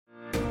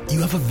You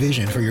have a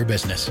vision for your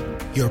business.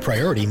 Your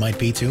priority might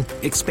be to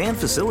expand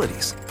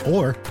facilities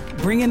or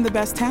bring in the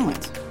best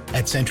talent.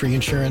 At Century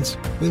Insurance,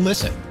 we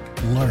listen,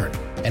 learn,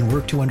 and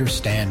work to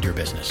understand your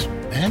business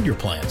and your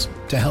plans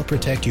to help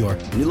protect your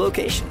new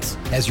locations.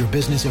 As your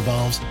business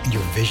evolves and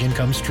your vision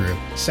comes true,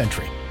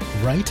 Century.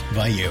 Right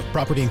by you.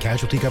 Property and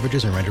casualty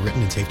coverages and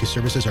underwritten and safety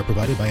services are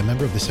provided by a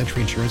member of the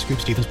Century Insurance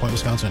Group, Stevens Point,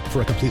 Wisconsin.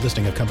 For a complete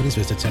listing of companies,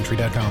 visit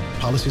Century.com.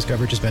 Policies,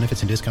 coverages,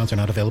 benefits, and discounts are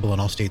not available in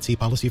all states. See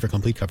policy for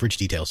complete coverage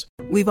details.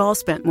 We've all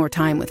spent more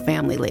time with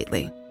family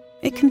lately.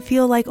 It can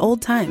feel like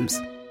old times,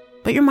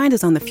 but your mind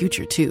is on the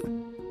future too,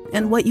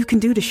 and what you can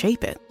do to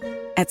shape it.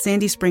 At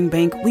Sandy Spring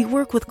Bank, we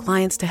work with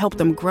clients to help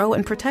them grow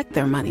and protect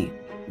their money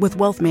with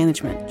wealth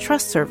management,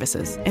 trust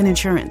services, and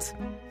insurance,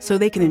 so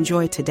they can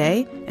enjoy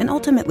today and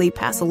ultimately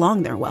pass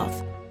along their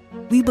wealth.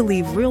 We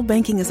believe real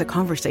banking is a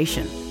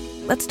conversation.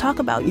 Let's talk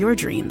about your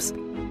dreams.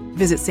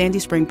 Visit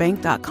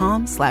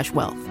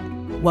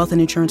sandyspringbank.com/wealth. Wealth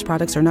and insurance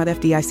products are not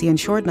FDIC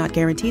insured, not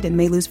guaranteed, and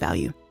may lose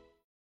value.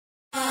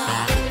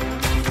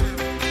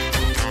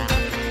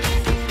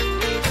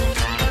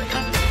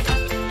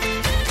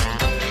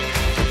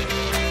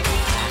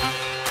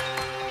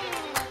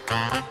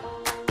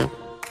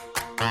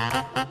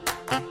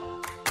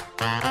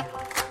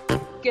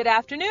 Good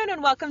afternoon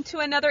and welcome to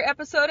another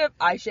episode of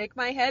I Shake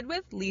My Head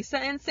with Lisa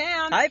and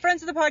Sam. Hi,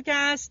 friends of the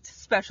podcast.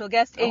 Special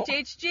guest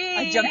HHG.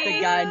 I jumped the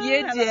gun.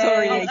 You did.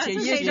 Sorry,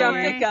 HHG. You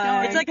jumped the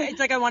gun. It's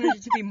like I wanted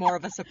it to be more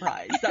of a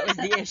surprise. That was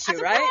the issue,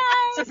 right?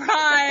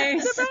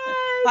 Surprise!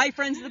 Hi,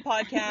 friends of the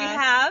podcast. We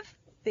have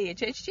the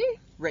HHG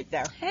right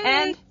there. Hey.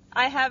 And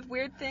I have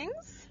weird things.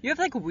 You have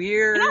like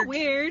weird. Not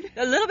weird.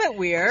 A little bit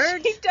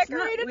weird. She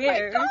decorated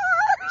my car.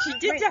 She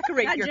did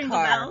decorate your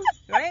car,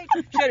 right?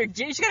 She got a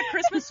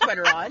Christmas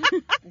sweater on.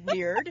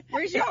 Weird.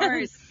 Where's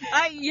yours?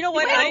 You know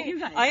what?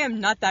 I am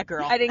not that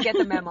girl. I didn't get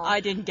the memo. I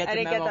didn't get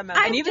the memo.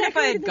 memo. And even if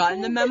I had gotten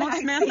the memo,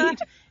 Samantha,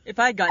 if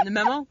I had gotten the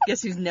memo,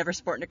 guess who's never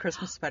sporting a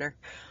Christmas sweater?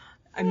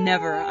 I'm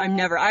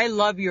never. I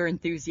love your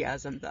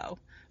enthusiasm, though.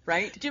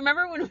 Right? Do you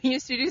remember when we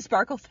used to do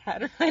Sparkle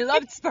Saturday? I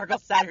loved Sparkle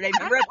Saturday.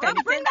 Remember at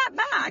Pennington? Bring that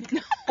back.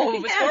 No,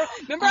 it was horrible.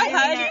 Remember I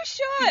had? You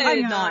should.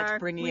 I'm not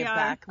bringing it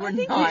back. We're not.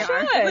 We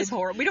should. It was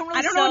horrible. We don't really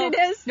I don't know what it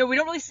is. No, we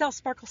don't really sell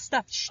Sparkle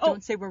stuff. Shh,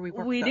 don't say where we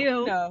work. We though.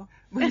 do. No.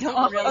 We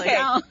don't really. Okay.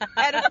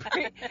 At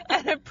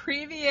a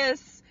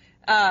previous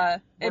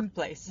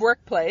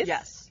workplace.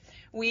 Yes.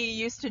 We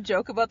used to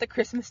joke about the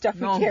Christmas stuff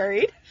we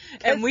carried.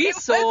 And we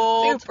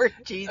sold. Super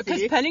cheesy.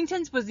 Because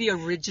Pennington's was the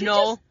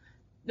original.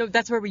 No,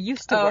 that's where we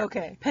used to work.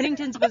 Okay.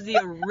 Pennington's was the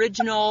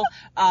original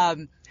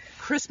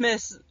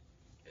Christmas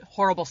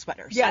horrible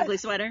sweaters. Yeah. Ugly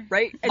sweater.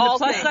 Right? And All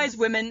the plus things. size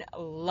women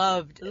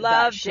loved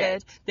that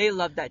shit. it. They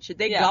loved that shit.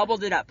 They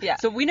gobbled it up. Yeah.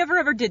 So we never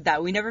ever did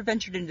that. We never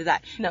ventured into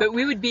that. No. But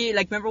we would be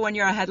like, remember one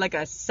year I had like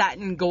a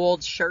satin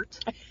gold shirt?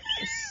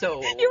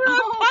 So You were a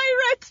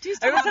pirate.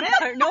 I was a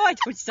pirate. No, I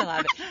don't still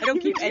have it. I don't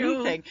keep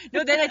anything.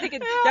 No, then I think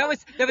that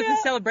was the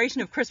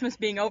celebration of Christmas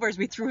being over as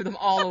we threw them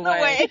all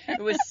away.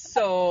 It was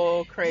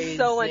so crazy.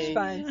 So much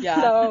fun.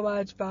 Yeah. So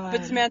much fun.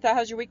 But Samantha,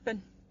 how's your week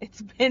been? It's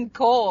been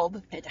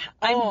cold.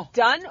 I'm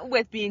done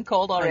with being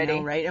cold already. I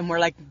know, right? And we're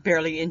like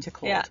barely into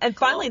cold. Yeah, and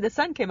finally the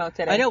sun came out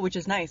today. I know, which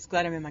is nice.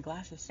 Glad I'm in my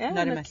glasses, Yeah,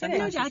 not in no my kidding.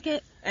 sunglasses.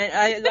 Jacket.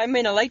 And I'm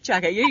in a light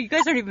jacket. You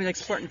guys aren't even like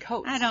sporting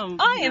coats. I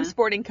don't. I am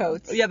sporting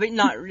coats. Yeah, but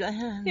not.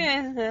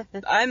 Yeah.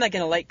 I'm like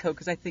in a light coat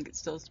because I think it's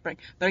still spring.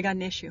 But I got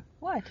an issue.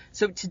 What?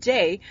 So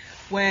today,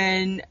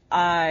 when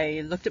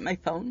I looked at my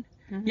phone,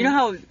 you know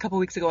how a couple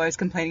weeks ago I was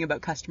complaining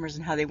about customers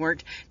and how they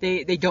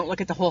don't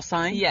look at the whole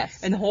sign? Yes.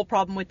 And the whole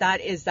problem with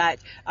that is that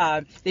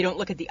they don't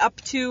look at the up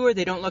to or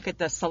they don't look at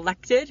the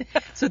selected.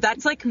 So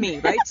that's like me,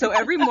 right? So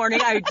every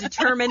morning I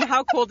determine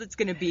how cold it's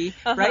going to be,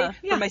 right?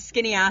 For my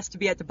skinny ass to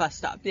be at the bus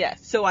stop.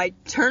 Yes. So I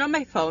turn on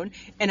my phone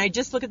and I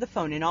just look at the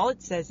phone and all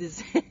it says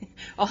is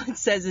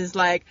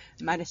like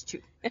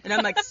 -2. And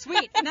I'm like,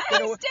 sweet.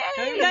 Nice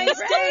day. Nice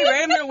day,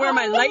 right? I'm going to wear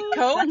my light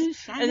coat. Sun is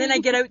shining. And then I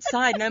get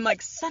outside and I'm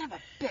like, son of a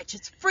bitch,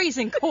 it's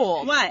freezing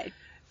cold. What?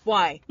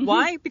 Why?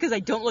 Why? Because I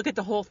don't look at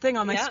the whole thing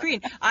on my screen.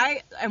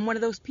 I am one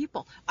of those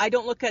people. I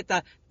don't look at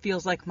the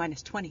feels like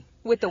 -20.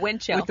 With the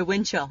wind chill. With the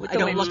wind chill. I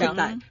don't look at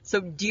that.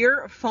 So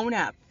dear phone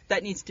app,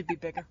 that needs to be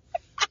bigger.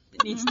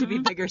 It needs to be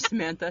bigger,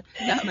 Samantha.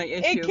 That's my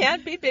issue. It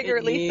can't be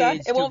bigger, Lisa.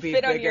 needs It to won't be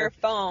fit on bigger. your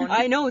phone.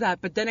 I know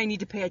that, but then I need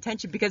to pay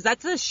attention because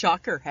that's a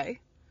shocker, hey?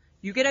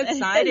 You get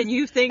outside and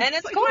you think, and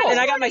it's cold. And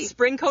I got my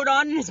spring coat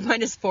on and it's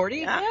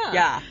 -40.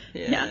 Yeah.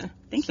 Yeah.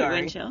 Thank you, Sorry.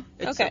 wind chill.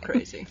 It's so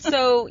crazy.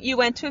 So you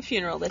went to a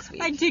funeral this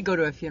week. I did go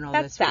to a funeral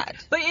That's this week. sad.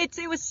 But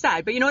it was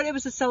sad. But you know what? It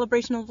was a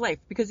celebration of life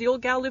because the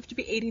old gal lived to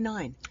be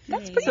 89.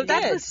 That's pretty So good.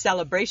 that was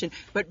celebration.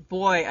 But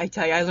boy, I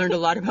tell you, I learned a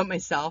lot about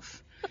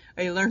myself.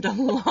 I learned a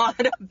lot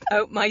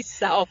about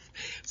myself.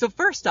 So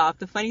first off,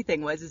 the funny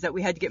thing was that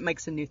we had to get Mike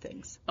some new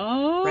things.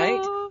 Oh.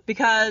 Right?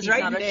 Because,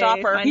 He's not a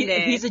shopper.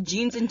 He's a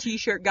jeans and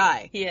t-shirt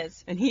guy. He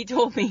is. And he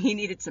told me he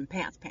needed some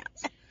pants.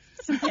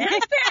 some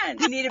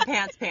pants. He needed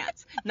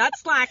pants, not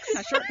slacks.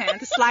 Not short pants.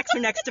 Because slacks are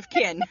next of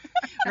kin,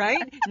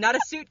 right? Not a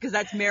suit, because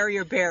that's Mary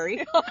or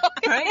Barry,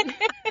 right?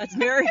 That's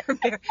Mary or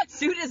Barry.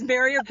 Suit is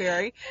Mary or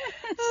Barry.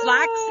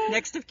 Slacks,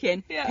 next of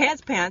kin. Yeah.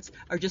 Pants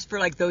are just for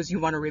like those you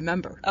want to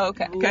remember.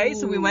 Okay. Okay,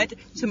 so we went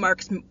to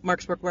Mark's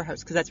Work Warehouse,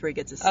 because that's where he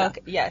gets his stuff.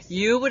 Okay, yes.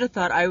 You would have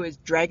thought I was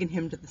dragging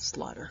him to the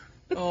slaughter.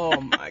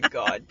 Oh my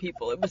God,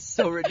 people! It was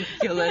so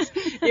ridiculous.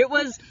 I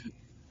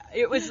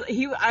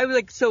was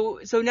like, so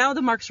now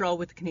the Marks are all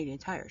with the Canadian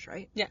Tires,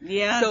 right? Yeah.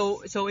 Yeah.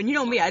 So and you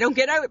know me, I don't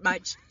get out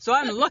much. So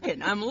I'm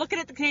looking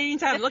at the Canadian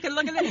Tire, looking,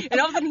 and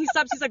all of a sudden he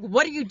stops. He's like,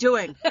 "What are you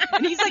doing?"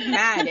 And he's like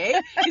mad,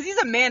 because he's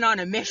a man on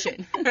a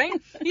mission, right?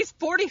 He's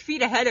 40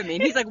 feet ahead of me,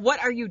 and he's like,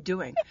 "What are you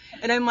doing?"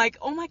 And I'm like,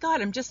 "Oh my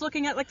God, I'm just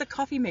looking at like the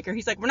coffee maker."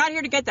 He's like, "We're not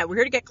here to get that. We're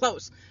here to get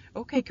close."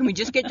 Okay, can we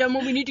just get done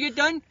what we need to get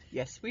done?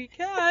 Yes, we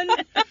can.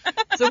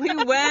 So we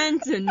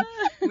went and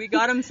we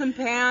got him some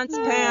pants.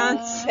 We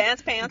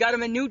got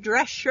him a new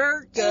dress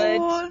shirt. Good.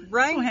 Oh,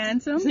 Right? So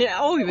handsome. Yeah.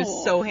 Oh, he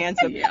was so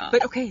handsome. Yeah.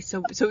 But okay,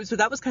 so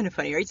that was kind of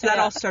funny, right? So that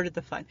Yeah. all started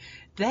the fun.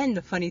 Then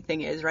the funny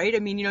thing is, right? I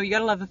mean, you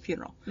gotta love a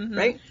funeral,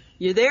 right?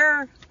 You're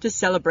there to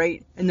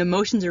celebrate, and the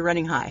emotions are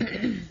running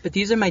high. But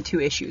these are my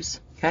two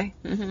issues, okay?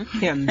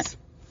 Hymns.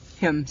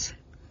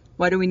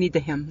 Why do we need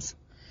the hymns?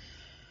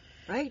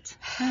 Right?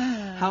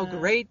 How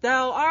great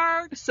thou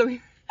art. So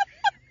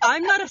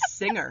I'm not a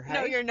singer.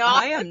 No, hey? you're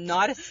not. I am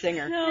not a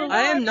singer. No.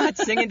 I am not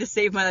singing to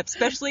save my life,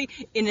 especially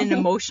in an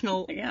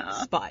emotional Yeah.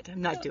 spot.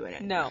 I'm not doing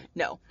it. No.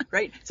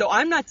 Right? So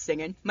I'm not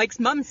singing. Mike's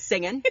mom's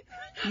singing.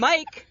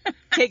 Mike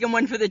taking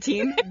one for the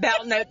team,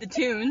 belting out the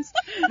tunes.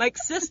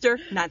 Mike's sister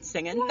not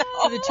singing.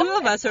 So the two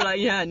of us are like,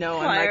 yeah, no,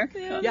 Choir.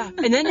 I'm like, yeah.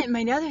 And then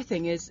my other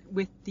thing is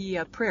with the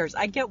prayers.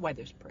 I get why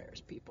there's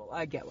prayers, people.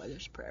 I get why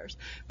there's prayers.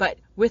 But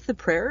with the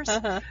prayers,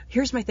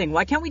 here's my thing.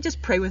 Why can't we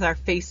just pray with our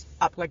face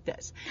up like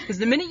this? Because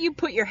the minute you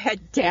put your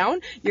head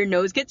down, your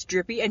nose gets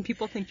drippy, and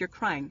people think you're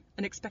crying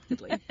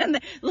unexpectedly. And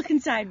looking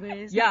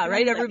sideways. Yeah,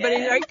 right. Everybody,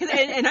 Yeah. right?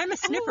 And I'm a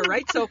sniffer,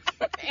 right? So,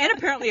 and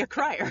apparently a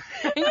crier.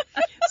 Right?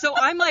 So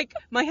I'm like,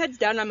 my head's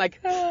down. And I'm like,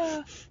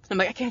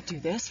 I can't do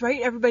this,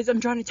 right? I'm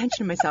drawing attention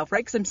to myself, right?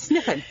 Because I'm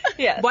sniffing.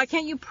 Yes. Why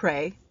can't you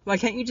pray? Why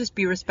can't you just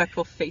be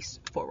respectful, face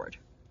forward?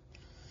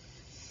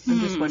 I'm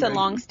just It's a wondering.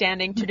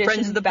 long-standing tradition.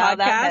 Friends of the bow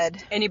that podcast.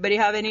 head. Anybody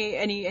have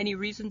any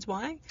reasons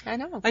why? I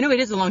know. I know it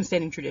is a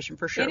long-standing tradition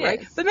for sure, It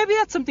right? is. But maybe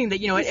that's something that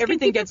Just can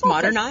everything keep gets it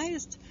focused.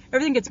 modernized.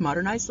 Everything gets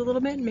modernized a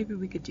little bit. Maybe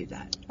we could do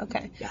that.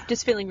 Okay. Yeah.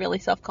 Just feeling really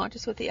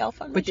self-conscious with the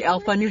elf on my With the shoulder.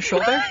 elf on your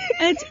shoulder.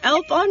 It's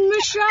Elf on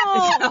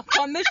Michelle. Elf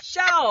on the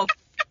shelf.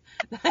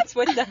 That's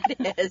what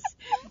that is.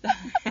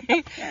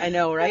 I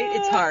know, right?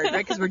 It's hard,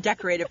 right? Because we're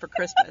decorated for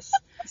Christmas.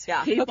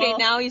 Yeah. People. Okay,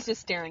 now he's just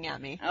staring at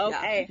me.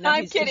 Okay. No,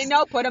 I'm he's kidding. just-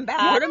 No, put him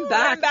back. Put him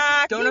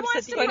back. Don't He upset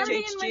wants the to party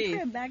in my HHG.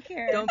 crib back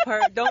here.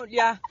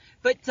 Yeah.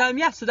 But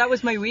so that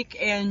was my week,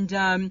 and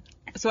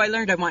so I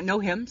learned I want no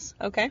hymns.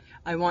 Okay.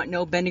 I want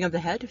no bending of the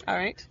head. All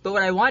right. But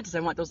what I want is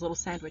those little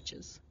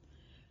sandwiches.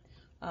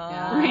 Bring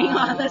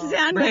on the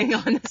sandwich. Bring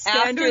on the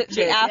sandwiches.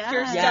 The after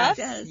Yes.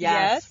 stuff.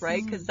 Yes,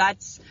 right? Because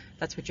that's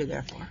what you're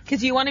there for.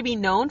 Because you want to be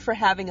known for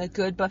having a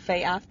good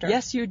buffet after.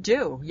 Yes, you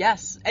do.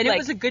 Yes. And it Like,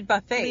 was a good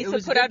buffet. Lisa it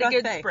was put out a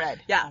good buffet.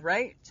 spread. Yeah,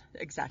 right?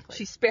 Exactly.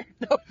 She spared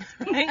no.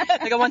 Right?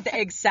 Like I want the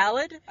egg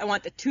salad. I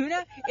want the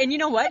tuna. And you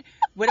know what?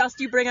 What else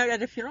do you bring out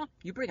at a funeral?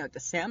 You bring out the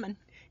salmon.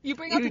 You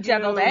bring out You the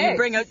deviled do. eggs. You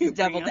bring out the You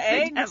bring deviled out the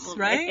eggs, deviled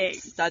right?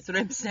 eggs. That's what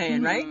I'm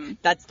saying, right?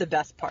 That's the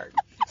best part.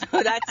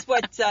 So that's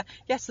what, so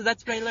that's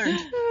what I learned.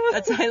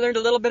 I learned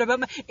a little bit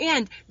about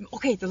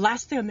okay, the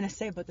last thing I'm going to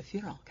say about the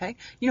funeral, okay?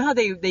 You know how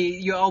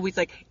you're always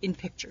like in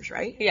pictures,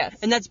 right? Yes.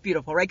 And that's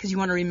beautiful, right? Because you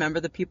want to remember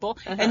the people.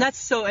 And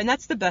that's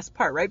the best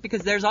part, right?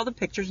 Because there's all the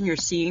pictures and you're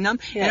seeing them.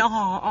 Yes.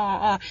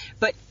 And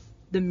but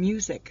the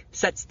music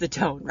sets the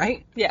tone,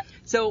 right? Yeah.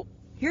 So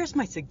here's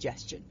my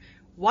suggestion.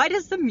 Why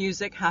does the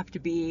music have to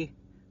be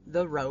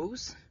The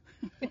Rose?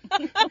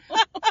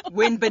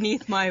 Wind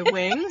Beneath My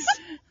Wings?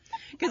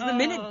 Because the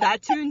minute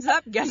that tunes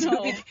up, guess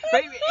what?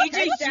 Right,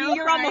 HHG,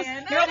 you're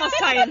almost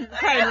crying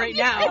right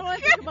now.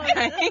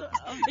 Right?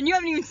 And you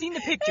haven't even seen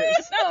the pictures.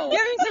 No. You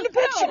haven't even seen the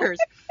pictures.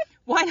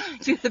 Why not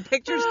do the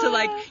pictures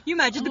to you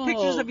imagine the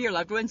pictures of your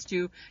loved ones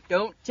to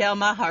Don't Tell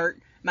My Heart,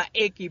 My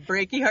Achy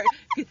Breaky Heart.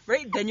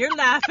 Right, then you're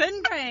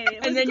laughing. Right, it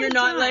was And then you're good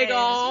not like, times,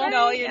 oh. right?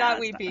 No, you're Yeah, not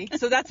it's weepy.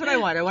 So that's what I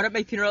want. I want at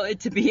my funeral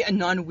it to be a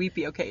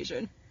non-weepy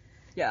occasion.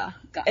 Yeah.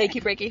 Achy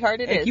breaky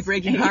heart it is. Achy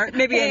breaking heart.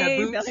 Maybe in a Hey,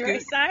 boot Billy Ray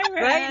scoot. Cyrus,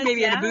 Right?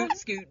 Maybe in yeah. a boot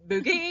scoot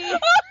boogie.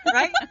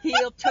 Right?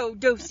 Heel toe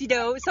do-si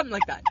do. Something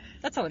like that.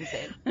 That's all I'm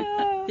saying.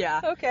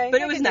 Yeah. Okay, But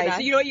I it was can do nice. that.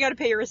 So you know what? You got to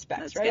pay your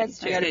respects, right?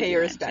 That's You got to good. pay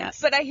your Yes,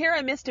 respects. But I hear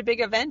I missed a big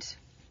event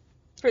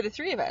for the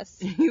three of us.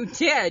 You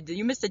did.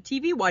 You missed a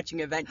TV watching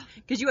event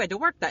because you had to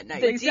work that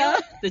night. The deal?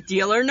 The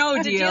Deal or No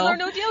The Deal. Deal or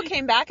No Deal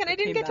came back and I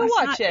didn't Came get to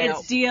back. watch it.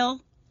 It's deal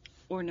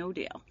or no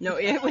deal. No,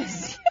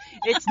 it's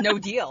no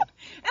deal.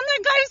 And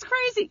that guy's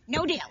crazy.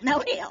 No deal.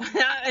 No deal.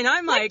 And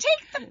I'm like,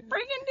 Take the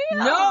friggin' deal.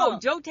 no,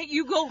 don't take.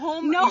 You go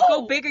home. No. You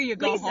go big or you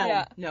go Lisa. home.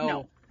 Yeah.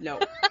 No. No.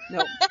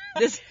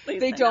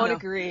 They don't No.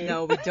 agree.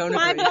 No, we don't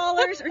agree.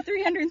 $5 or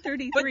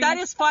 $333. But that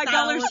is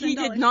 $5 he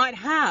did not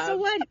have. So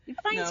what?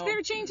 Find No.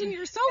 spare change in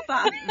your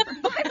sofa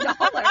for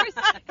 $5. You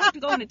have to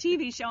go on a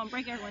TV show and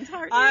break everyone's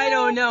heart. I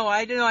don't know.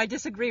 I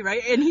disagree,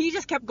 right? And he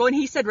just kept going.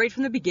 He said right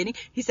from the beginning,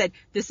 he said,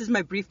 "This is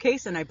my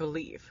briefcase, and I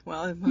believe."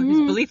 Well, his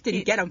belief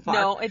didn't get him far.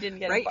 No, it didn't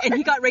get him right? far. And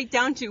he got right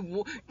down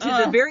to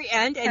the very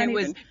end, and Can't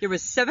even. there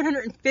was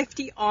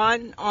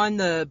 $750 on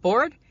the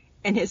board,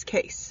 and his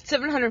case.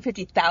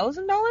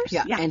 $750,000?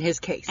 Yeah, Yeah. and his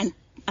case. And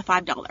a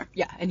 $5.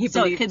 yeah, and he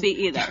So it believed. could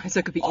be either. So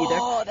it could be either.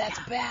 Oh, that's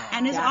bad.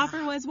 And his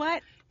offer was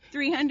what?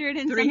 300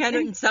 and 300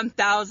 something? and some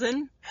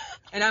thousand,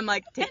 and I'm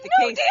like, take the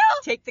No case, deal.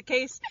 take the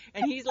case,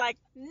 and he's like,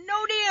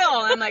 no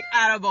deal. And I'm like,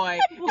 attaboy.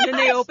 And then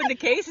they open the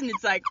case, and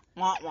it's like,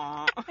 wah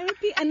wah.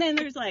 And then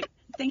there's like,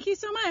 thank you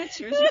so much.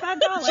 Here's your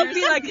 $5. Should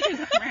be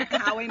like,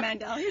 Howie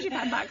Mandel. Here's your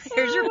 $5.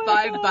 here's your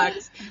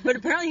 $5. But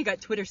apparently he got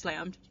Twitter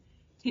slammed.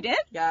 He did?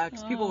 Yeah,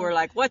 because people were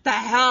like, what the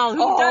hell?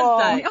 Who Oh.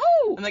 does that?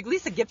 Oh. I'm like,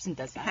 Lisa Gibson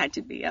does that. Had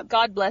to be a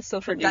God bless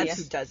social media. That's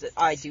who does it.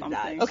 I do that.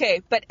 Something.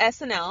 Okay, but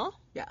SNL,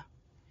 Yeah.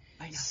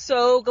 I know.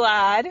 so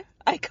glad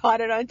I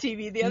caught it on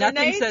TV the other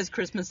Nothing night. says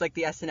Christmas like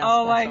the SNL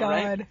Oh my special,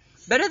 right? God.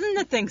 Better than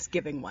the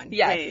Thanksgiving one.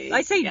 Yes. Right.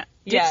 I say Yeah.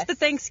 ditch Yes. the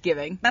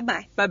Thanksgiving.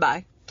 Bye-bye.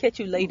 Bye-bye. Catch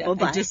you later.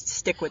 Bye-bye. And just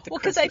stick with the Well,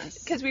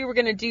 Christmas. because we were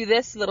going to do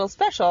this little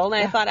special, and I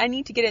Yeah. thought I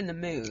need to get in the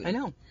mood. I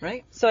know,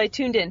 right? So I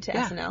tuned into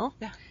Yeah. SNL,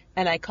 Yeah.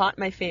 and I caught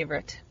my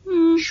favorite.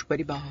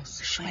 Sweaty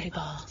balls. Sweaty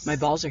balls. My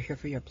balls are here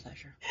for your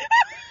pleasure.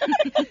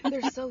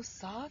 They're so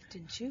soft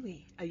and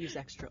chewy. I use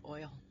extra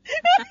oil.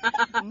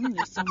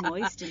 You're so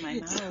moist in my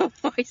mouth. So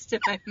moist in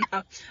my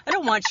mouth. I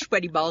don't want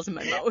sweaty balls in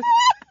my mouth.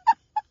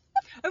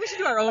 We should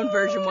do our own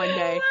version one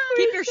day.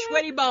 Keep your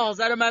sweaty balls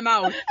out of my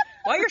mouth.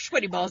 Why are your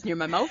sweaty balls near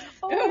my mouth?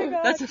 Oh my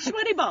God. That's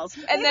Sweaty balls.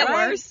 And then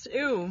right? worse.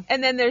 Ew.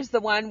 And then there's the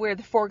one where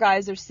the four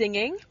guys are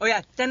singing. Oh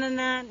yeah.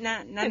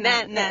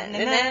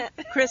 Da-na-na-na-na-na-na-na.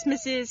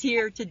 Christmas is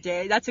here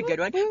today. That's a good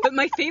one. But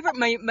my favorite,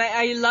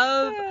 I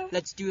love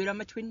Let's Do It on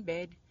My Twin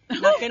Bed.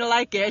 Not gonna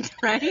like it,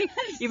 right?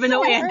 Even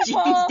though Aunt Jean's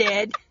horrible.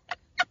 dead.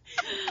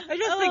 I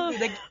just think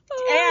like,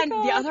 and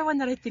the other one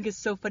that I think is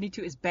so funny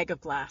too is Bag of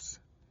Glass.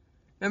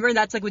 Remember,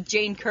 that's like with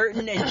Jane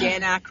Curtin and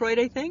Jan Aykroyd,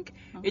 I think.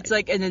 It's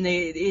like, and then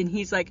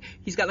he's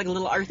got like a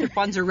little Arthur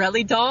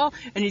Fonzarelli doll,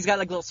 and he's got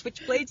like little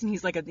switchblades, and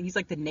he's like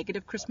the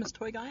negative Christmas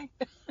toy guy.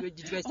 Did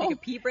you guys take a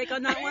pee break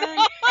on that one?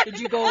 Did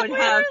you go and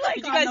have? like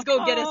Did you on guys the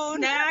go get a phone.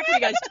 snack? Were you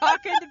guys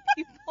talking to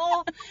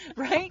people?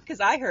 Right? Because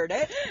I heard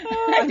it.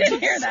 I didn't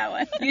hear that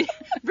one.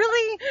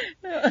 Really?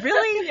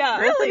 Really? Yeah.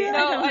 Really?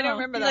 No, I don't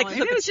remember You that like one.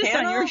 flip Maybe it was a just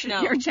on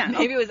channel? your channel.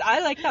 Maybe it was.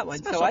 I like that one,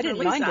 so Special I for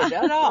didn't mind Lisa. it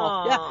at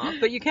all. Aw. Yeah,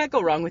 but you can't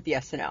go wrong with the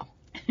SNL.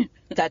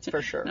 That's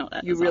for sure. No,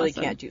 that you is really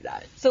awesome. can't do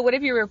that. So what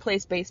have you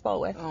replaced baseball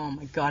with? Oh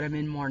my God, I'm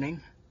in mourning.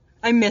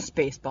 I miss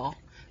baseball.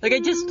 Like I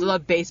just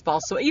love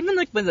baseball. So even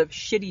like with a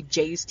shitty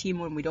Jays team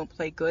when we don't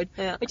play good,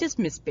 Yeah. I just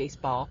miss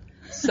baseball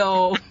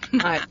so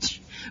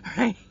much,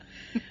 right?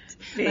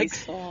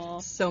 Baseball.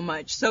 Like, so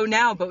much. So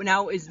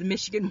now is the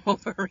Michigan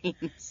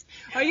Wolverines.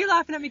 Are you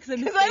laughing at me because I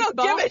miss 'Cause I don't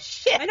baseball? give a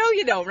shit. I know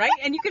you don't, right?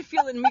 And you can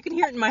feel it, and you can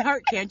hear it in my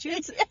heart, can't you?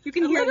 You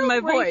can hear it in my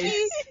voice.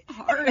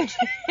 Heart. It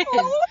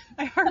is.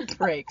 My heart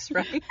breaks,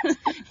 right?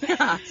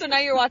 Yeah. So now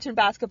you're watching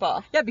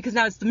basketball. Yeah, because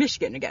now it's the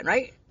Michigan again,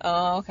 right?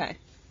 Oh, okay.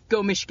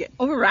 Go Michigan.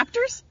 Over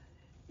Raptors?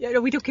 Yeah,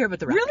 no, we don't care about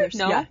the Really? Raptors.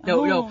 No? Yeah,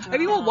 no. Oh. I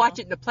mean, we'll watch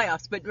it in the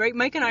playoffs, but right,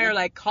 Mike and I are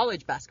like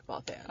college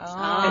basketball fans,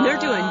 Oh. and they're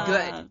doing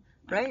good,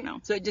 right? know.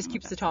 So it just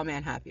keeps the tall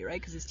man happy, right?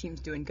 Because his team's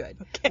doing good.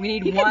 We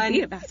need He could one.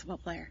 be a basketball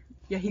player.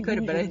 Yeah, he could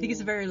have, but I think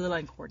he's very little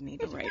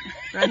uncoordinated. Right.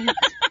 Right?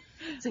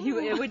 So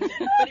it would,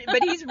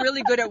 but he's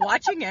really good at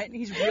watching it.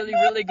 He's really,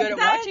 really good at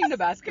watching the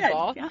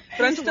basketball. good, yeah.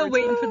 But I'm still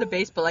waiting for the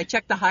baseball. I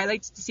checked the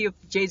highlights to see if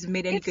the Jays have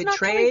made any It's good not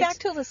coming trades. back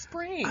till the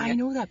spring. I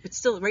know that, but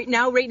still, right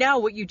now,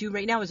 what you do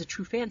right now as a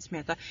true fan,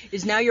 Samantha,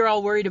 is now you're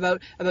all worried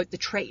about the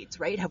trades,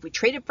 right? Have we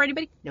traded for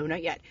anybody? No,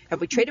 not yet.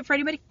 Have we traded for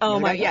anybody? Oh no,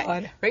 my not yet.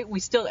 God. Right? We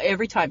still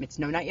every time it's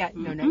no, not yet.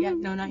 No, not yet.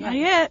 No, not yet. Not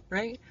yet.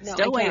 Right? No,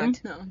 Still I waiting.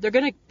 can't. No, they're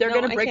gonna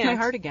I break my can't.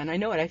 heart again. I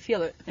know it. I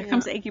feel it. There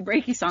comes the achy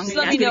breaky song. Just that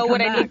let asks me you know to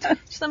what come I need.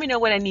 back. Just let me know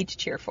what I need to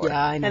cheer for. Yeah,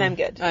 I know. And I'm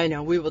good. I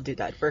know. We will do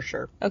that for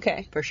sure.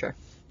 Okay. For sure.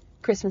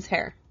 Christmas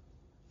hair.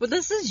 Well,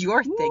 this is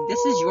your thing. This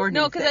is your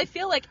new No, because thing. I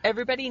feel like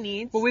everybody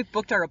needs. Well, we've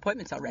booked our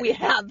appointments already. We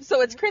have.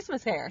 So it's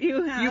Christmas hair.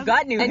 You have. You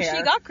got new and hair.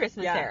 she got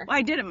Christmas Yeah. hair. Well,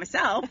 I did it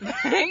myself.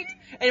 Right?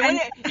 And when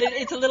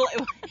it's a little.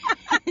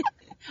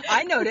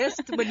 I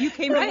noticed when you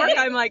came to work,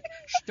 I'm like,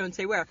 shh, don't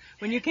say where.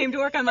 When you came to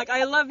work, I'm like,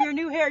 I love your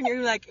new hair, and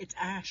you're like, it's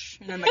ash,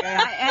 and I'm like,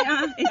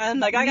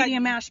 I got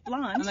medium ash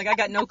blonde. I'm like, I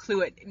got no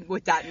clue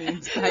what that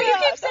means. But you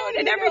keep saying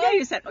it every day.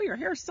 You said, "Oh, your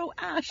hair's so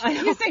ash."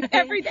 You say it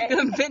every day.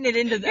 I'm fitting it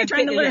into. I'm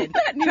trying to fitting learn it in.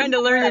 that new Trying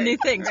to learn the word. new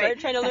things, right? Right.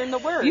 Trying to learn the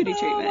word. Beauty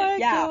treatment. my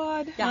yeah.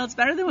 God. Well, it's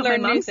better than what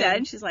Learn my new mom said.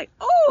 things. She's like,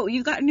 "Oh,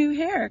 you got new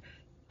hair.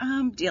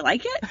 Do you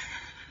like it?"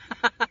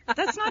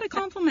 That's not a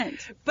compliment.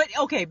 But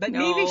okay, but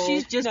maybe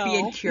she's just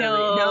being curious.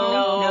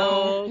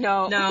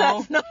 No.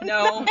 That's not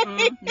No.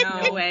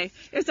 No way.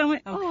 If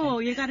someone,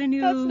 you got a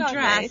new That's not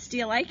dress. nice. Do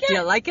you like it? Do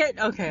you like it?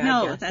 Okay.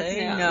 No, I guess, that's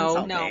no.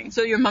 insulting.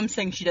 So your mom's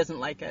saying she doesn't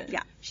like it.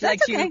 Yeah. She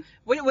That's likes okay.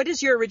 you. What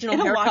is your original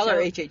It'll hair wash color? out.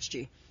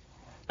 HHG.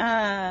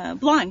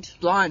 Blonde.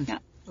 Blonde. Yeah.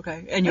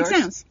 Okay. And It yours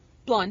sounds.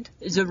 blonde.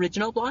 is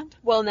original blonde?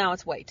 Well, now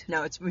it's white.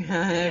 No, it's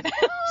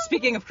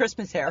speaking of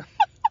Christmas hair.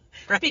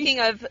 Right? Speaking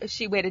of,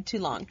 she waited too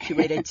long. She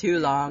waited too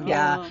long.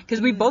 Yeah,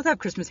 because we both have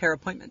Christmas hair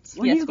appointments.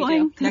 When Yes, are you we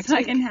going? do. Next So I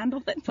week. can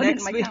handle it. Put it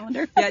in my week.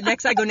 calendar. Yeah,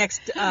 I go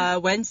next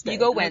Wednesday. You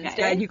go Wednesday.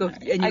 Yeah, and you go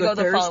I go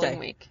the Thursday. following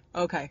week.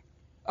 Okay.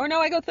 Or no,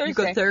 I go Thursday. You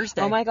go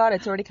Thursday. Oh my God,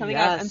 it's already coming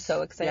up. I'm Yes.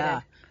 so excited.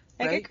 Yeah.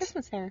 I Right? get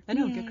Christmas hair. I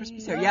know, get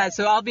Christmas hair. Yeah,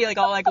 so I'll be like,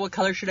 what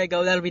color should I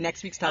go? That'll be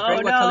next week's talk, Oh,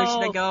 right? What color should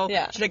I no. go?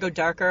 Yeah. Should I go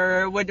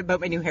darker? What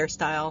about my new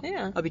hairstyle?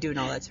 Yeah. I'll be doing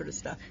all that sort of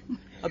stuff.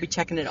 I'll be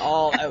checking it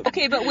all out.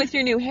 Okay, but with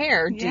your new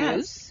hair, Yes.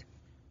 dues.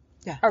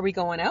 Yeah. Are we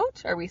going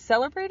out? Are we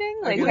celebrating?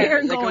 Like, We are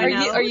like, going are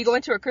you, out. are you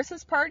going to a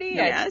Christmas party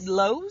Yes. at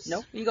Lowe's?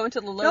 Nope. Are you going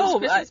to the Lowe's No, I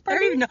Christmas don't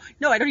party? even know.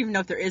 No, I don't even know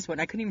if there is one.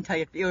 I couldn't even tell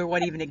you if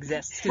one even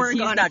exists. 'Cause We're he's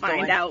going not to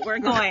find going. out. We're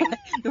going.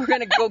 We're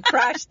gonna go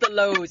crash the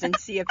Lowe's and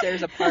see if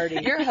there's a party.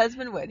 Your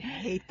husband would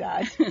hate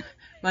that.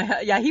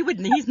 He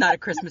wouldn't. He's not a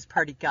Christmas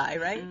party guy,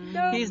 right?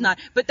 No. He's not.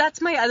 But that's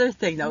my other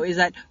thing, though, is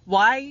that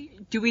why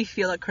do we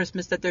feel at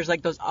Christmas that there's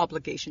like those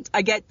obligations?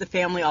 I get the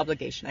family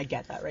obligation. I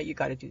get that, right? You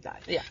got to do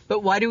that. Yeah. But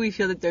why do we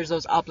feel that there's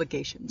those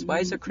obligations? Why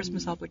is there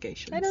Christmas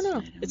obligations? I don't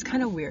know. It's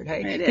kind of weird,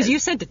 hey? It Because is. you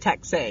sent a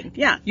text saying,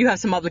 Yeah. you have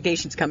some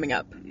obligations coming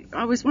up.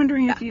 I was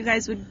wondering if you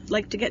guys would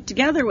like to get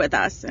together with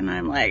us, and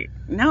I'm like,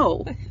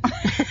 no.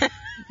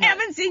 I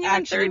haven't seen you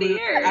in 30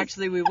 years.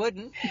 Actually, we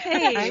wouldn't.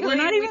 Hey, Actually, we're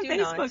not we even do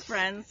Facebook not.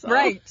 friends. So.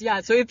 Right,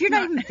 yeah. So if you're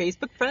not even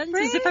Facebook friends,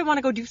 as if I want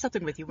to go do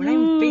something with you. We're not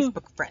even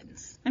Facebook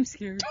friends. I'm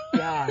scared.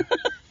 Yeah.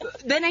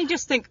 Then I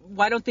just think,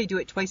 why don't they do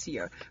it twice a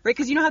year? Right?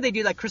 Because you know how they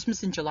do like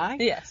Christmas in July?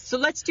 Yes. So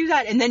let's do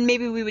that, and then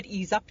maybe we would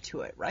ease up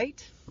to it,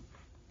 right?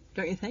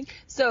 Don't you think?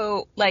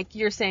 So, like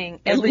you're saying,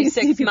 At every least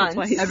see 6 people months.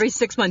 twice. Every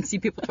 6 months, see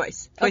people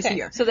twice a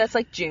year. So that's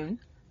like June.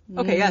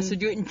 Okay, yeah. So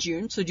do it in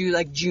June. So do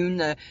like June,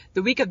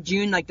 the week of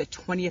June, like the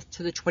 20th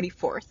to the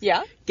 24th.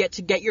 Yeah. Get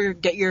your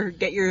Get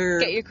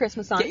your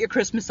Christmas on. Get your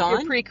Christmas on.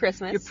 Your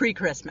pre-Christmas. Your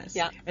pre-Christmas.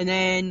 Yeah.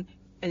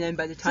 And then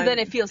by the So time then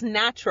it feels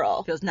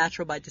natural. feels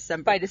natural by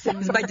December. By December.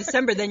 'Cause by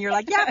December, then you're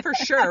like, yeah, for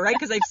sure, right?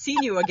 Because I've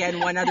seen you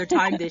again one other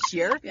time this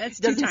year. That's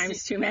Doesn't 2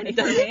 times se- too many it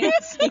for doesn't me.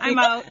 seem- I'm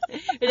out.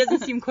 It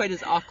doesn't seem quite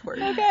as awkward.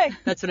 Okay.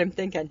 That's what I'm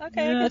thinking. Okay, I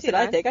can That's see what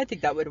I that. think. I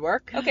think that would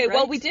work. Okay, right?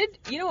 well, we did,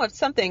 of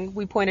something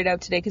we pointed out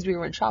today because we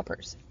were in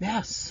Shoppers.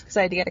 Yes. Because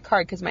I had to get a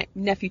card because my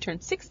nephew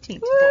turned 16 today.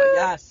 Boy,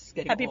 yes.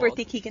 Getting Happy old.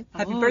 birthday, Keegan.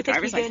 Happy Oh, birthday,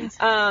 driver's Keegan.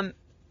 license.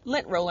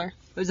 Lint roller.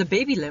 It was a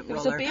baby lint It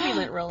roller. was a baby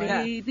lint roller.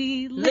 Yeah.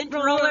 Baby Lint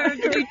roller.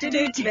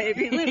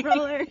 Baby lint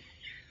roller.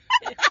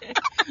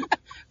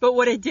 But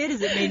what it did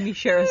is it made me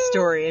share a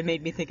story. It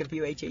made me think of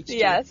UHHG.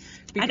 Yes.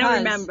 I don't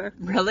remember.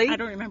 Really? I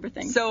don't remember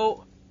things.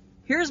 So,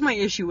 here's my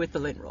issue with the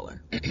lint roller.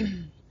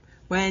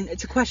 When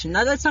it's a question.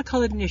 Now, let's not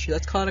call it an issue.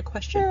 Let's call it a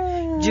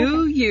question.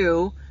 Do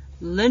you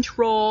lint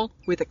roll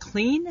with a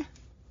clean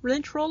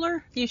lint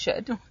roller? You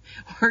should.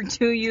 Or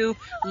do you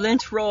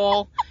lint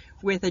roll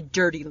with a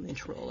dirty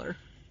lint roller?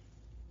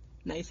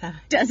 Nice, huh?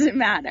 Doesn't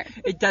matter.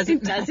 It doesn't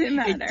It doesn't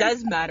matter. matter. It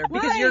does matter.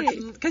 Because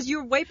Why?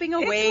 you're wiping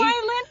away It's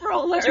my lint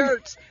roller.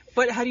 dirt.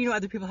 But how do you know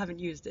other people haven't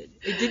used it?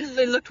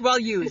 It looked well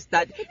used.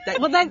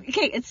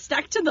 Okay, it's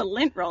stuck to the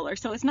lint roller,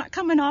 so it's not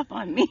coming off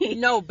on me.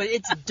 No, but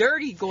it's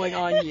dirty going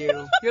on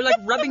you. You're like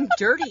rubbing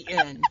dirty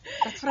in.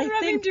 That's what I Rubbing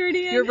think.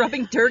 dirty in? You're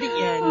rubbing dirty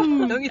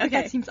in. Don't you think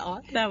Okay. that seems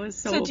odd? That was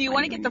so. So do you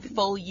want to funny get the when you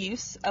full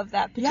use of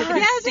that particular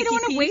Yes, I sticky don't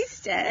want to piece?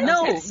 waste it.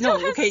 No, It still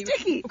has okay,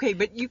 sticky. okay,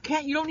 but you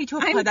don't need to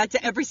apply I'm that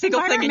to every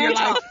single thing in your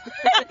life.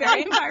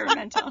 Very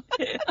environmental.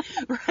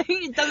 Right?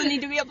 It doesn't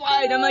need to be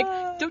applied. I'm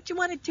like, don't you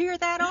want to tear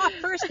that off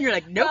first? And you're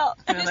like, nope. Well,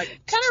 And I'm this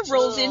like, kind of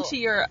rolls into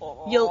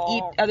you'll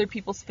eat other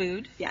people's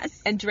food Yes.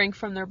 and drink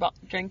from their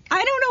drink.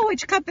 I don't know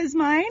which cup is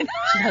mine.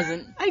 she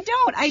doesn't. I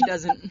don't. She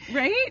doesn't.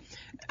 Right?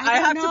 I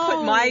don't have to put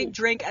know. my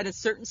drink at a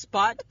certain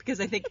spot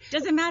because I think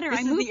Doesn't matter. This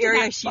I is moved the to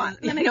area that she- spot,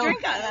 and then I no. drink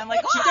it, and I'm like,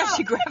 she oh, does.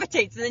 She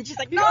gravitates, and then she's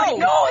like, no, no,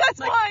 no, that's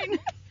Like, mine.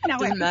 Now I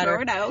Doesn't have to matter,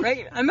 throw it out.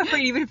 right? I'm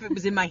afraid even if it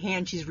was in my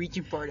hand, she's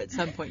reaching for it at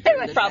some point. during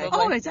the day. Probably.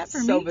 Oh, is that for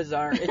So me?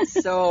 bizarre. It's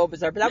so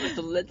bizarre. But that was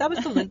the lint. That was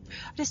the lint.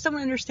 I just don't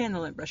understand the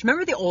lint brush.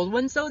 Remember the old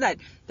ones though? That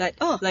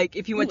Oh. like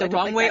if you went Ooh, I the don't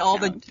wrong like way, that all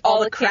sound. the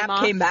All it crap came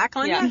off. came back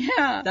on Yeah. you.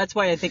 Yeah. That's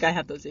why I think I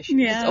have those issues.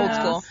 Yeah. It's old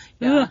school.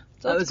 Yeah. Ugh.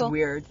 That old was school.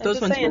 weird. I'm Those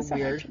just ones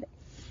saying. were weird.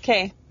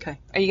 Okay. Okay.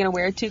 Are you going to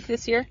wear a toque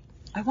this year?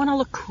 I want to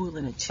look cool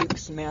in a toque,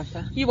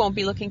 Samantha. You won't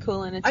be looking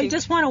cool in a toque. I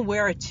just want to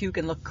wear a toque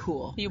and look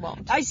cool. You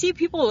won't. I see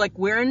people like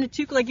wearing a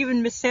toque, like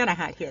even Miss Santa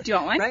hat here. Do you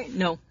want one? Right?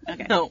 No.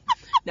 Okay. No.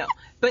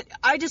 But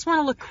I just want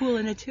to look cool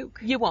in a toque.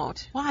 You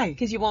won't. Why?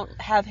 Because you won't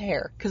have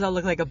hair. Because I'll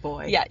look like a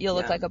boy. Yeah, you'll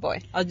look like a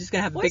boy. I'm just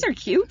gonna have Boys big. are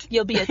cute.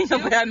 You'll be a No,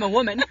 toque. but I'm a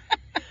woman.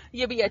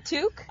 You'll be a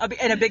toque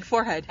And a big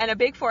forehead. and a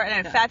big forehead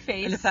and a fat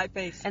face And a fat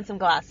face. and some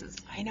glasses.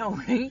 I know,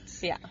 right?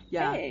 Yeah.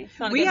 Yeah. Hey,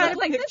 Not a We good had look. a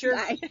like this picture.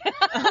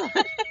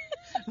 guy.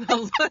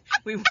 Well, look,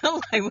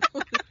 I will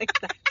look like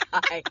that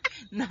guy.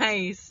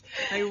 Nice.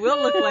 I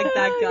will look like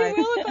that guy. You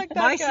will look like that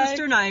My guy.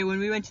 sister and I, when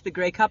we went to the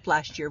Grey Cup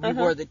last year, we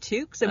wore the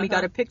toques and we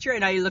got a picture,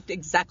 and I looked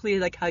exactly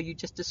like how you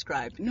just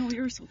described. No,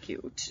 you're so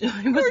cute.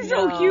 You're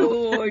so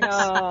cute.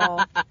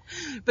 No.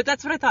 But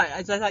that's what I thought.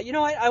 I thought, you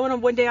know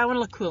what? One day I want to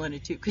look cool in a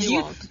toque. Because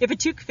You won't. if a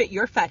toque fit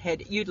your fat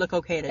head, you'd look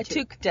okay in a A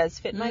toque. toque does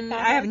fit my fat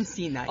I head. haven't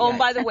seen that Oh, yet. and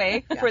by the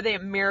way, for the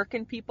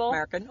American people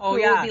Oh, who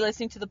yeah. will be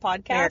listening to the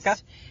podcast, America.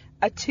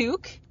 a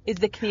toque is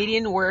the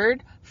Canadian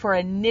word for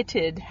a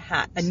knitted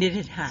hat. A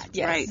knitted hat.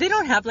 Yes. Right. They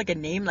don't have like a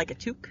name like a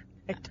toque.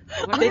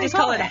 What They do just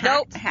call it a hat.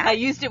 Nope. A hat. I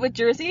used it with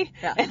Jersey,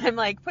 Yeah. and I'm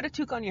like, put a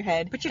toque on your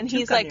head. Put your and toque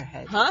he's on like, your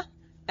head. huh?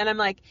 And I'm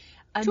like,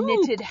 a Toque.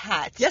 knitted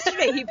hat.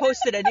 Yesterday he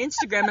posted on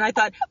Instagram, and I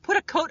thought, put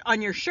a coat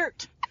on your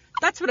shirt.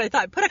 That's what I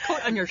thought. Put a coat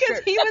on your Because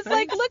shirt. he was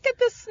Right? like, look at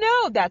the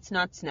snow. That's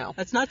not snow.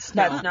 That's not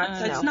snow. That's not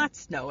That's snow. not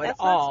snow at That's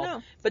not all.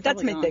 snow. But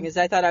that's my Totally thing, wrong. is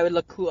I thought I would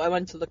look cool. I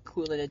wanted to look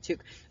cool in a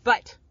toque.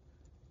 But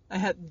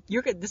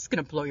this is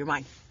going to blow your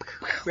mind.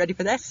 Ready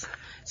for this?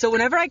 So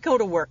whenever I go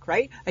to work,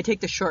 right, I take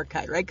the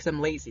shortcut, right, because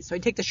I'm lazy. So I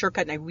take the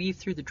shortcut and I weave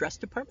through the dress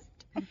department.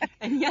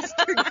 And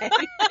yesterday,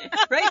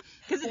 right,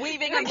 because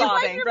Weaving and Dry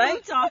bobbing, your right?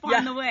 boots off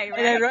on the way, right?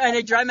 And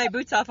I dry my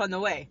boots off on the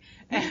way.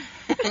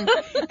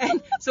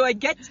 And so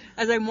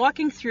as I'm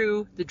walking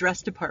through the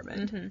dress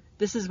department,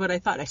 this is what I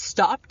thought. I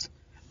stopped,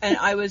 and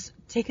I was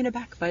taken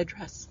aback by a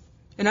dress.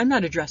 And I'm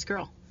not a dress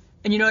girl.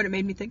 And you know what it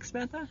made me think,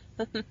 Samantha?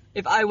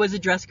 If I was a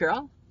dress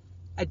girl,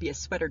 I'd be a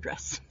sweater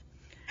dress.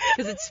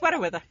 Because it's sweater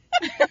weather.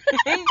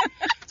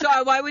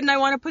 So why wouldn't I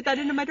want to put that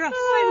into my dress?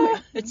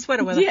 It's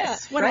sweater weather.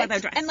 Yes, sweater right?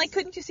 weather dress. And like,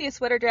 couldn't you see a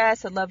sweater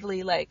dress, a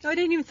lovely like? No, I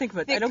didn't even think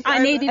about that. I don't. A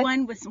navy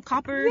one with some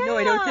copper. No,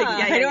 I don't think. Yeah.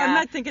 I don't, I'm yeah.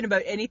 not thinking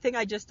about anything.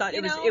 I just thought You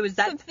it was. know, It was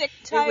that. some thick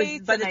It was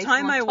tights, by a the nice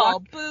time long, I tall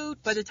walked.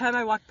 boot. By the time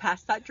I walked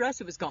past that dress,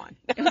 it was gone.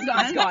 It was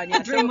gone. It's gone. Yeah.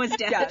 The dream So- was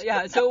dead. Yeah,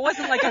 yeah. So it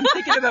wasn't like I'm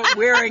thinking about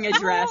wearing a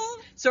dress.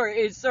 Sorry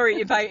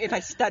if I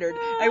stuttered.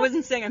 I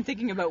wasn't saying I'm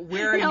thinking about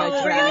wearing No, a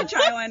we're gonna dress.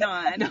 try one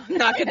on. No, I'm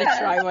not gonna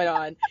try one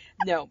on.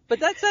 No, but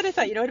that's what I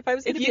thought. You know what? If I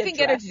was gonna If be you a can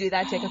get her dress- to do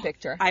that, take a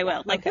picture. I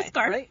will. Like the Okay,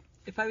 scarf. right?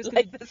 If I was gonna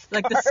Like the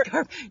like the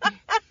scarf.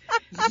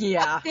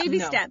 Yeah. Baby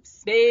no.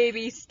 steps.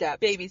 Baby steps.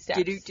 Baby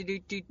steps.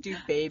 Do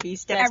baby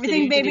steps.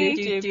 Everything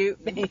baby.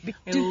 Baby.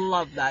 I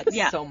love that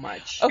Yeah. so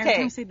much. Okay. Every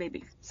time I say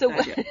baby. So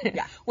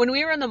Yeah. when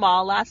we were in the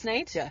mall last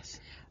night, Yes.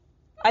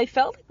 I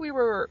felt like we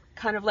were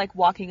kind of like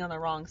walking on the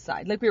wrong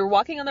side. Like we were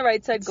walking on the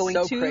right side, going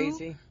so to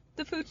crazy.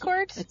 the food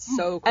court, It's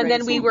so crazy. and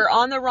then we were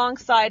on the wrong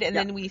side, and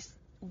Yeah. then we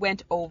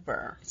went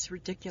over. It's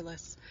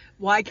ridiculous.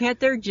 Why can't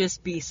there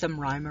just be some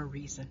rhyme or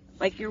reason?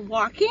 Like you're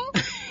walking,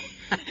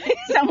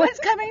 someone's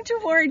coming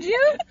towards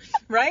you,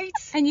 Right?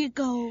 and you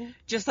go,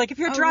 Just like if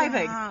you're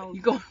driving, around.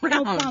 you go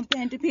don't around. bump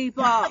into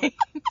people.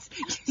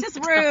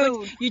 Just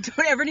rude. You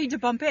don't ever need to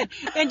bump in,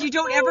 and you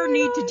don't ever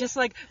need to just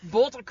like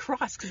bolt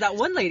across. Because that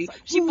one lady,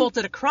 she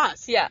bolted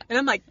across. Yeah. And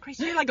I'm like, Christ,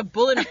 you're like a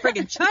bull in a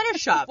friggin' china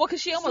shop. Well,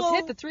 because she almost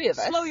hit the three of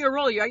us. Slow your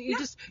roll. You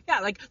just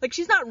like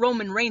she's not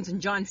Roman Reigns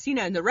and John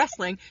Cena in the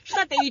wrestling. She's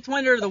not the eighth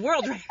wonder of the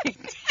world, right?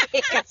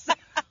 Take us out.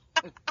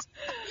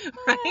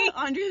 Right?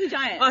 Andre the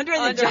Giant. Andre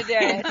the Andre Giant,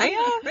 Giant. right?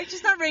 Yeah. Right?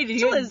 She's not ready to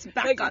Till his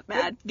back got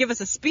bad. Give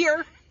us a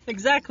spear.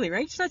 Exactly,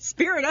 right? She's not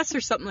spearing us or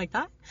something like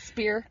that.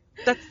 Spear.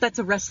 That's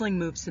a wrestling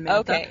move, Samantha.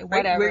 Okay, right?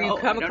 whatever. Where you Oh,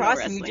 come I don't across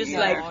know and you just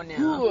wrestling. like,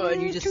 No. "Hoo,"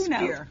 and you just Two now.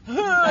 spear.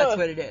 That's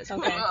what it is.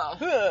 Okay.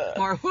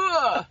 More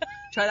 "hoo."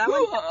 Try that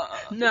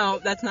one? No,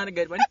 that's not a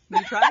good one.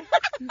 You try?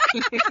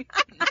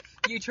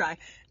 You try.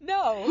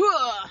 No.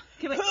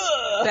 "Hoo."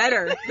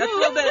 Better. That's a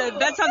little bit.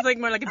 That sounds like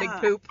more like a big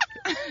poop.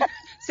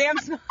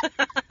 Sam's.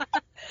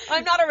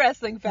 I'm not a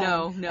wrestling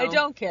fan. No. I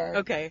don't care.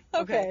 Okay.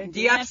 Okay.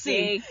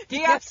 DFC.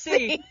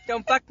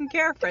 Don't fucking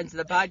care, friends of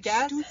the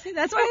podcast. See,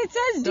 that's why it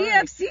says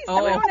DFC,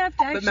 so we don't have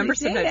to actually But remember,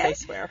 say sometimes it. I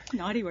swear.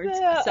 Naughty words.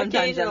 Yeah, Sometimes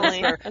I occasionally.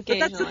 swear. But that's the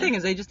Occasionally. thing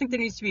is, I just think there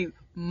needs to be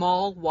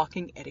mall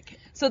walking etiquette.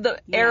 So the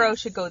arrow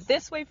should go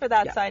this way for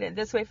that Yeah. side and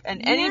this way,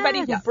 and anybody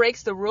who Yeah.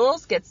 breaks the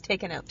rules gets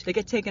taken out. They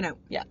get taken out.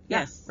 Yeah.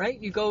 Yes. Right?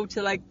 You go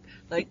to like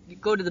you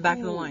go to the back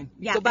of the line.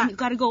 Yeah, Go and back. you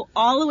got to go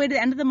all the way to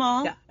the end of the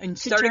mall. Yeah, and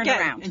to start turn again.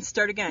 around. And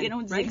start again. You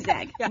know, right?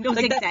 zigzag. Yeah, No like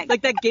zigzag. That,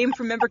 like that game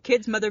from Remember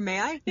Kids, Mother May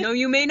I? No,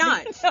 you may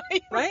not.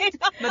 Right?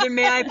 Mother,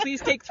 may I please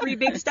take 3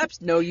 big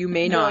steps? No, you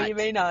may No, not. you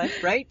may not.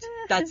 Right?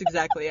 That's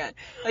exactly it.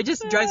 It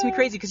just drives me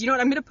crazy because you know what?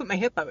 I'm going to put my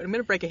hip out. I'm going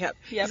to break a hip.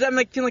 Yep. Because I'm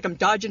like feeling like I'm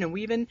dodging and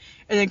weaving.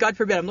 And then God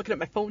forbid, I'm looking at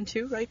my phone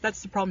too, right?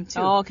 That's the problem too.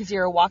 Oh, because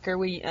you're a walker.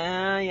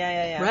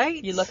 Yeah.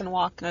 Right? You look and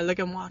walk. I look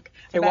and walk.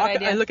 a bad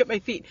idea. I look at my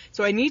feet.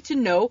 So I need to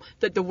know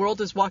that the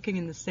world is walking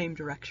in the same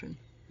direction.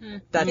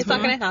 That's It's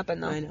not going to happen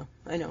though.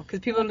 I know. Because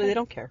people, they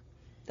don't care.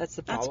 That's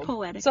the That's problem.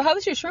 poetic. So how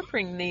was your shrimp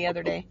ring the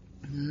other day?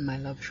 I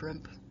love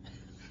shrimp.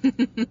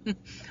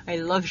 I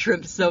love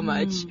shrimp so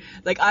much.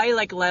 Like I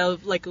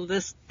love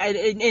this,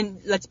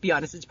 and let's be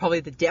honest, it's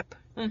probably the dip.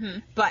 Mm-hmm.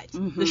 But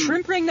the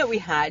shrimp ring that we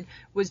had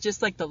was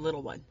just like the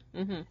little one.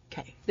 Mm-hmm.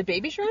 Okay. The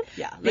baby shrimp?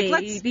 Yeah. Like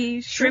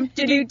Baby shrimp,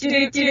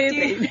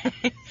 do-do-do-do-do-do.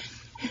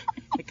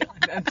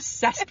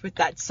 obsessed with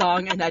that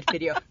song and that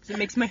video because it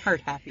makes my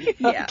heart happy.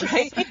 Yeah.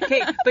 Right?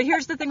 Okay, but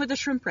here's the thing with the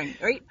shrimp ring,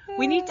 right?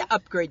 We need to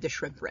upgrade the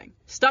shrimp ring.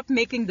 Stop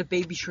making the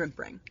baby shrimp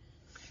ring.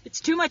 It's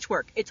too much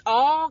work. It's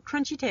all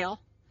crunchy tail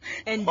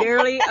and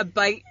barely a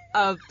bite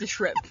of the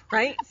shrimp,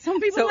 right? Some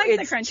people like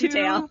the crunchy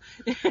tail.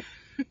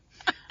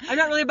 I'm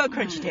not really about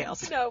crunchy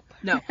tails. Nope.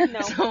 No.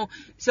 No.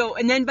 So,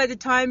 and then by the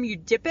time you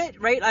dip it,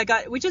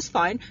 right, which is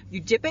fine. You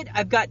dip it.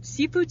 I've got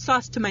seafood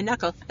sauce to my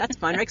knuckle. That's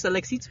fine, right? Because I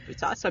like seafood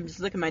sauce. So I'm just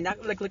licking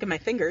my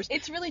fingers.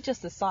 It's really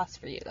just the sauce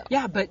for you, though.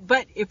 Yeah, but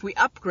if we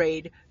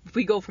upgrade, if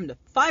we go from the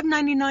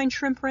 $5.99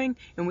 shrimp ring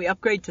and we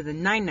upgrade to the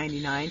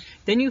 $9.99,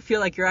 then you feel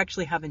like you're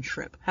actually having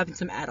shrimp, having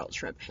some adult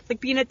shrimp. It's like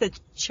being at the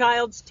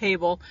child's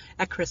table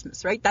at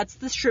Christmas, right? That's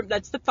the shrimp.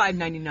 That's the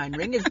 $5.99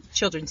 ring is the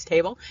children's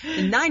table.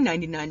 The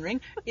 $9.99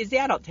 ring is the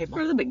adult table.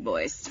 For the big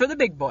boys. It's for the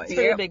big boys. For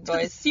the big For the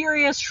boys.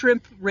 serious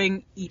shrimp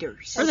ring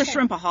eaters. Or the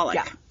shrimpaholic.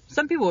 Yeah.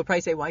 Some people would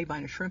probably say, why are you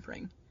buying a shrimp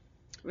ring?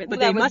 But That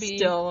they would must be-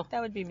 still.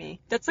 That would be me.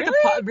 That's like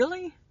Really?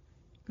 really?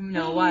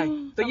 No, why?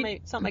 But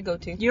It's not my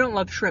go-to. you don't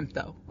love shrimp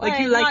though. Like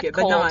Well, you like not it,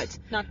 cold. but not.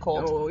 Not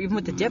cold. Oh, even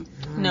with the dip?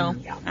 No.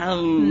 No.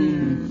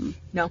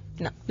 No.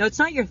 No, it's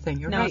not your thing.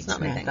 You're No, right, it's not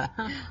my Samantha.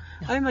 Huh?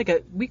 I'm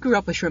we grew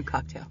up with shrimp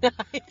cocktail.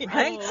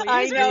 Right?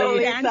 I know,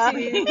 really Lisa.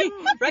 fancy.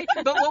 Right?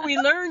 But what we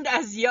learned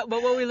as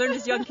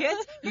young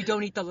kids, you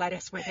don't eat the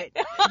lettuce with it.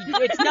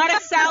 It's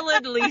not a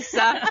salad,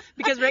 Lisa.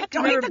 Because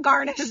Don't eat the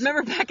garnish. Because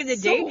remember back in the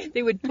day,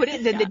 they would put it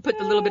and then they'd put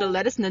the little bit of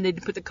lettuce and then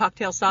they'd put the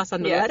cocktail sauce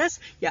on the Yes. lettuce.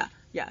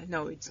 Yeah,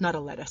 no, it's not a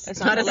lettuce.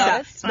 It's not a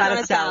lettuce. It's not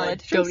a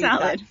salad. Shrimp Don't eat that.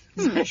 salad.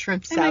 It's not a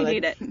shrimp I might salad.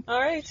 eat it. All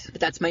right.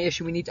 But that's my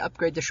issue. We need to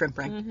upgrade the shrimp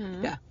ring.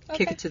 Yeah.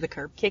 Kick Okay. it to the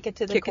curb. Kick it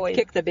to the koi.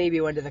 Kick the baby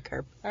one to the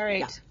curb. All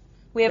right. Yeah.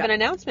 We have Yeah. an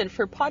announcement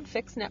for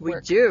Podfix We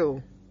Network.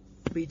 do.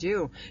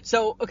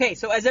 So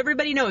as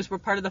everybody knows, we're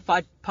part of the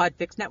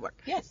Podfix Network.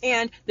 Yes.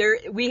 And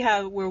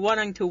we're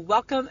wanting to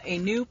welcome a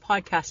new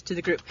podcast to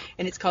the group,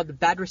 and it's called the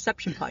Bad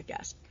Reception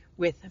Podcast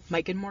with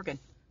Mike and Morgan.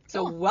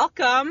 So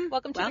welcome.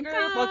 Welcome to the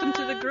group. Welcome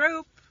to the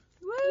group.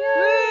 Woo!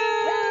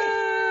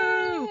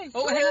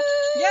 Oh, hang on.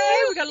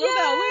 Yay, we got a little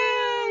bell.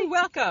 Woo!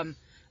 Welcome.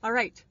 All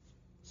right.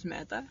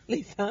 Samantha.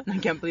 Lisa. I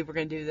can't believe we're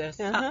going to do this.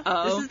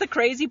 Uh-oh. This is the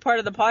crazy part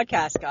of the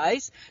podcast,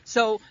 guys.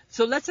 So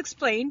let's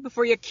explain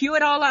before you cue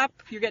it all up.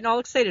 You're getting all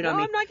excited on No,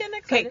 me. I'm not getting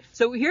excited. Okay,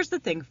 so here's the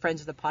thing,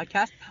 friends of the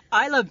podcast.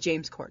 I love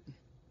James Corden.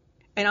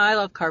 And I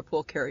love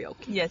carpool karaoke.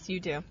 Yes,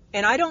 you do.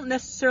 And I don't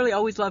necessarily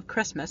always love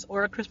Christmas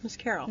or A Christmas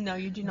Carol. No,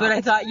 you do not. But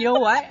I thought, you know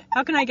what?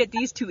 How can I get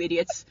these two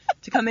idiots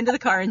to come into the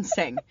car and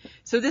sing?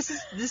 So this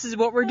is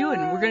what we're doing.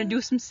 We're going to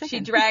do some She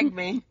singing. dragged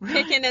me.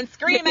 Kicking and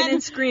screaming. Kicking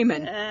and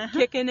screaming.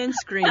 Kicking and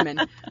screaming.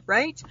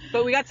 Right?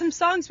 But we got some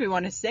songs we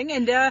want to sing.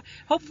 And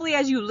hopefully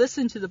as you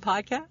listen to the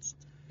podcast,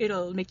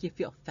 it'll make you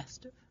feel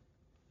festive.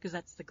 Because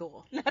that's the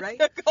goal, right?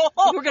 the goal.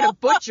 We're going to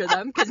butcher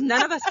them because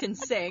none of us can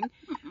sing.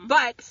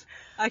 But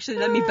actually,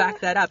 let me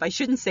back that up. I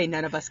shouldn't say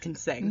none of us can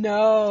sing.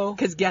 No.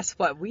 Because guess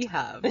what we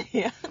have?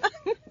 Yeah.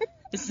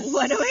 This is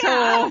What do we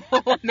so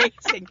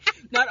amazing.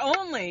 Not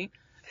only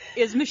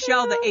is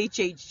Michelle the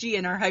HHG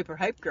and our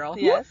hype girl.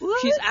 Yes.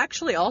 She's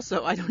actually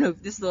also, I don't know,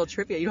 this is a little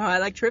trivia. You know how I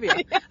like trivia.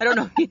 I don't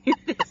know if you knew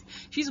this.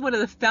 She's one of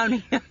the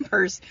founding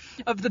members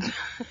of the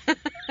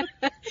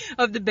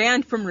of the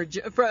band from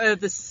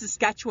the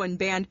Saskatchewan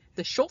band,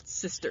 the Schultz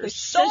Sisters.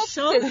 Schultz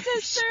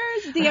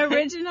Sisters, the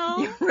original.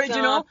 The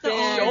original Something.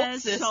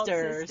 Schultz Yes, Schultz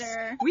Sisters.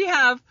 sister. We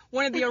have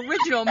one of the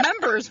original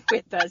members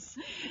with us,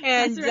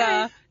 and That's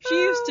right. she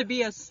used to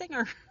be a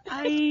singer.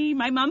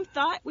 My mom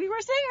thought we were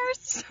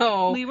singers.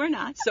 So We were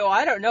not. So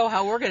I don't know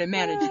how we're gonna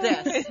manage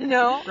this.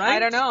 No, Right? I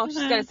don't know. She's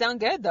gonna sound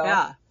good though.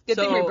 Yeah. Good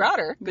thing we brought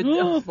her. Good.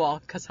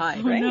 Well, cause hi,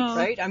 Oh, right? no.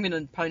 Right? I'm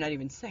gonna probably not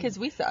even sing. Because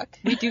we suck.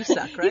 we do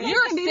suck, right?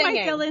 You're Be my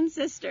singing. fill-in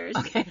sisters.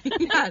 Okay.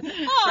 Yes. Right there.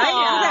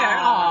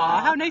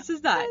 Aw, how nice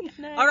is that?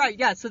 Nice. All right.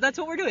 Yeah. So that's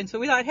what we're doing. So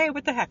we thought, hey,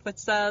 what the heck?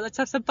 Let's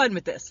have some fun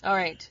with this. All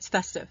right. It's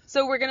festive,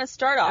 So we're gonna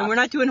start off. and we're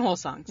not doing whole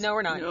songs. No,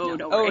 we're not. No,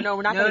 don't Oh worry. no,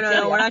 we're not No, gonna. no,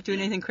 kill no. ya. We're not doing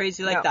anything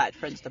crazy like No. that,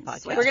 friends of the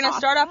podcast. We're gonna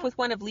start off with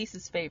one of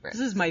Lisa's favorites.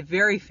 This is my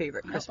very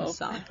favorite Christmas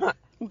song.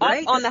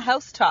 Right? Up on the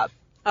housetop.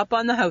 Up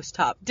on the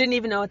housetop. Didn't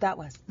even know what that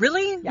was.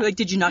 Really? Like,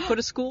 did you not go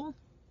to school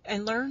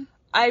and learn?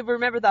 I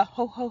remember the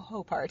ho ho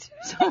ho part.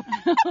 So,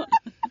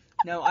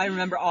 no, I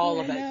remember all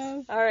of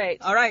it. All right.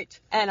 All right.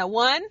 And a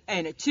 1.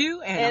 And a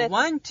 2, and And a a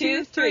 1, 2,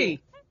 2, 3.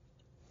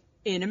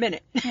 In a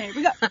minute. Here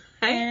we go.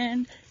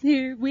 And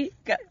here we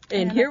go.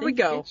 And I here we think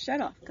go. it shut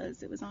off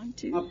because it was on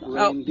too. Up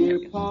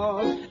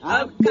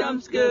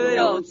comes good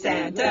old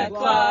Santa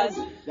Claus,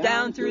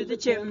 down through the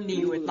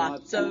chimney with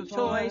lots of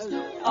toys,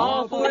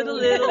 all for the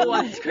little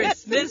ones'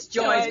 Christmas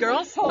joys.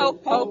 Girls, ho,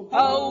 ho,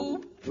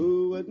 ho.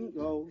 Who wouldn't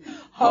go?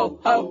 Ho,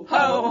 ho,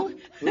 ho.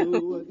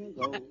 Who wouldn't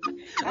go?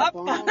 Up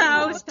on the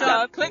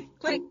housetop, click,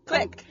 click,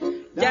 click,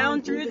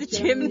 down through the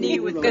chimney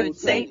with good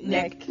Saint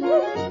Nick.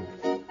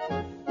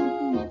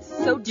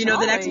 So Do you know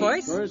the next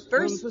voice? First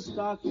Verse comes the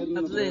stocking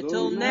of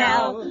little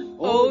Nell.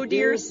 Oh,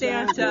 dear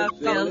Santa,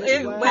 fill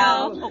it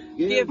well.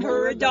 Give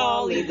her a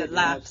dolly that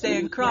laughs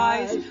and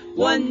cries,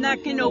 one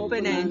that can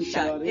open and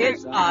shut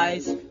its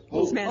eyes.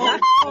 Samantha.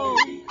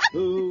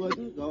 Who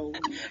wouldn't go?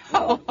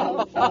 Ho,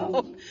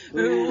 go.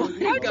 Ooh,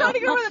 I'm trying to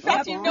get over the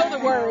fact you know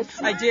the words.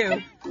 I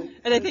do.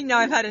 And I think now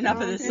I've had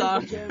enough of this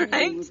song,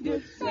 right?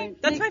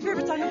 That's my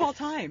favorite song of all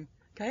time.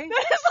 Okay?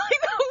 That is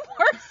like the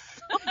worst.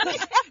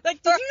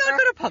 Like, did you not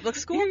go to public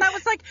school? That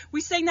was like,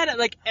 we sang that at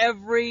like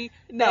every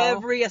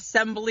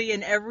assembly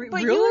and every.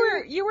 But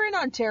really? you were in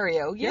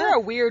Ontario. You're Yeah. a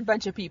weird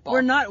bunch of people.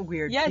 We're not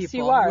weird Yes, people.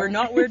 you are. We're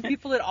not weird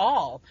people at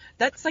all.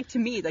 That's like, to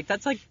me, like,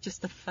 that's like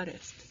just the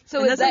funnest. So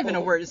And is that's that- not even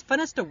a word. Is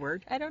funnest a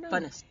word? I don't know.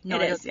 Funnest. No,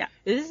 It I is, don't- yeah.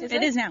 It is?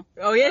 It is now.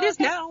 Oh, yeah, it is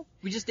now.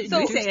 We just didn't So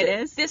introduce say it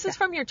is. This is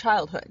from your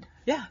childhood.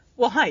 Yeah.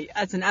 Well, hi.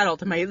 As an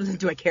adult,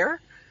 do I care?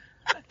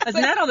 As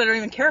an adult, I don't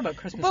even care about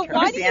Christmas But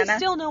carols. why do you Sienna.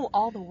 still know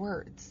all the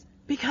words?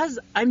 Because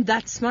I'm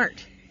that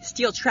smart.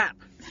 Steel trap.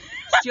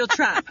 Steel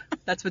trap.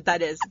 That's what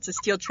that is. It's a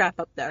steel trap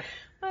up there.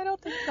 I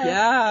don't think so.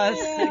 Yes,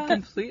 Yeah.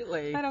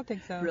 completely. I don't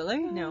think so. Really?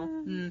 No.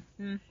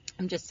 Mm-hmm.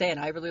 I'm just saying,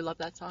 I really love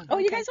that song. Oh,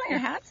 you guys want your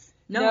hats?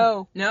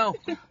 No.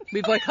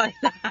 We boycotted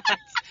that.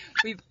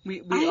 We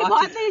I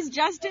bought these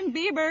Justin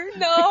Bieber.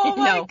 No, oh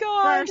my No.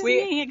 God. For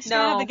singing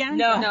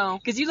extravaganza. No.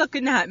 Because you look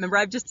good in a hat. Remember,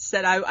 I've just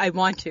said I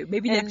want to.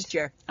 Maybe And next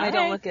year. I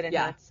don't Okay. look good in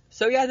Yeah. hats.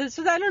 So yeah, I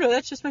don't know.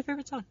 That's just my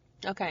favorite song.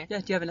 Okay. Yeah.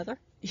 Do you have another?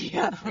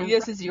 Yeah.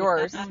 This is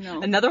yours. Oh,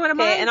 no. Another one of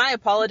mine? Okay, and I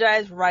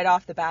apologize right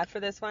off the bat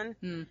for this one.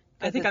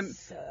 I think It I'm.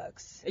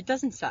 sucks. It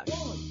doesn't suck.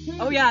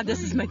 Oh yeah,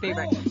 this is my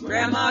favorite.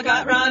 Grandma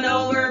got run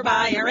over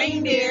by a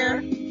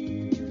reindeer.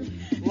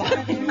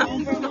 Walking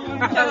home from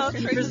our house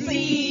Christmas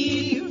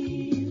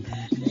Eve.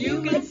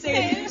 You can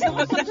say there's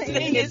no such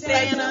thing as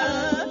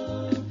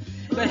Santa,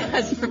 but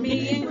as for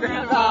me and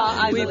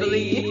Grandpa, we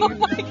believe. Oh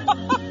my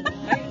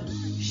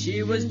God.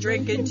 She was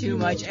drinking too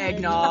much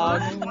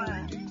eggnog.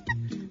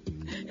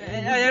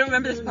 I don't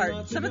remember this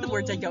part. Some of the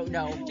words I don't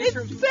know. Just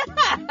It's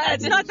sad.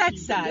 It's not that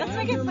sad. Let's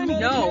make it funny.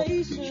 No.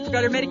 She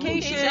forgot her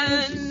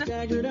medication.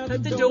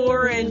 Put the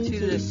door into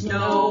the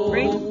snow.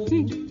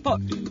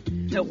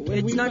 No,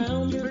 it's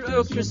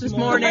not Christmas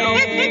morning.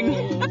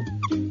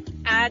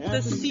 At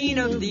the scene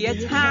of the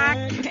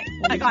attack.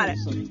 I got it.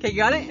 Okay, you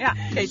got it? Yeah.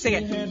 Okay, sing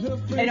it.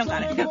 I don't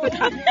got it.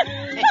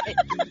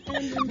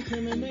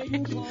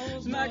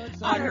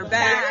 On her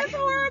back. That's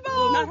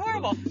horrible. Not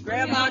horrible.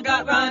 Grandma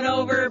got run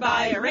over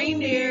by a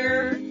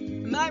reindeer.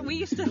 We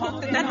used to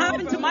that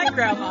happened to my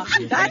grandma.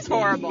 That's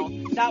horrible.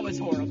 That was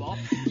horrible.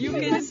 You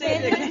can say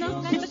there's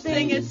no such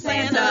thing as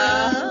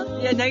Santa.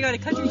 Yeah, now you got a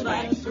country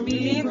song. For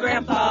me and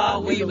Grandpa,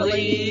 we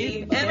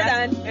believe. And we're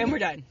done. And we're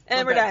done.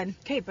 And we're done.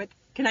 Okay, but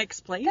can I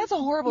explain? That's a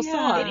horrible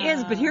song. It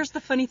is, but here's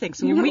the funny thing.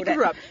 So You when we wrote it.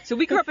 grew up,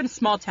 we grew up in a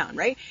small town,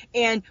 right?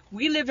 And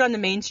we lived on the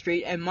main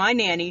street, and my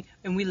nanny,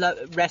 and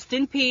rest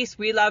in peace,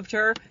 we loved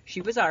her.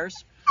 She was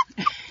ours.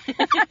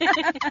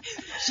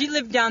 She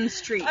lived down the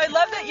street. I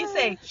love that you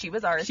say she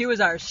was ours. She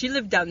was ours. She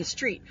lived down the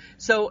street.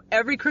 So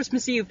every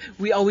Christmas Eve,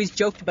 we always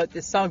joked about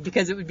this song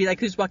because it would be like,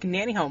 who's walking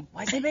Nanny home?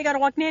 Why's anybody got to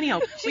walk Nanny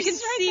home? We can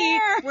She's right see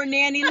there. where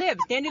Nanny lives.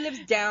 Nanny lives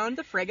down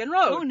the friggin'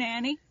 road. Go,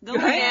 Nanny. Go,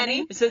 Right?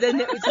 Nanny. So then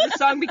the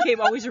song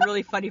became always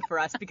really funny for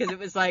us because it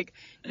was like,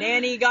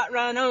 Nanny got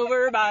run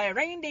over by a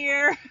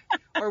reindeer,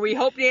 or we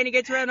hope Nanny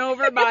gets run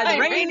over by the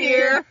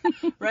reindeer,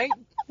 right?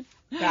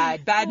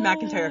 Bad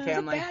McIntyre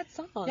family. It's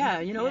a bad song. Yeah,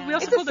 you know, we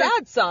also It's a called her,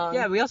 sad song.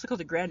 yeah, we also called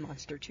her Grand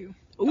Monster too.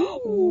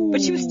 Ooh.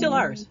 But she was still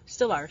ours.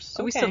 So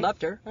we Okay. still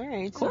loved her. All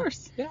right. Of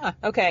course. Yeah.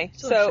 Okay,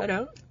 Still a shout so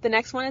out. the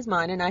next one is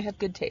mine, and I have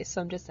good taste, so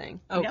I'm just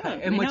saying. Okay. Yeah,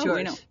 and we what's know,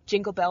 we yours? know.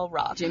 Jingle Bell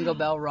Rock. Jingle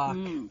Bell Rock.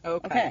 Okay.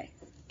 Okay.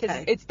 Because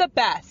Okay. it's the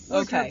best.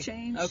 Okay.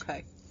 change.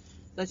 Okay.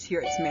 Let's hear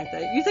it,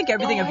 Samantha. You think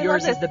everything Oh, of I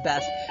yours love is the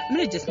best. I'm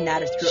going to just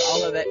natter through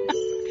all of it.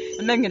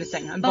 I'm not going to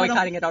sing. I'm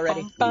boycotting it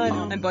already.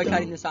 I'm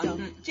boycotting the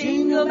song.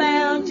 Jingle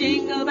bell,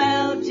 jingle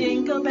bell,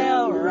 jingle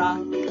bell rock.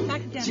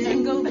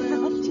 Jingle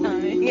bell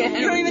time. You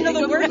don't even know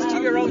the words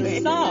to your own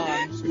song.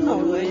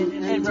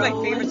 It's my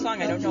favorite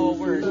song. I don't know a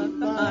word.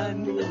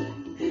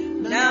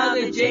 Now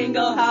the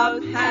jingle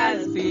hop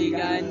has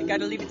begun.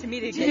 Gotta leave it to me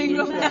to get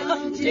Jingle into it.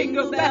 bell,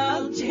 jingle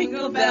bell,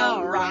 jingle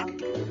bell rock.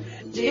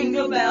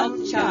 Jingle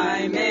bell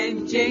chime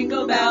and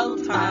jingle bell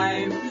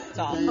time. That's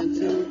all.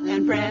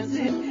 And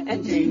prancing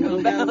and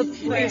jingle bells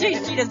swing.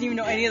 She doesn't even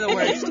know any of the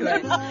words to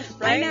it. I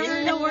Right?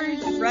 never know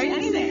words. Right?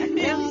 Anything.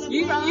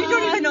 You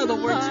don't even know the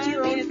words to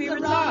your own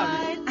favorite song.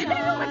 I don't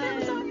know what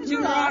favorite song is. To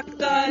rock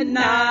the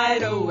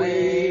night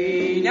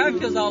away. Now it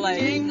feels all like.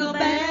 Jingle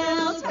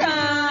bells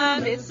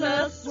time, it's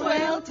a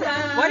swell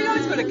time. Why do you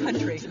always go to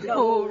country?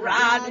 Go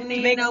riding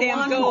To make in a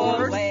Sam go one-horse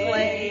over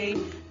sleigh.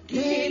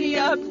 Giddy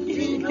up,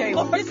 Okay,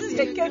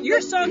 well, your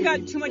song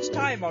got too much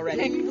time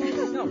already.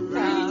 No,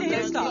 you need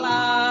to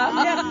stop.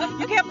 Yeah,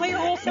 you can't play your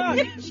whole song.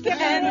 You can't play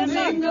And your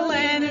a whole song. jingle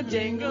and a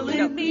jingle No,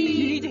 in me.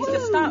 you need to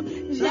stop.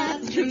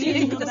 That's You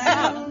need to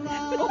stop.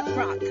 Oh,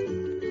 rock.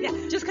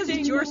 Yeah, just because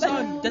it's your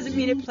song doesn't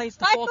mean it plays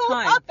the I whole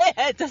time. love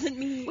it. Doesn't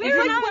mean. We're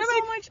Like, having what am so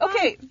I- much fun.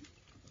 Okay,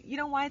 you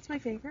know why it's my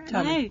favorite?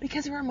 Tell me.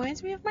 Because it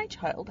reminds me of my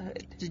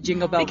childhood. Does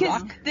Jingle Bell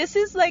Because Rock? this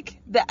is like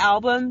the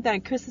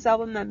Christmas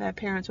album that my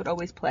parents would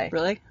always play.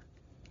 Really?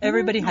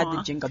 Everybody had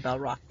the Jingle Bell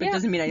Rock, but it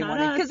doesn't mean anyone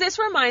wanted. Because this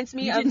reminds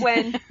me of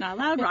when... Not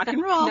allowed rock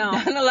and roll. No.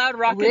 Not allowed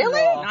rock and Really?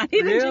 roll. Not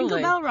even Really? Jingle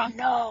Bell Rock.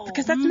 No.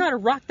 Because that's not a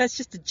rock, that's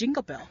just a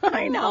jingle bell.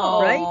 I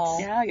know. Right?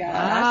 Yeah.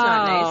 That's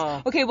not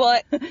nice. Okay,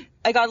 well,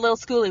 I got a little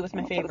schooly with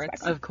my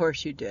favorites. Of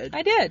course you did.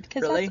 I did,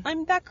 because Really?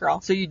 I'm that girl.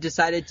 So you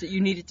decided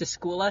you needed to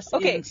school us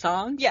in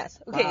songs? Yes.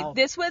 Okay, Wow.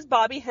 this was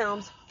Bobby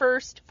Helms'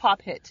 first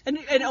pop hit. And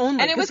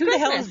only. And it was who the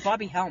hell Christmas. is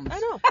Bobby Helms? I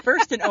know.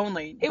 First and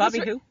only. It Bobby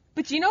was who?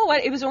 But you know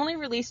what? It was only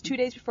released 2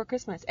 days before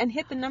Christmas and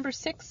hit the number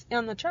 6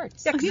 on the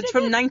charts. Yeah, because it's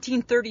from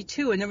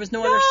 1932 and there was no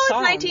other it's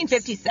songs.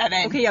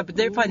 1957. Okay, yeah, but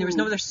they're fine. There was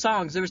no other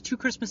songs. There was 2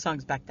 Christmas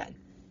songs back then.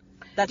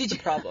 That's the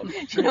problem.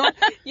 You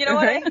know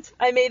what Right?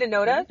 I made a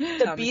note of? The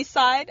Tell me.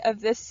 B-side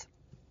of this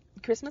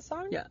Christmas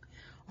song? Yeah.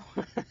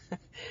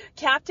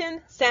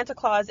 Captain Santa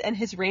Claus and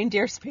his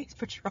Reindeer Space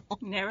Patrol.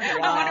 Never. I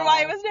wonder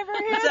why it was never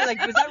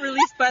here. Was that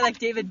released by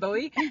David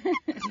Bowie?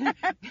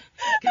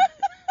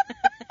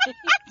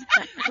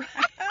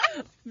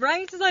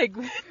 Right? It's like,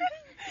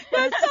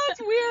 That sounds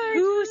weird.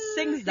 who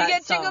sings that You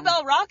get song? Jingle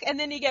Bell Rock and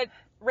then you get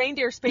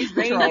Reindeer Space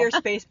Patrol. Reindeer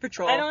Space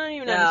Patrol. I don't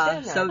even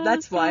understand that. So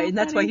that's why, and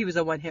that's why he was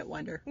a one-hit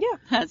wonder. Yeah.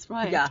 That's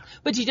right. Yeah.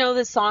 But you know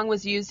this song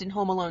was used in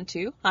Home Alone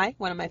 2? Hi,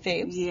 one of my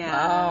faves.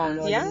 Yeah. Oh,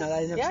 no, I Yeah, didn't know that.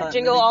 I never saw that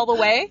Jingle movie. All the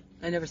Way.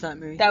 I never saw that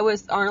movie. That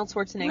was Arnold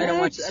Schwarzenegger. I don't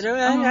watch.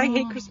 I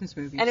hate Christmas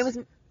movies. And it was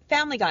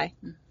Family Guy.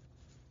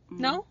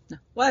 No? No.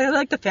 Well, I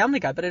like the Family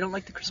Guy, but I don't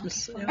like the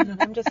Christmas. I don't know.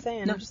 I'm just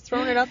saying. I'm just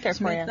throwing it out there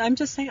for you. I'm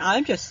just saying.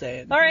 I'm just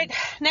saying. All right,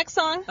 next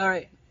song. All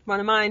right. One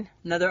of mine.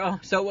 Another. Oh,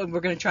 so we're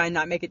gonna try and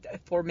not make it a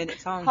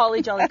 4-minute song.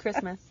 Holly Jolly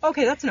Christmas.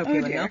 Okay, that's an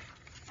okay one though.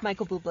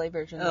 Michael Bublé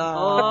version.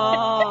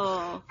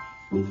 Oh.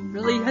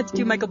 Really, you had to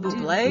do Michael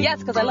Bublé? Yes,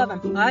 because I love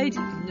him.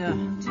 No,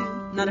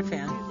 not a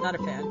fan. Not a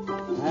fan.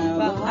 Have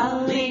a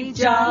holly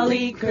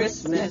jolly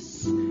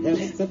Christmas.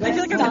 It's the I feel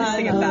like I'm gonna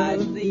sing it bad.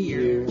 the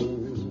year.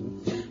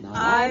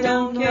 I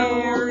don't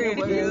care if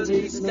it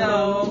be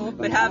snow,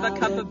 but have a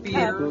cup of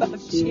beer.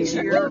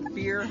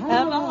 Beer.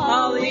 Have a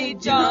holly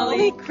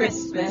jolly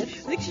Christmas. I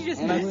think she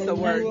just mouths the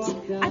words.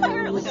 I thought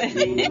you were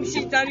listening.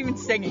 She's not even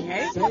singing,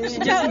 hey? She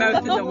just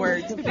mouths the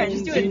words.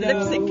 She's doing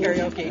lip sync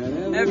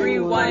karaoke.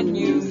 Everyone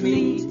you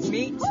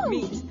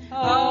meet.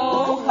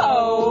 Ho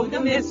ho, the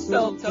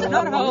mistletoe.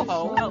 Not ho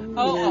ho. Ho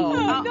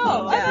ho.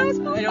 No, I thought it was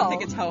ho-ho. I don't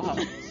think it's ho ho.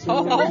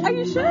 Ho ho. Are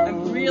you sure?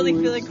 I'm really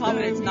feeling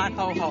confident it's not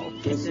ho ho.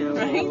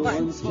 Right?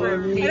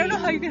 I don't know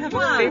how you can have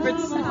a favorite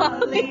song.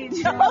 Holly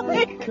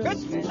Jolly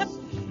Christmas.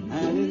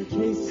 And in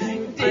case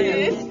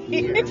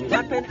you It's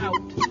tapping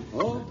out.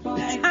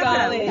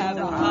 Golly, have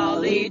a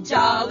holly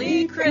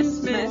jolly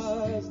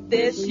Christmas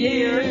this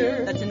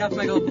year. That's enough,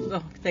 Michael.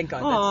 Oh, thank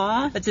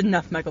God. That's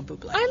enough, Michael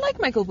Bublé. I like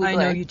Michael Bublé. I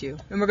know you do,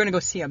 and we're gonna go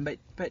see him. But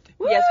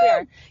Yes, we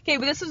are. Okay,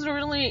 but this was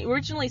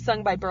originally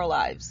sung by Burl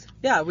Ives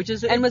yeah, which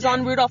is and was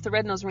on Rudolph the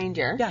Red-Nosed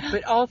Reindeer. Yeah,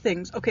 but all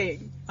things. Okay,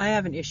 I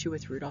have an issue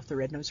with Rudolph the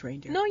Red-Nosed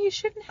Reindeer. No, you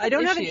shouldn't. I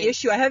don't have an issues.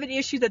 issue. I have an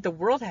issue that the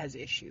world has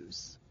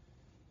issues.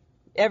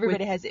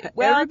 Everybody has it.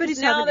 Well, everybody's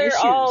now having they're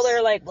issues. all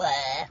like, bleh.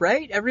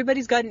 Right?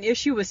 Everybody's got an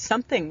issue with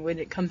something when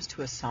it comes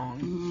to a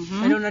song.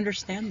 I don't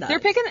understand that. They're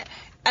picking.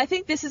 I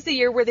think this is the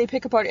year where they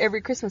pick apart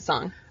every Christmas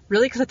song.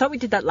 Really? Because I thought we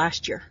did that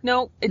last year.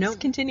 No, it's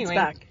continuing.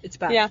 It's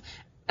back. Yeah.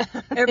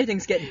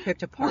 Everything's getting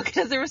picked apart.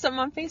 Because there was something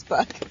on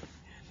Facebook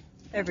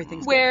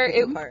Everything's where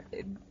getting picked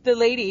apart. the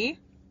lady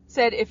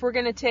said, if we're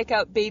going to take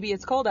out Baby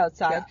It's Cold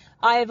Outside, Yeah.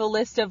 I have a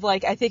list of I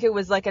think it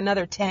was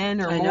another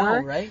 10 or I know,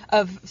 more right?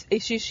 of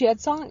issues she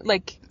had Song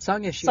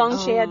issues.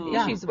 songs she had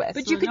Yeah. issues with.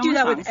 But you could no do more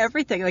that with songs.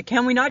 everything. Like,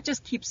 can we not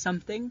just keep some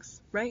things,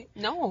 right?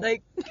 No.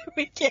 Like,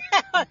 we can't.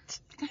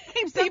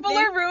 People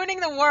are ruining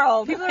the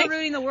world. people are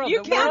ruining the world.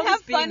 You The can't world have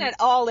is being- fun at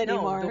all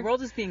anymore. No, the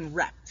world is being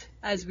wrecked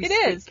as we It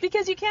speak. is,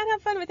 because you can't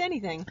have fun with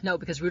anything. No,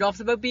 because Rudolph's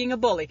about being a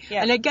bully.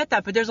 Yeah. And I get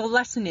that, but there's a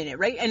lesson in it,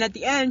 right? And at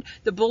the end,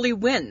 the bully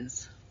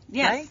wins.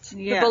 Yes. Right?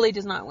 Yeah. The bully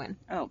does not win.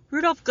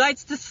 Rudolph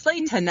guides the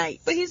sleigh tonight.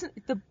 But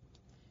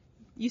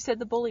you said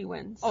the bully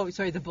wins. Oh,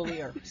 sorry, the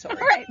bullier. Sorry.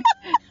 right.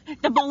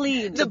 The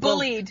bullied. The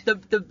bullied. The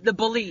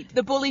bullied.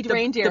 The bullied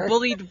reindeer. The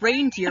bullied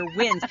reindeer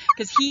wins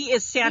because he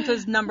is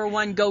Santa's number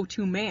one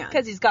go-to man.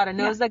 Because he's got a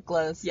nose that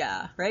glows.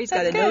 Yeah, right? He's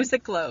That's got a good. nose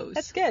that glows.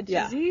 That's good.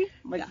 Yeah.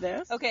 Like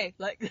this? Okay.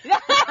 Like,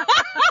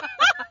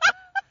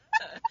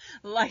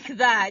 like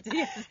that. He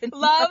has a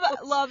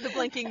Love the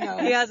blinking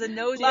nose. He has a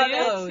nose Love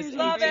that glows. it.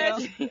 Love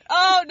it.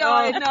 Oh, no,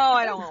 I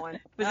don't want one.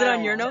 Was I it don't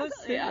on your want nose?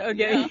 Yeah.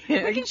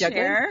 Okay. Are you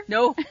juggling? share.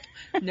 No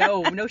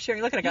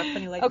sharing. Look at I got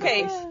funny legs.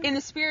 Okay, in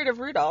the spirit of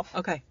Rudolph.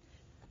 Okay.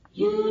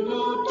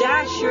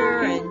 Dasher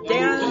and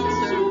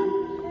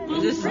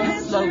Dancer. This is the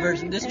slow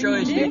version. This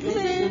joys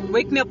me.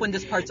 Wake me up when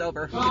this part's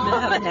over. I'm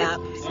gonna have a nap,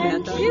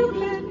 Samantha.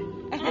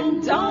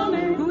 And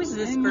Donner. Who is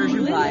this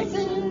version by?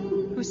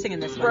 Who's singing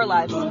this one? Burl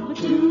Ives.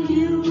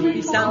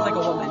 He sounds like a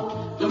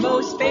woman. The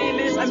most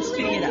famous. I'm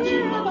speeding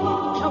it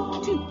up.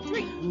 1, 2,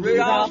 3.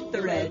 Rudolph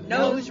the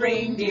red-nosed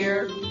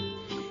reindeer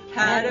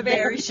had a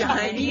very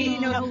shiny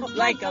nose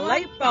like a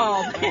light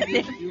bulb.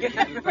 Did you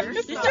ever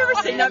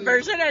sing that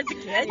version as a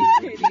kid?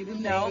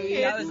 No,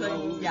 that was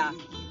like, yeah.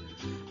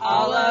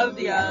 All of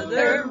the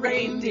other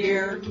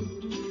reindeer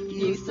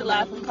used to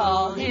laugh and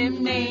call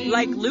him names.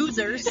 Like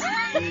losers,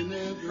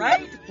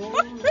 right?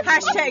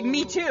 Hashtag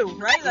me too,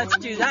 right? Let's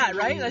do that,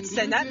 right? Let's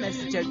send that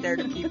message out there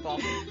to people.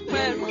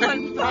 When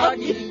one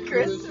foggy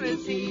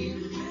Christmas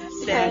Eve,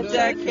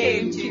 Santa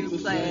came to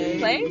play.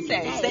 Play?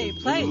 Say.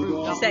 Play.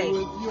 Say.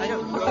 I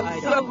don't know.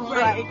 So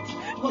bright.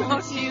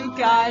 Won't you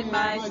guide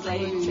my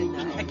sleigh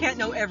tonight? I can't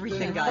know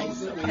everything,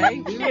 guys,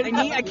 okay?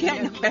 I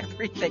can't know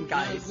everything,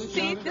 guys.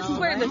 See, this is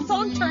where the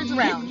song turns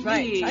around.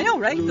 Right. I know,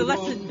 right? The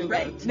lesson,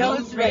 right?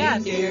 Nose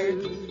reindeer.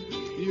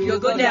 You'll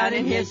go down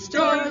in history.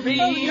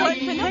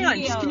 Hang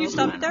on, can you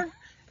stop it there?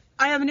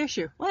 I have an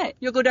issue. What?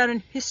 You'll go down in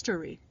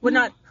history. Well,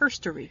 not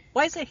herstory.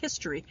 Why is it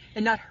history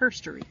and not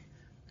herstory?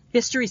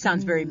 History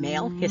sounds very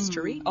male.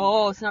 History.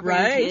 Oh, it's not very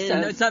Right?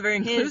 inclusive. No, it's not very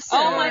inclusive.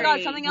 Oh my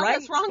God, something else Right?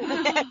 that's wrong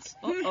with it.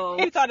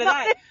 Who thought of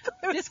that?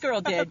 This girl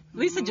did.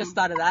 Lisa just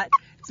thought of that.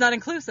 It's not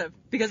inclusive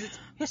because it's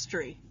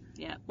history.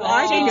 Yeah. Well,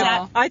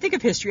 Oh. I think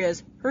of history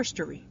as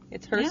herstory.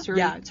 It's her story.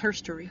 Yeah, it's her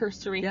story. Her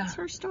story. Yeah. It's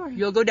her story.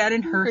 You'll go down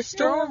in her Her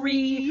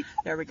story.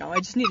 There we go. I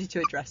just needed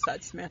to address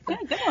that, Samantha. Yeah,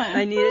 good one.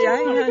 I needed.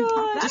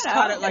 I just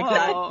caught it like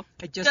that. Oh.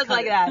 I just Just caught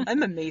like it. that.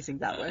 I'm amazing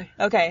that way.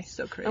 Okay.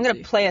 So crazy. I'm going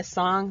to play a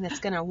song that's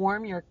going to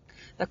warm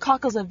the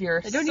cockles of your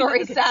don't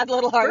sorry, even- sad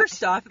little heart.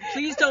 First off,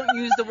 please don't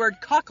use the word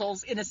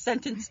cockles in a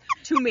sentence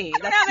to me. I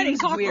That don't have any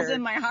seems cockles weird.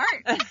 in my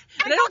heart. And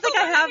I don't think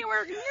I have.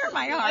 anywhere near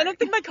my heart. I don't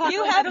think my cockles.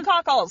 You I have don't-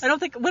 cockles. I don't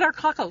think. What are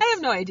cockles? I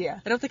have no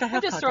idea. I don't think I have.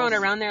 I'm just cockles. throwing it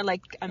around there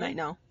like I might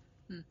know.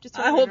 Just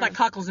I throwing hold it my around.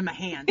 cockles in my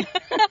hand.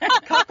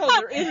 Cockles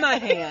are in my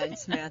hand,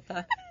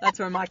 Samantha. That's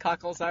where my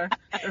cockles are.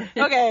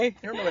 Okay.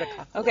 I don't know what a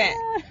cockle. Okay.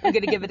 I'm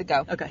going to give it a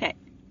go. Okay.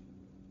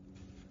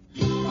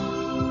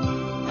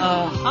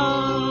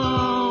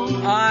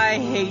 Oh, I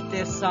hate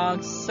this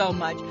song so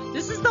much.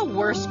 This is the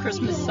worst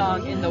Christmas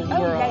song in the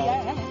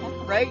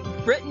world. Right?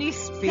 Britney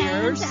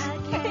Spears.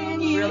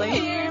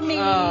 Really?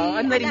 Oh,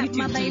 I'm letting you two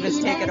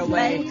divas take it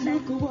away.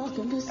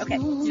 Okay.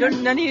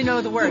 None of you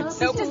know the words.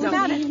 Nope.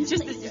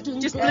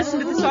 Just listen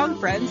to the song,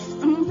 friends.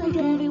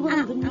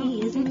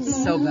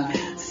 It's so bad.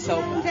 It's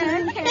so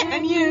bad.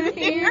 Can you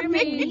hear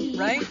me?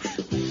 Right?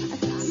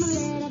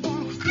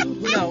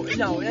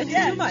 No, that's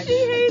too much.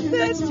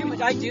 That's too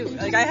much. I do.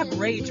 Like, I have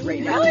rage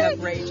right now. I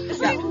have rage.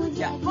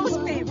 Yeah.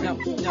 Most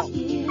favorite.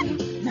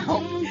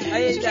 No.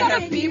 I She's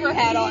got a beaver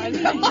hat on.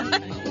 Come on.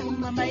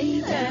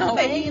 No.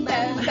 Baby.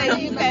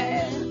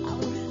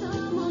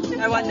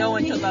 I want no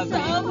one to love me.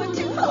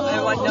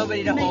 I want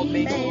nobody to hold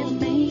me.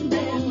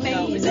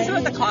 No. Is this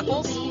about the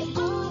cockles?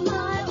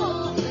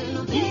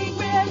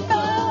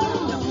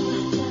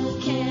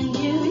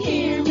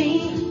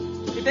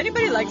 If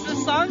anybody likes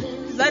this song,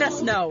 let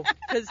us know.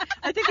 Because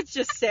I think it's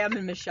just Sam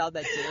and Michelle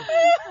that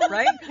do.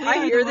 Right?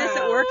 I hear this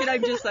at work and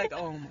I'm just like,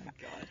 oh my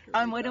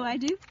God. What do?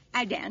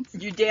 I dance.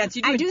 You dance.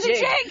 You do I a do the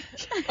jig.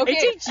 jig.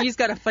 Okay. HHG's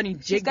got a funny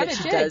jig got that a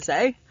she jig. does,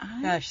 eh?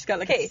 Yeah, she's got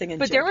like a Okay, singing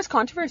but jig. there was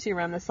controversy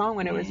around the song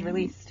when it was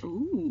released.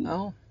 Ooh.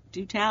 Oh,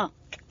 Do tell.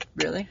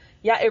 really?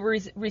 Yeah, it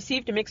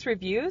received mixed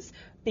reviews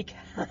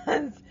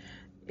because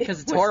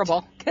Because it's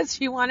horrible. Because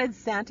she wanted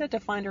Santa to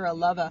find her a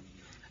lover.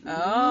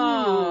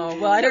 Oh,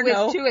 well, I don't it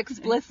know. was too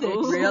explicit.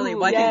 Really?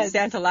 Well, I Yes.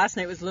 think Santa last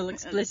night was a little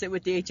explicit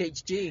with the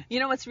HHG. You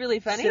know what's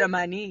really funny? Sit on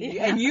my knee.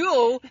 Yeah. And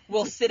you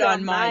will sit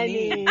on my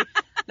knee.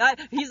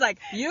 He's like,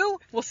 you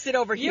will sit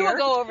over You here. will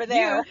go over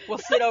there. You will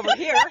sit over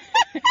here.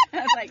 I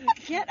was like,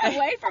 get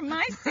away from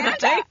my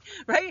Santa. Right?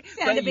 Right?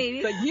 Santa but,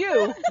 baby. But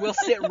you will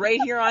sit right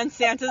here on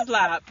Santa's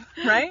lap.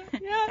 Right?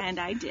 Yeah.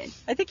 And I did.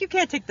 I think you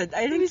can't take that.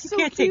 I think you so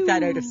can't take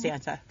that out of cute.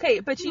 Santa.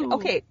 Okay, but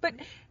but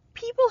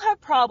people have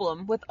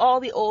problem with all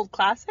the old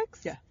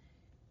classics. Yeah.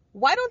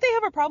 Why don't they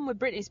have a problem with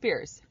Britney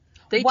Spears?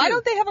 They Why do.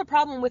 don't they have a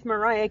problem with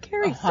Mariah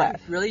Carey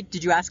stuff? Really?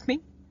 Did you ask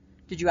me?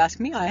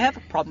 I have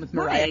a problem with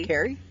Mariah Why?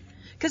 Carey.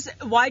 Because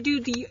why do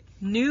the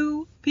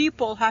new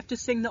people have to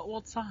sing the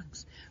old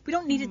songs? We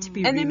don't need it to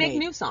be And they remade. make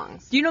new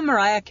songs. Do you know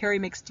Mariah Carey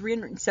makes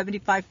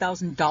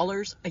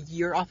 $375,000 a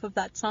year off of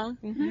that song?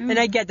 Mm-hmm. And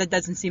I get that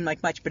doesn't seem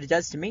like much, but it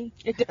does to me.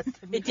 It does.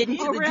 It didn't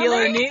to Oh, the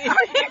really? dealer.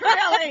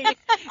 Really?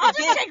 I'll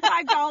just take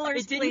 $5,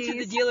 It didn't to the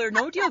please. dealer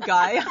no deal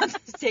guy. I'll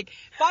just take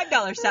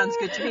 $5 sounds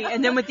good to me.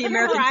 And then with the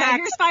American Mariah,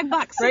 tax, here's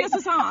 $5. Sing right? us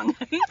a song.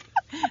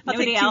 I'll No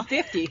take deal.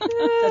 $250.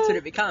 That's what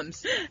it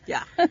becomes.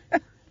 Yeah.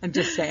 I'm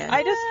just saying.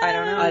 I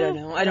don't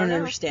know. I don't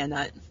understand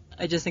that.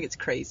 I just think it's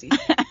crazy.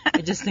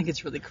 I just think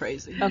it's really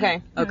crazy.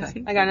 Okay.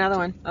 Okay. I got another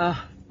one.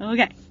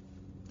 Okay.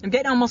 I'm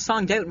getting almost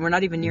songed out and we're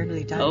not even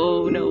nearly done.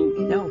 Oh, no.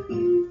 No.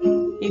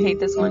 You hate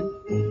this one?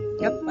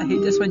 Yep, I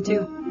hate this one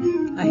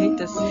too. I hate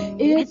this.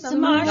 It's a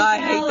I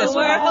hate this marshmallow one.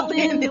 world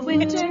in the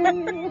winter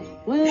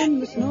when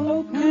the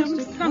snow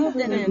comes to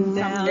Something and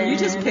something. You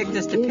just picked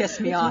this to piss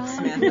me off,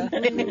 Samantha.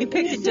 You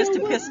picked it just to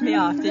piss me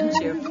off, didn't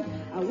you?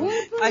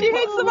 She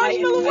hates the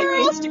marshmallow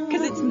world.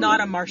 Because it's not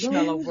a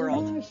marshmallow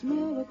world.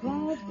 No,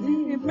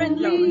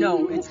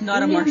 No, it's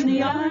not a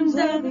marshmallow. arms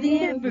of the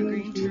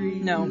evergreen tree.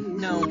 No.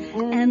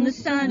 And the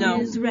sun No.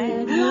 is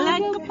red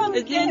like a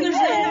pumpkin.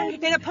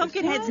 And a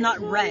pumpkin head's not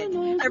red.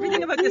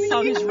 Everything about this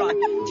song is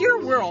wrong. Dear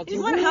world.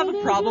 You want to have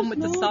a problem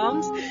with the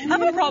songs?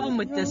 Have a problem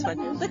with this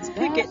one. Let's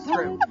pick it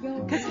through.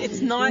 Because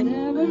it's not...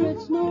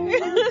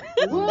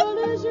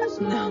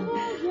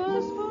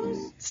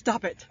 No.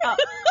 Stop it.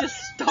 Just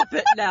stop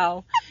it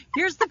now.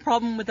 Here's the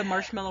problem with the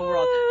Marshmallow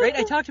World, right?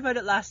 I talked about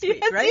it last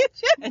week, right?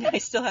 And I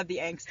still have the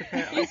angst,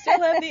 apparently. You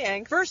still have the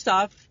angst. First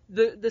off,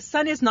 the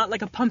sun is not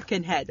like a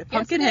pumpkin head.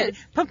 Pumpkin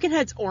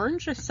head's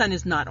orange. The sun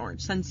is not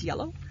orange. Sun's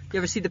yellow. You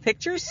ever see the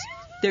pictures?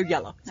 They're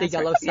yellow. It's a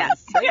yellow sun.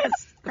 Yes. Right?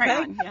 Yes.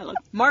 Okay? Yellow.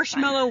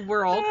 Marshmallow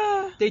World.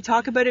 They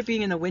talk about it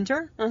being in the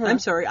winter. I'm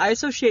sorry. I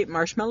associate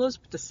marshmallows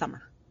with the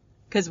summer.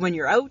 Because when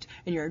you're out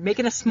and you're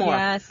making a s'more,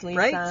 yes, Lisa.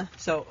 right?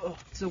 So,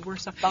 it's the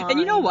worst song. And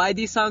you know why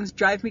these songs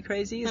drive me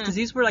crazy? Is because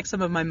these were like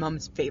some of my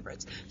mom's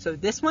favorites. So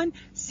this one,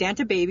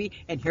 Santa Baby,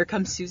 and here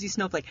comes Susie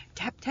Snowflake.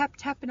 Tap, tap,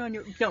 tapping on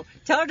your... No,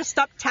 tell her to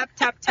stop, tap,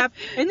 tap, tap.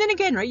 And then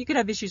again, right, you could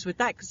have issues with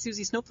that because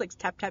Susie Snowflake's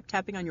tap, tap,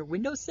 tapping on your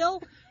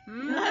windowsill.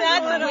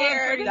 That's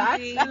weird.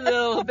 That's a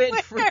little bit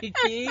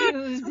freaky.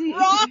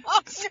 Wrong.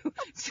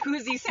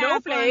 Susie Tap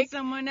on Snowflake.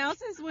 someone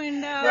else's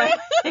window. Right.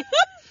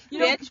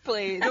 Bitch,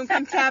 please. Don't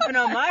come tapping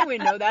on my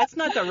window. That's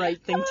not the right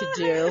thing to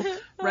do,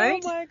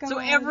 right? Oh my God. So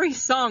every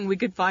song we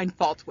could find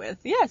fault with.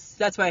 Yes.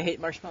 That's why I hate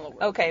Marshmallow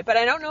World. Okay, but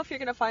I don't know if you're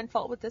going to find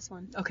fault with this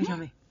one. Okay, tell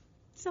me.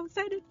 So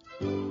excited.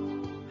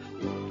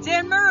 It's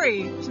Anne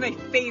Murray. She's my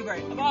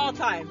favorite of all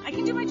time. I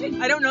can do my trick.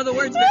 I don't know the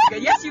words very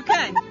good. Yes, you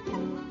can.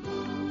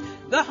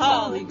 The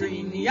holly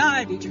green, the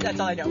ivy tree. That's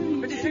all I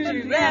know. But if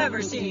you've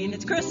ever seen,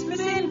 it's Christmas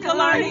in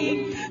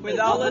Killarney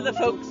with all of the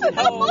folks at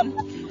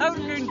home. How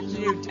can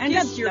you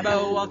kiss your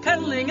beau while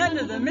cuddling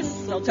under the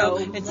mistletoe?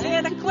 And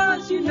Santa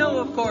Claus, you know,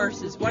 of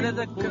course, is one of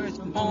the girls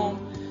from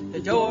home. The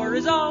door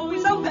is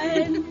always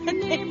open,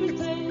 and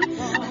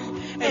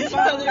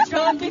Father's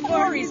gone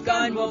before he's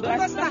gone. We'll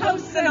bless the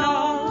house and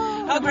all.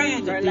 How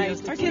grand it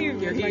feels to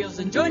tip your heels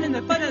and join in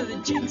the fun of the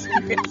jinx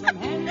and reels.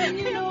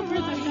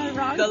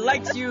 The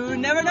lights you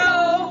never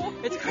know.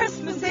 It's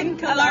Christmas in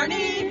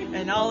Killarney,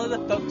 and all of the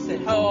folks at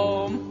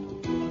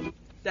home.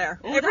 There.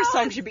 Every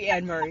song should be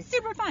Anne Murray.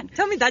 Super fun.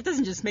 Tell me that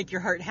doesn't just make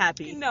your heart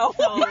happy. No.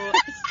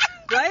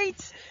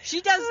 Right?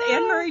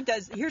 Anne Murray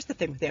does, here's the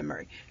thing with Anne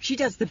Murray. She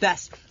does the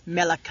best.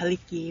 Mela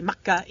Kaliki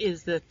Maka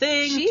is the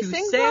thing She to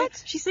sings say.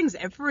 that? She sings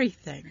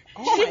everything.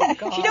 Oh my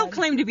God. She don't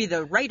claim to be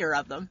the writer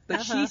of them,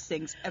 but she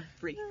sings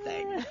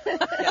everything.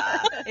 Yeah.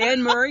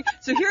 Anne Murray.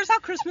 So here's how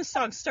Christmas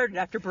songs started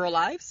after Burl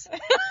Ives.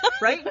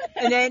 Right?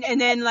 And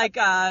then like,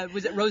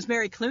 was it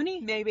Rosemary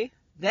Clooney? Maybe.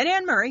 Then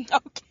Anne Murray.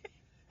 Okay.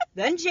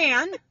 Then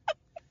Jan.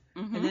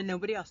 And then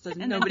nobody else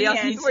doesn't. And nobody then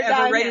else the needs end. to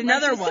ever We're write done.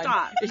 another Let's one.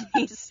 stop. It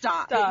needs to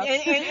Stop.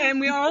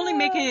 And we are only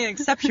making an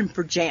exception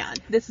for Jan.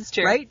 This is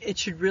true. Right? It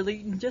should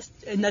really and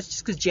that's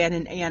just because Jan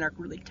and Anne are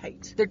really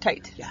tight. They're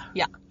tight. Yeah.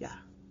 Yeah. Yeah.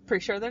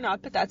 Pretty sure they're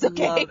not, but that's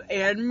okay. Love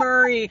Anne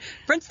Murray.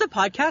 Friends of the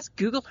podcast,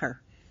 Google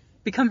her.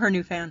 Become her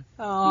new fan.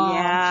 Oh,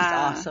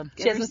 Yeah. She's awesome.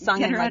 She hasn't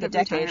sung in like a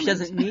decade. She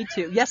doesn't need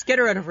to. Yes, get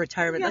her out of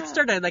retirement. Yeah. Let's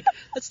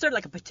start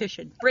like a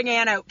petition. Bring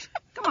Anne out.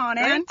 Come on,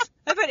 Anne. Right?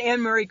 I've had Anne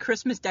Murray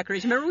Christmas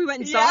decoration. Remember we went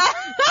and saw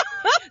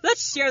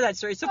Let's share that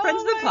story. So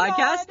friends of the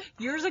podcast,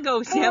 years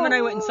ago, Sam and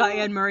I went and saw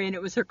Anne Murray, and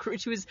it was I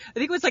think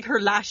it was like her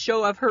last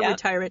show of her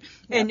retirement,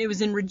 and it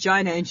was in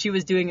Regina, and she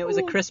was doing, it was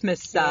a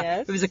Christmas,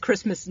 it was a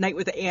Christmas night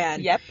with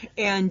Anne. Yep.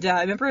 And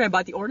I remember I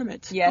bought the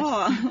ornament. Yes.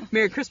 Oh.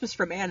 Merry Christmas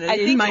from Anne. I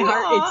In think my you-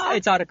 heart,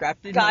 it's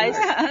autographed. In my Guys,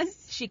 heart.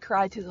 she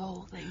cried through the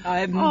whole thing.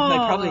 I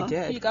probably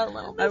did. You got a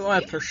little I bit.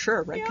 want for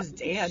sure, right? Because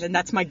it's Anne, and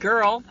that's my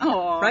girl.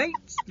 Oh. Right?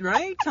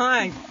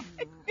 Time.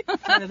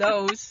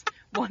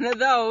 One of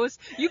those.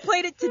 You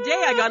played it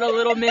today. I got a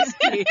little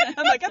misty.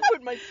 I'm like, I'm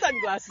putting my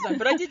sunglasses on,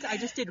 but I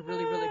just did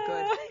really, really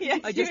good. Yes,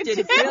 I just you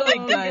did did. really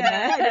Oh, good.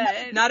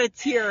 good. Not a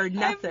tear or I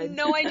nothing. have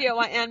no idea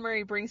why Anne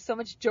Murray brings so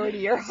much joy to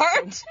your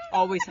heart.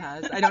 Always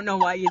has. I don't know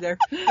why either.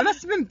 I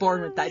must have been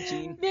born with that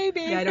gene. Maybe.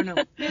 Yeah, I don't know.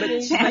 But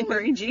she's Anne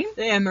Murray Jean.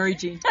 the Anne Murray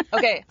gene.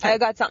 Okay, I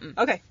got something.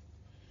 Okay.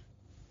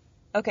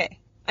 Okay.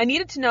 I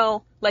needed to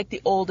know, like,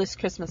 the oldest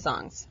Christmas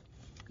songs.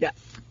 Yeah.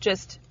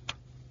 Just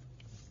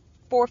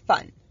for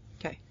fun.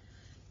 Okay.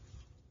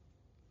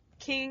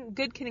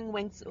 Good King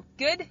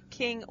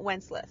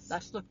Wenceslas.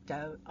 Last looked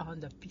out on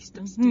the feast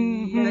of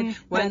Stephen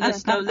when the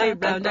snow lay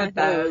round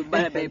about.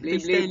 Johnny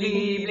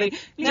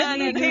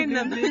came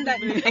the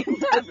midnight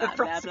the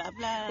frost.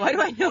 Why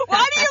do I know that?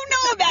 Why do you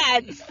know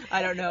that?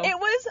 I don't know. It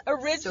was So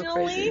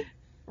originally crazy.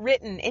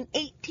 written in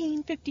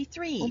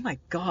 1853. Oh my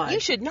God. You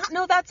should not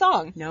know that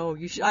song. No,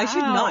 you should. I should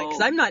not,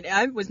 because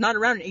I was not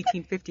around in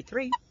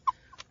 1853.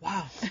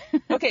 Wow.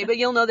 Okay, but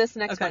you'll know this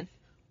next Okay. one.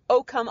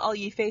 Oh, come all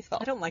ye faithful.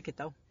 I don't like it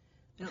though.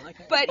 I don't like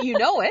it. But you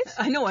know it.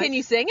 I know it. Can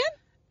you sing it?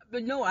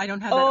 But no, I don't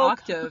have that Oh,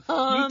 octave.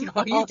 come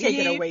You take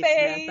it all away, ye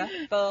Samantha.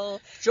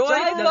 faithful, Joyful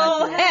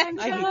joyful and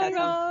and I hate that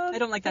song. I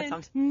don't like that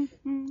song.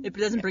 It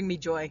doesn't bring me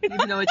joy,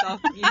 even though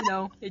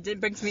it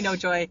brings me no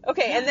joy.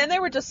 Okay, and then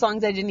there were just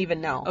songs I didn't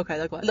even know. Okay,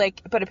 like what?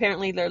 But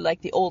apparently they're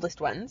like the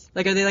oldest ones.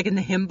 Like, are they like in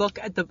the hymn book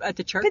at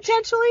the church?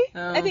 Potentially.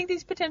 Oh. I think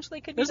these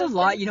potentially could be. There's a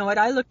lot. You know what?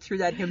 I looked through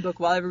that hymn book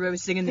while everybody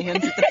was singing the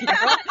hymns at the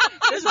funeral.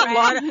 There's a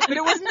lot, but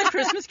it wasn't the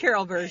Christmas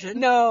Carol version.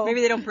 No.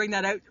 Maybe they don't bring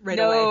that out right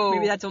No. away.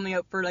 Maybe that's only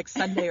out for like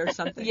Sunday or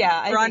something. Yeah,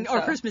 I think so.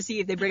 Or Christmas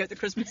Eve they bring out the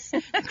Christmas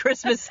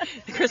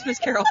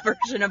Carol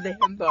version of the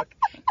hymn book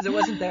because it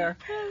wasn't there.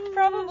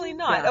 Probably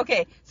not. Yeah.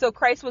 Okay, so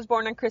Christ was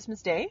born on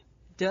Christmas Day,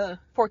 Duh.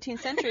 14th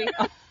century.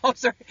 Oh,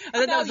 sorry.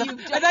 I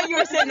thought you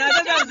were saying. I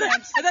thought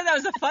that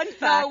was a fun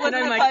fact. No, it wasn't and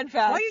I'm a like, fun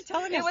fact. Why are you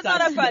telling us It was that?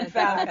 not a fun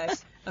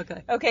fact.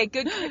 Okay. Okay,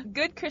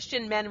 good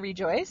Christian men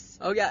rejoice.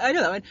 Oh yeah, I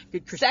know that one.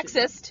 Good Christian.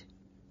 Sexist.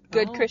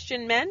 Good Oh.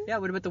 Christian men. Yeah.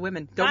 What about the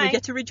women? Don't Hi. we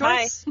get to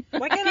rejoice?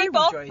 Why can't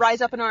People, I rejoice?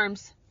 rise up in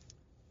arms.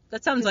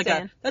 That sounds Just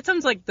saying. that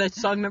sounds like the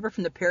song member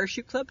from the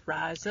Parachute Club.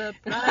 Rise up,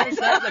 like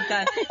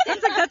that.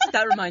 Sounds like that's what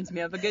that reminds me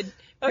of. A good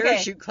Okay.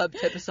 Parachute Club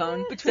type of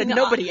song. Between Said the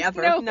nobody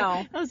ever.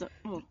 No.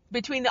 Oh.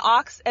 Between the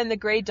ox and the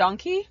gray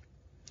donkey.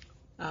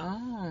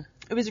 Oh.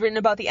 It was written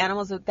about the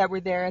animals that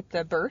were there at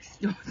the birth.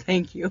 Oh,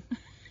 thank you.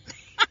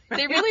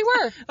 They really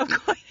were. Of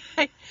course.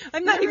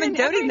 I'm not even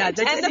doubting that.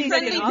 That And the seems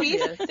Friendly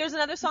obvious. Beast. There's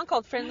another song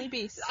called Friendly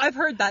Beast. I've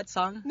heard that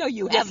song. No,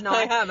 you Yes, have not.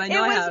 I have. I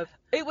know I have.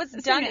 It was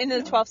done in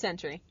the 12th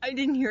century. I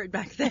didn't hear it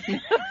back then,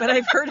 but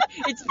I've heard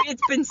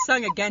it's been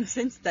sung again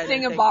since then.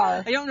 Sing I a think.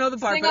 bar. I don't know the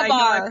bar, Sing but a I know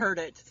bar. I've heard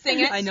it. Sing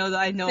it. I know that.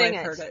 I know Sing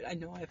I've it. heard it. I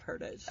know I've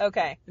heard it.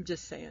 Okay. I'm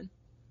just saying.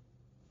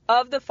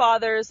 Of the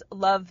Father's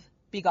love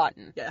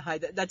begotten. Yeah, hi.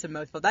 That's a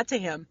mouthful. That's a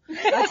hymn.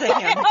 That's a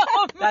hymn.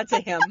 That's a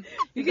hymn.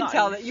 You can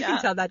tell that. You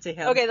can tell that's a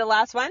hymn. Okay, the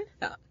last one.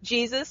 Yeah.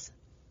 Jesus,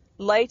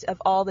 light of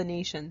all the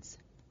nations.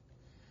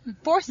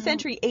 4th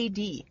century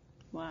A.D.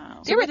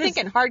 Wow. They were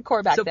thinking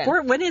hardcore back So then.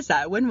 when is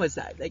that? When was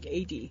that? Like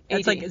A.D.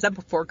 That's AD. like, is that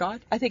before God?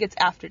 I think it's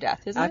after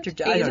death, isn't After it?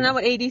 death. I don't Isn't know. that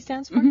what A.D.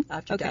 stands for?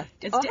 After Okay. death.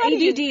 It's Oh, how do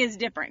you- ADD is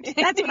different.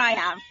 That's what I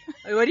have.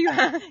 What do you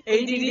have?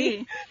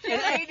 ADD.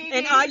 ADD.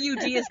 And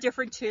IUD is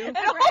different too.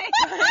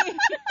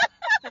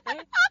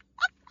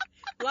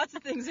 Lots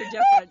of things are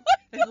different.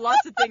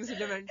 Lots of things are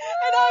different. And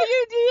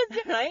IUD is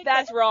different. Right?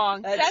 That's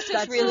wrong. That's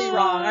just really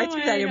wrong. I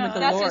threw that in with the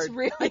That's Lord. just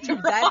really I threw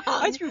wrong.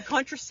 I threw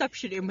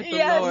contraception in with the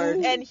Yes, Lord.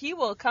 and he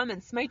will come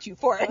and smite you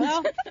for it.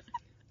 Well,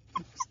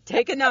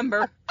 take a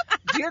number.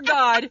 Dear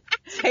God,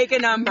 take a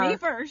number. Me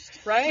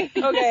first. Right?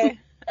 Okay.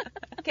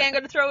 Okay, I'm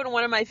going to throw in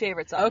one of my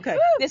favorite songs. Okay.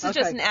 This is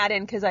just Okay. an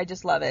add-in because I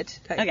just love it.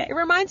 Okay. It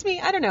reminds me,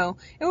 I don't know,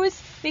 it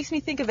always makes me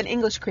think of an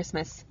English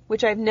Christmas,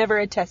 which I've never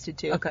attested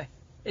to. Okay.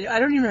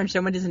 I don't even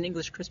understand what is an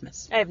English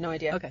Christmas. I have no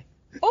idea. Okay.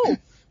 Oh,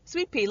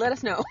 Sweet Pea, let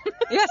us know.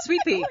 Yeah, Sweet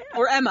Pea.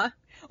 Or Emma.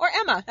 Or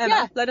Emma. Emma,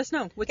 Yeah. let us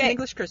know. What's an Okay.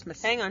 English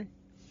Christmas? Hang on.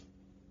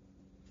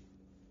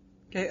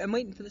 Okay, I'm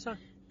waiting for the song.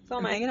 It's all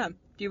I'm mine. hanging on.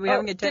 Are we Oh,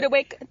 having a did it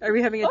wake? Are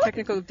we having a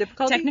technical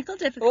difficulty? Technical Oh,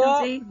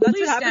 difficulty. that's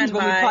Please what happens stand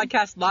when we by.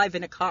 podcast live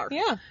in a car.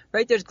 Yeah.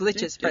 Right? There's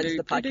glitches, friends of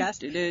the podcast.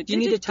 Do you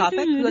need a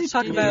topic? Let's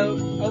talk about...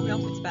 Oh,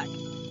 no, it's back.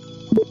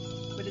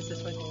 What is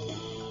this one?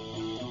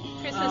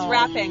 Christmas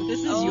wrapping. This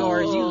is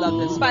yours. You love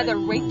this By one. the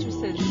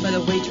waitresses. By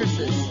the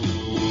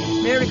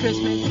waitresses. Merry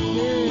Christmas.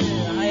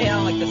 Yeah. I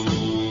don't like this song.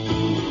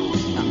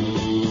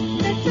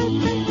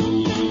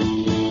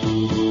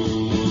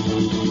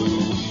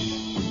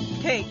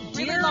 Okay,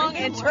 dear, long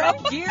intro.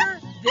 Dear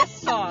this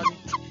song.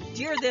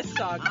 Dear this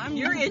song.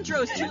 Your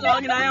intro is too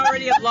long and I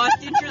already have lost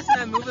interest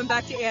and I'm moving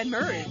back to Anne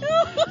Murray.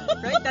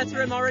 Right? That's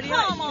where I'm already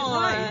at. Come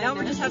on. Right. Now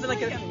we're just having like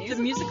the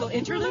musical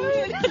interlude.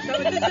 Is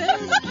that what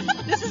this is?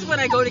 This is when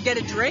I go to get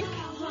a drink.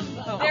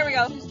 Oh. There we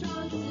go.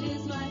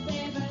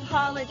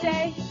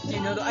 Holiday. Do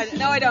you know the...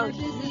 No, I don't.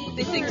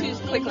 They sing too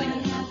quickly.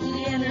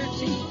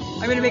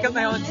 I'm gonna make up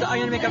my own. I'm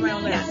gonna make up my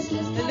own list.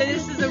 And then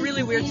this is a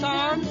really weird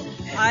song.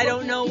 I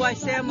don't know why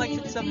Sam likes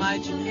it so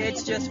much.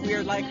 It's just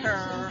weird, like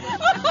her.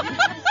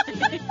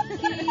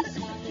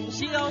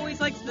 She always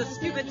likes the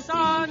stupid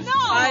songs. No.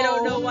 I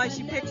don't know why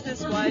she picks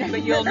this one,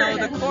 but you'll know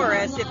the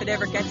chorus if it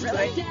ever gets to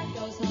it.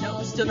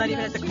 No, still not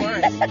even at the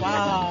chorus.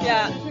 Wow.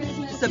 Yeah.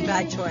 It's a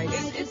bad choice.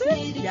 Is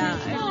it? Yeah.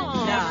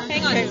 Aw. Yeah.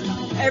 Hang on. Okay.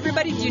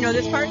 Everybody, do you know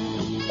this part? No,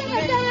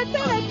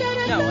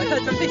 I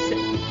thought somebody said.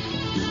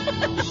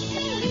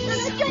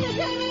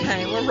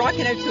 Okay, we're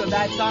rocking out to a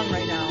bad song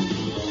right now.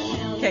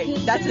 Okay,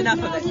 that's enough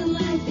of it.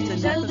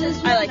 It's enough of it.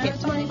 I like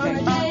it.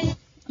 Okay.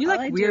 You like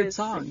like weird jazz.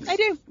 songs. I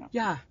do.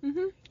 Yeah.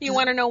 Mm-hmm. You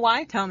want to know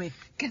why? Tell me.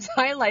 Because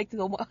I like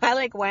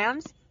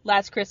Wham's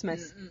Last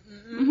Christmas.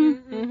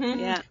 Mm-hmm.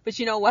 Yeah. But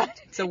you know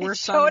what? It's the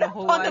worst It song in showed the up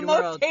whole on the wide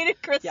most world.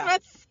 hated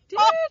Christmas.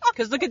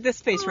 Because look at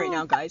this face right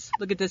now, guys.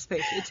 Look at this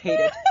face. It's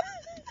hated.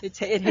 It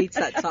hates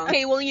that song.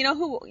 Okay, well,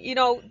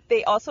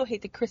 they also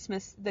hate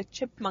the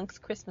Chipmunks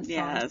Christmas song.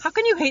 Yes. How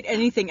can you hate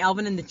anything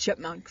Alvin and the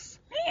Chipmunks?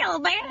 Hey,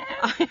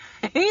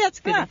 that's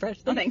a good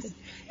impression. Oh, thanks.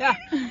 Yeah.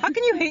 How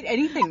can you hate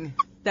anything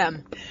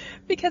them?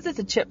 Because it's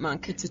a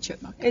chipmunk. It's a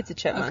chipmunk. It's a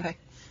chipmunk. Okay.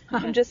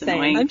 I'm just saying.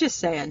 annoying. I'm just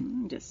saying.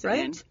 I'm just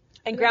saying. Right?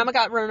 And Grandma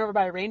got run over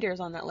by reindeers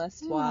on that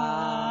list.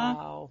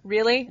 Wow.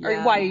 Really? Yeah.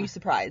 Or why are you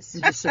surprised?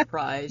 I'm just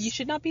surprised. You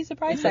should not be It's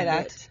surprised a by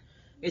that. bit.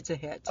 It's a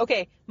hit.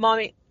 Okay,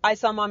 I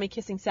saw Mommy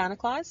Kissing Santa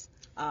Claus.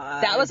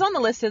 That was on the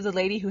list as a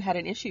lady who had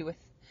an issue with.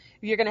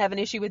 If you're going to have an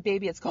issue with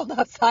Baby It's Cold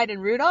Outside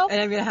and Rudolph. And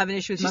I'm going to have an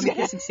issue with Mommy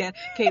Kissing Santa.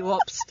 Okay, well,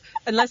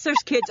 unless there's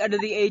kids under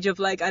the age of,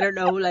 like, I don't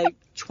know, like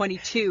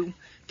 22,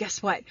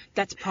 guess what?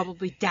 That's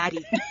probably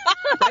Daddy.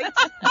 Right?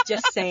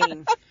 Just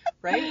saying.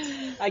 Right?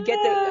 I get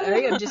that.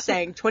 Right? I'm just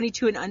saying,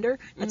 22 and under,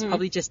 that's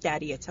probably just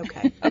Daddy. It's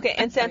okay. Okay,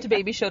 and Santa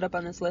Baby showed up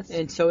on this list.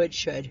 And so it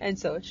should. And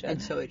so it should.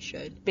 And so it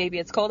should. Baby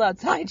It's Cold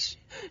Outside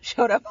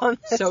showed up on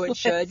this So it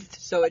list. should.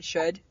 So it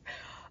should.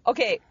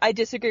 Okay, I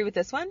disagree with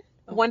this one.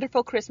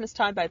 Wonderful Christmas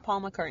Time by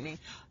Paul McCartney.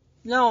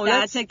 No,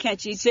 That's a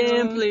catchy tune.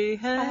 Simply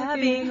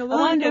having a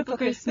wonderful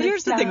Christmas. But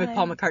here's the thing with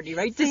Paul McCartney,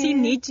 right? Does he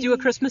need to do a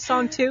Christmas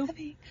song too?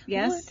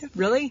 Yes.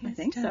 Really? I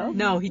think so.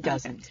 No, he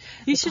doesn't.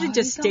 He should have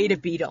just stayed a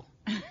Beatle.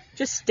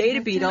 Just stayed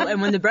a Beatle, and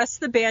when the rest of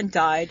the band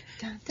died,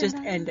 just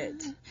end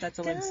it. That's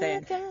all I'm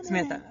saying.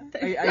 Samantha,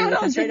 are you with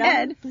us right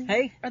dead. now?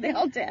 Hey? Are they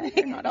all dead?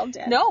 They're not all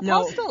dead. No, No,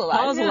 Paul's still alive.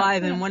 Paul's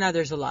alive, and one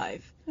other's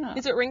alive. Oh.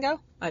 Is it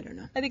Ringo? I don't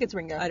know. I think it's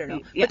Ringo. I don't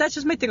know. Yeah. But that's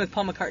just my thing with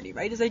Paul McCartney,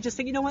 right? Is I just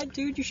think, you know what,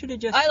 dude, you should have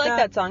just... I like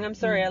that song. I'm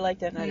sorry, I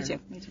liked it. I Me don't too. know.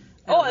 Me too.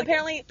 I don't Oh, like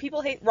apparently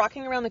people hate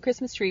Rocking Around the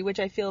Christmas Tree, which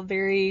I feel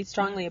very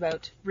strongly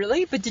about.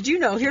 Really? But did you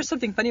know, here's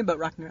something funny about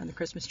Rocking Around the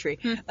Christmas Tree.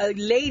 A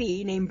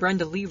lady named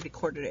Brenda Lee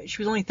recorded it.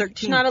 She was only 13.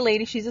 She's not a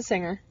lady, she's a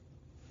singer.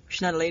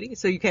 She's not a lady,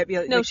 so you can't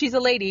be... No, she's a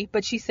lady,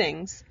 but she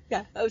sings.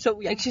 Yeah. Oh, so,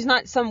 yeah. Like, she's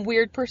not some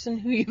weird person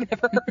who you've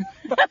never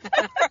heard.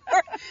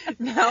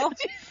 No?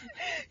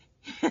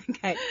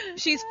 Okay.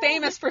 She's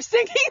famous for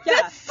singing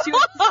Yeah, this she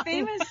was song.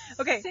 Famous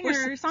Okay,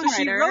 singer, so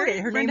she songwriter, wrote it.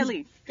 Her Brenda name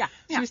Lee. Yeah,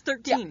 she was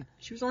 13.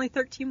 She was only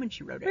 13 when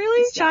she wrote it.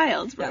 Really?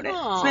 Childs wrote it.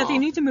 Aw. Samantha, you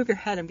need to move your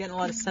head. I'm getting a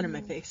lot of sun in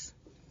my face.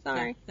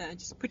 Sorry. Yeah,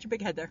 just put your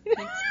big head there.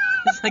 Thanks.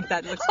 Just like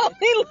that. It looks good.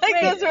 Only like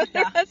Wait, this for the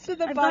yeah. rest of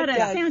the I bought a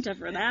podcast. Santa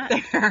for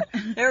that.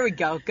 There we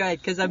go. Good,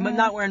 because I'm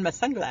not wearing my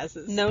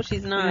sunglasses. No,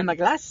 she's I'm not. in my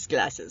glasses.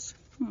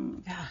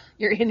 Yeah,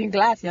 You're in your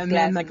glasses. I'm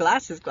in my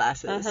glasses.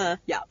 Uh-huh.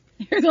 Yeah.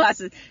 Your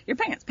glasses. Your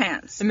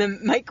pants. And then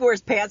Mike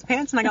wears pants,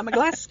 and I got my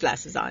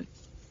glasses on.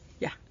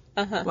 Yeah.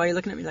 Uh-huh. Why are you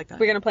looking at me like that?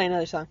 We're going to play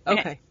another song.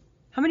 Okay.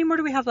 How many more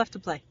do we have left to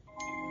play?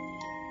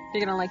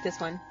 You're going to like this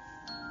one.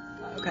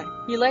 Okay.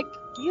 You like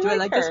Do I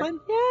like her. this one?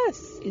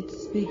 Yes.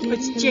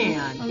 It's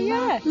Jan.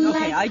 Yes.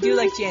 Okay, I do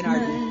like Jan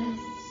Arden.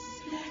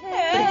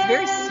 But it's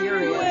very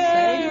serious.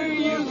 There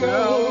you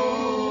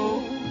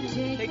go.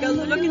 Take a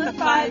look at the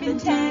 5 and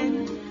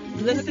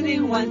 10.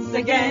 Listening once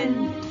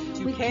again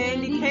to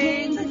candy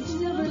canes and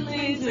silver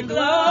laser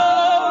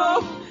glow.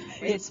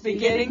 It's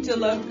beginning to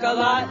look a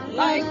lot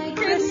like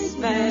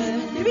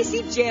Christmas. Did we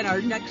see Jan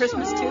Arden at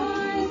Christmas too?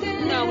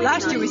 No,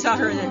 Last year we saw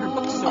her in her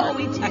bookstore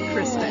at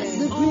Christmas.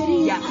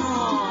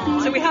 Yeah.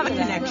 So we have a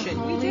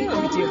connection. We do.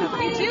 We do have a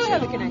We connection. do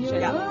have a connection.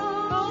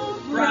 Yeah.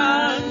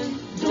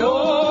 Front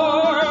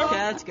door. Okay,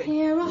 that's good.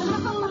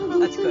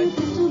 That's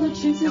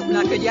good. Nope,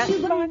 not good yet.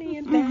 Bonnie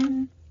and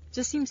Ben.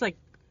 Just seems like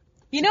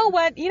You know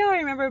what? You know what I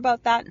remember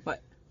about that?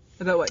 what?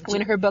 About what?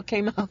 When her book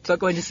came out. About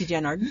going to see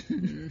Jan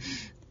Arden?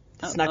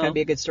 It's not going to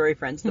be a good story,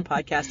 friends. The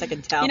podcast, I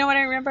can tell. You know what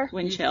I remember?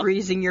 Wind chill.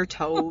 Freezing your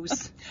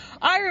toes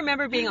I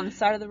remember being on the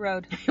side of the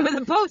road with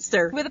a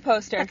poster. with a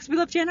poster, Because we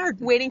love Jan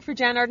Arden. waiting for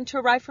Jan Arden to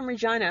arrive from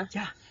Regina,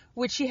 Yeah.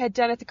 which she had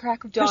done at the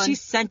crack of So dawn. she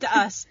sent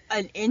us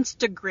an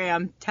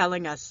Instagram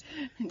telling us,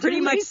 pretty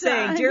Dear much Lisa,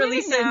 saying, I'm Dear leaving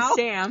Lisa now." and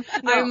Sam,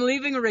 I'm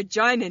leaving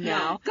Regina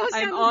now. Go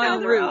stand I'm on the side en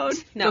of the route.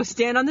 road. No. Go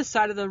stand on the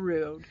side of the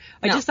road.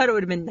 I No. just thought it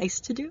would have been nice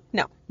to do.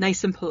 No.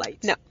 Nice and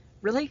polite. No.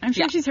 Really? I'm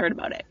sure Yeah. she's heard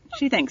about it.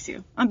 She thanks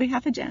you. On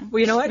behalf of Jan. Well,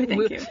 you know what? We thank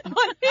We- you.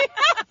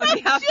 On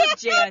behalf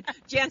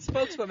of Jan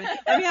spokeswoman,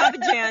 on behalf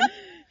of Jan,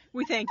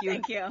 we thank you.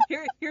 Thank you.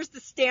 Here's the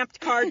stamped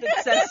card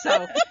that says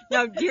so.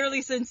 Now, dear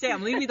Lisa and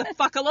Sam, leave me the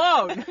fuck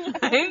alone.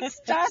 Right?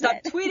 Stop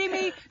it. tweeting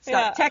me.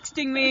 Stop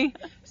texting me.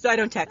 So I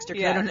don't text her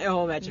because I don't.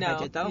 Oh, imagine if I No.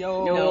 did though.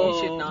 No, you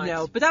should not.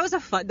 No, but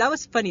that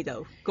was funny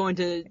though. Going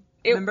to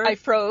remember I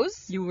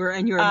froze. you were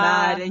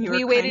mad and you were.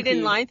 We waited cranky.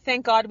 in line.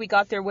 Thank God we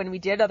got there when we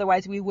did.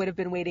 Otherwise, we would have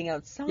been waiting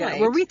outside. Yeah,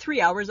 were we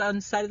 3 hours on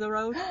the side of the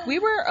road? We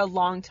were a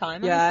long time.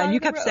 on the Yeah, side and you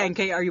of the kept road. saying,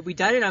 "Okay, we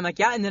done?" And I'm like,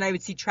 "Yeah." And then I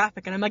would see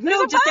traffic, and I'm like, "No,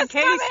 There's a just in bus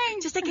case,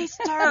 coming!" just in case."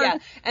 Turn. Yeah,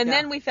 and Yeah.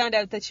 then we found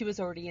out that she was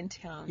already in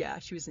town. Yeah,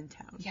 she was in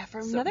town. Yeah,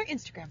 from So, another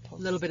Instagram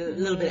post. a little bit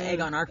of egg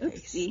on our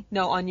face. Oopsie.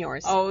 No, on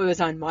yours. Oh, it was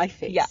on my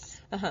face. Yeah.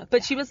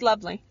 But she was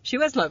lovely. She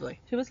was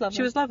lovely. She was lovely.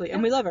 She was lovely,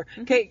 and we love her.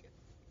 Okay.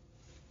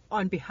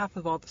 On behalf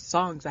of all the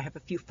songs, I have a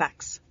few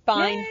facts.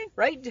 Fine. Yay.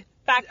 Right?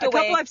 Fact A away.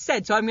 couple I've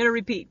said, so I'm going to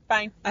repeat.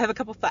 Fine. I have a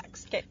couple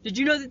facts. Okay. Did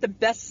you know that the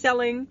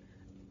best-selling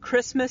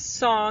Christmas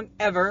song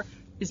ever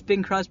is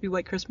Bing Crosby,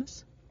 White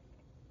Christmas?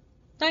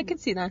 I could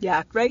see that.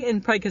 Yeah, right?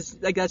 And probably because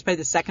that's probably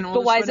the second oldest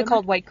But why is one it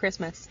called White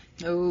Christmas?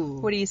 ever. Oh.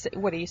 What are you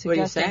suggesting? What are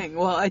you saying?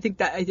 Well, I think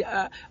that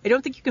I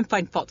don't think you can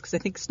find fault because I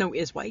think snow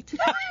is white,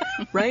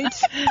 right?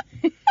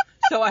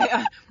 So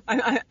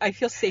I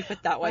feel safe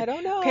with that one. I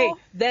don't know. Okay,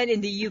 then in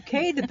the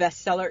UK, the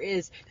bestseller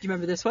is. Do you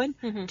remember this one?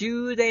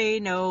 Do they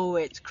know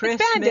it's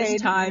Christmas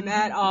Band-Aid. time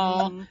at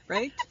all?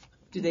 Right?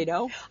 Do they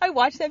know? I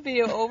watched that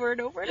video over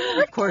and over and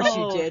over. Of course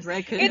you did,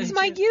 right? It's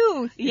my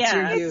youth. It's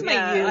your youth. It's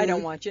my youth. I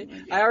don't watch it.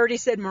 I already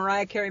said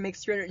Mariah Carey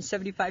makes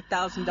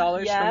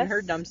 $375,000 from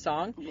her dumb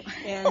song.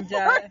 And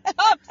her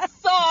dumb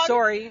song.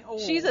 Sorry. Oh.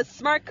 She's a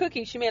smart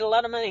cookie. She made a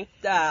lot of money.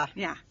 Yeah.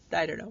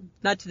 I don't know.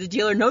 Not to the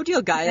Deal or No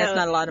Deal guy. That's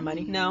not a lot of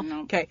money.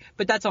 No. Okay,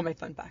 but that's all my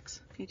fun facts.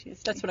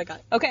 PTSD. That's what I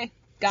got. Okay,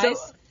 guys,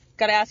 So-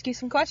 gotta ask you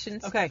some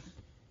questions. Okay.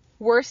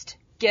 Worst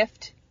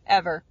gift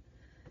ever.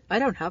 I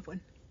don't have one.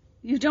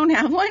 You don't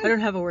have one? I don't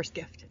have a worst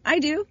gift. I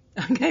do.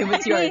 Okay,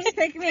 what's yours?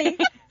 Pick me.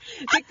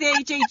 Pick the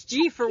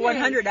HHG for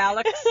 100,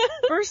 Alex.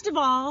 First of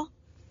all,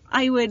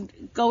 I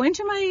would go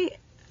into my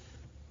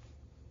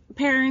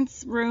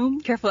parents' room.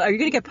 Careful, are you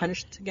going to get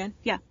punished again?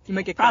 Yeah. You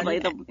might get Probably.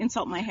 caught. They'll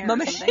insult my hair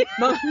Mama, or something.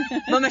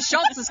 Mama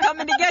Schultz is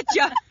coming to get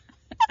you.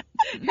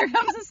 Here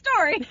comes the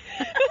story.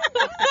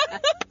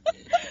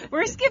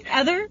 Worst gift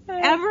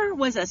ever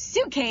was a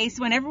suitcase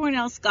when everyone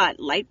else got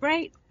Light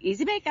Bright,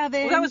 Easy Bake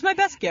Oven. Well, that was my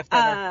best gift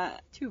ever.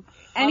 Too.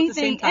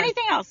 Anything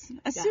else.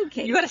 A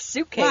suitcase. You got a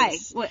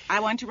suitcase. Why? I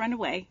want to run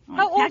away.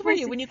 How old were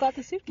you when you got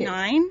the suitcase?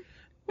 9.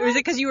 Was it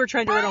because you were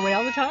trying to run away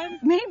all the time?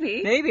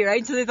 Maybe. Maybe,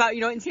 right? So they thought,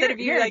 instead of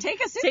you like take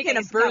a suitcase, taking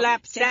a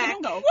burlap Take it sack,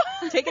 and go.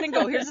 take it and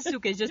go. Here's a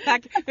suitcase. Just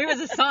pack. Maybe it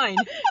was a sign.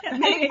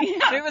 Maybe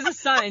it was a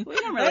sign. We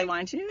don't really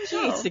want you.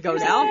 She needs to go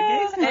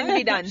now and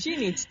be done. She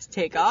needs to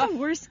take That's off. the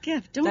worst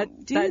gift.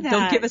 Don't do that.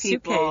 Don't give a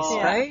people. suitcase,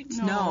 Yeah. right?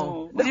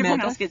 No. When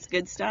everyone else gets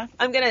good stuff.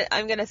 I'm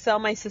gonna sell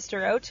my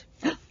sister out.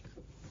 Tell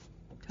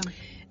me.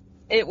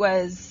 It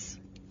was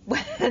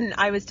when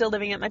I was still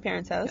living at my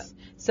parents' house. Yeah.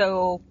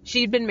 So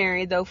she'd been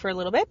married though for a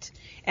little bit,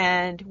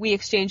 and we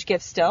exchanged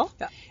gifts still.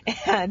 Yeah.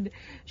 And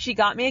she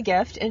got me a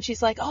gift, and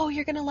she's like, "Oh,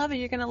 you're gonna love it.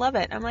 You're gonna love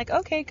it." I'm like,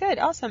 "Okay, good,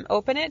 awesome."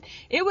 Open it.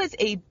 It was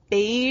a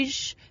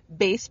beige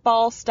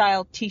baseball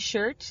style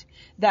T-shirt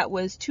that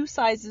was 2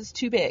 sizes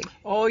too big.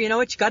 Oh, you know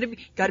what? You got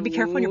to be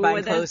careful when you're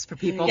buying clothes for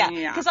people. Yeah,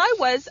 Yeah. because I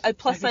was a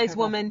plus size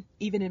careful. woman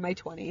even in my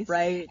 20s.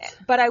 Right.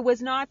 But I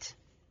was not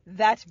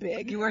that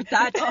big. You weren't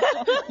that.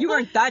 You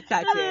weren't that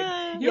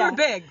big. You were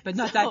big, but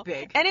not that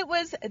big. And it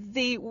was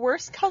the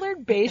worst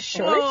colored beige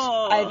shirt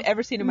Oh, I've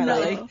ever seen in my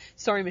really? life.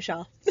 Sorry,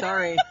 Michelle.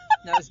 Sorry,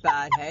 that was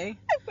bad. Hey.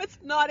 It's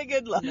not a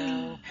good look.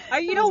 No.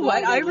 You know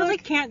what? I really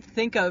can't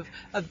think of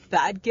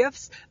bad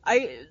gifts.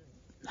 I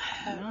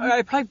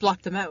probably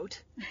blocked them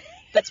out.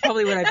 That's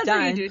probably what I've That's what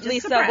done. you do. Just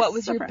Lisa, suppress, what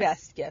was your suppress.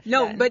 best gift?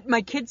 No, then? but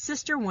my kid's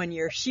sister one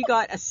year, she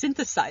got a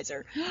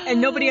synthesizer,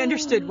 and nobody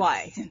understood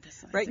why.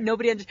 Right?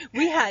 Nobody understood.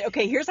 We had,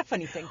 okay, here's a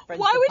funny thing. Friends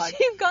why of the would pod.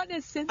 she have gotten a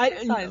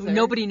synthesizer?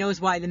 Nobody knows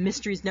why. The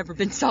mystery's never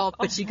been solved,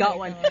 but she got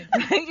one.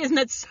 Right? Isn't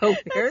that so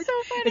weird? so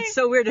funny. It's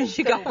so weird, and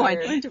she got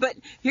weird. one. But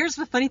here's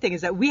the funny thing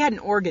is that we had an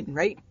organ,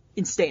 right?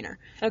 In Stainer.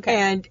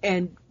 Okay.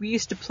 And we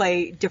used to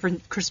play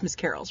different Christmas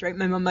carols, right?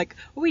 My mom like,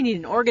 oh, we need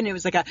an organ. It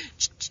was like a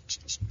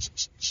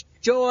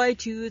joy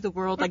to the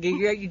world. Like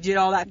you did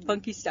all that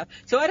funky stuff.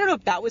 So I don't know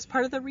if that was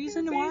part of the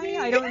reason why.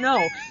 I don't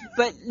know.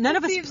 But none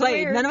of us seems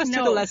played. weird. None of us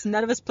took a No. lesson.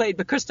 None of us played.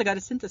 But Krista got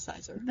a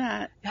synthesizer.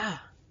 That Yeah.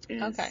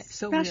 is Okay.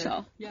 So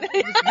special. weird. Yeah,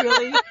 it was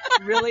really,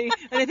 really,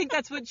 and I think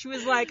that's what she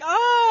was like.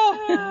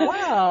 Oh,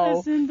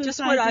 wow! A Just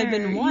what I've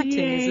been synthesizer. wanting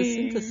is a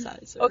Yay.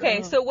 synthesizer.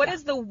 Okay, so what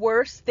is the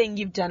worst thing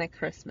you've done at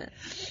Christmas?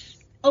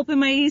 Open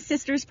my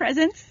sister's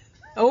presents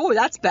Oh,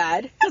 that's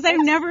bad. because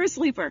I'm never a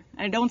sleeper.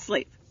 I don't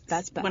sleep.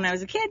 That's bad. When I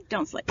was a kid,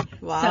 don't sleep.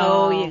 Wow.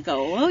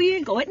 So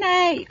you go at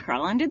night, you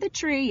crawl under the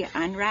tree, you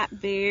unwrap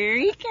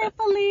very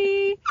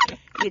carefully,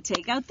 you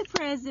take out the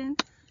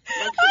presents.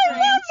 Like the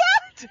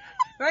Grinch.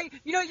 Right?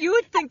 You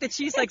would think that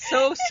she's like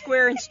so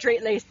square and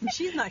straight laced, and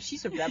she's not.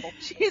 She's a rebel.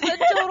 She's a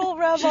total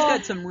rebel. She's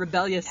got some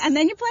rebellious. And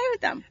then you play with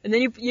them. And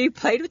then you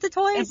played with the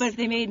toys. But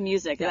they made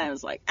music, and Yeah. I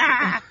was like,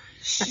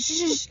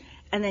 shh.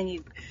 And then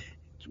you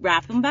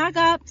wrap them back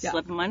up,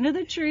 slip them under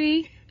the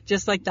tree.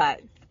 Just like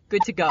that.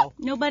 Good to go.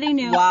 Nobody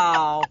knew.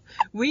 Wow.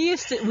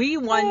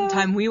 One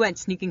time we went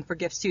sneaking for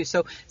gifts too.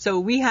 So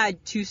we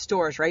had 2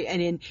 stores, right?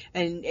 And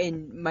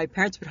my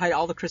parents would hide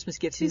all the Christmas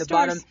gifts in the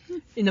bottom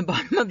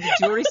of the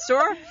jewelry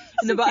store.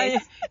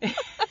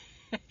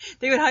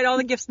 They would hide all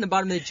the gifts in the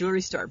bottom of the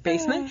jewelry store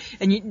basement,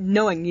 and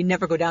knowing you'd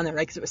never go down there,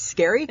 right? Because it was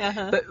scary.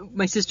 But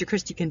my sister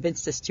Christy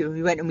convinced us to.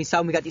 We went and we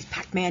got these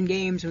Pac-Man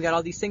games, and we got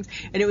all these things,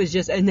 and it was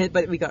just,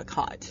 but we got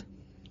caught.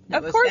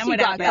 Of course you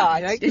got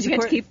caught. Right? Did you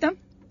get to keep them?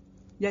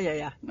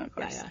 Yeah. Of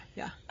course.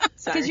 Yeah.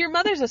 Because your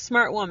mother's a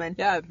smart woman.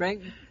 Yeah, right.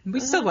 We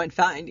still went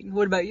fine.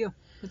 What about you?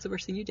 What's the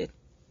worst thing you did?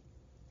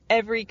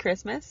 Every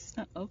Christmas,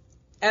 Uh-oh.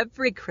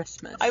 Every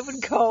Christmas. I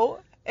would go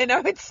and I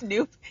would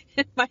snoop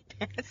in my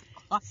parents' closet.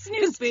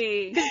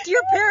 Snoopy. Because dear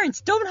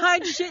parents, don't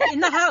hide shit in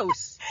the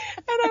house.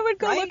 And I would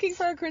go Right? looking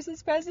for a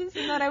Christmas presents,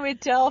 and then I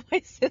would tell my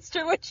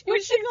sister what she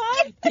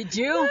got. Did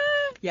you?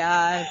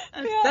 Yeah.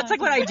 That's like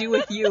what I do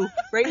with you,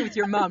 right? With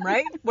your mom,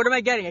 right? What am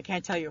I getting? I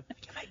can't tell you.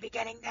 You might be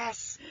getting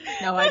this.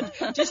 No, I'm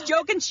just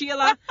joking,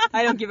 Sheila.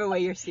 I don't give away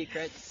your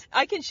secrets.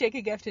 I can shake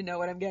a gift and know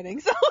what I'm getting.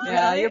 So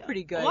Yeah, you're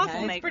pretty good. Waffle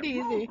Hey? maker. pretty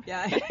easy.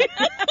 Yeah.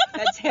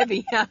 That's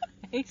heavy. Yeah.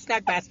 Hey,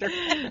 snack master.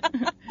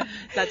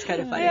 That's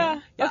kind of funny. Yeah.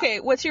 Okay,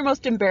 what's your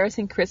most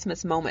embarrassing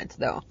Christmas moment,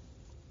 though?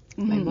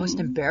 My most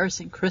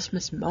embarrassing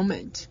Christmas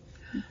moment.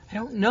 I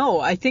don't know.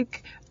 I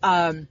think,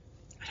 I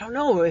don't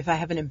know if I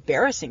have an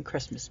embarrassing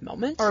Christmas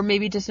moment. Or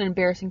maybe just an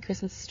embarrassing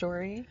Christmas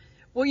story.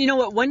 Well, you know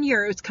what? One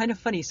year, it was kind of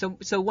funny. So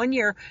one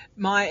year,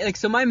 my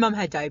mom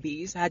had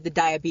diabetes. I had the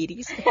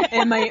diabetes.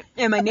 And my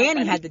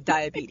nanny had the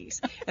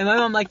diabetes. And my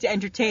mom liked to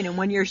entertain. And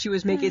one year she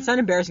was making, it's not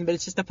embarrassing, but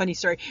it's just a funny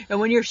story. And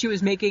one year she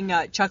was making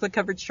chocolate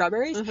covered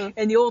strawberries.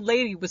 And the old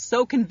lady was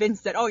so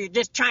convinced that, oh, you're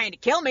just trying to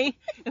kill me.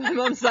 And my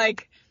mom's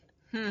like,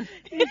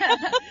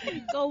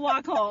 Go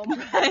walk home.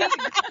 Right?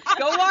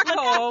 Go walk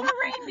home.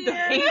 The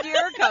reindeer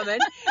are coming.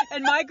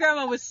 And my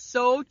grandma was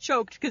so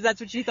choked because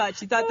that's what she thought.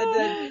 She thought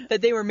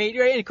that they were made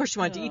right, and of course she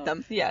wanted to eat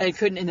them. Yes. And they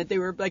couldn't, and that they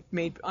were like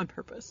made on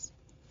purpose.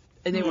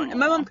 And they weren't. And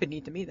my mom couldn't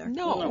eat them either.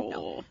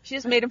 No. She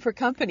just made them for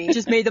company.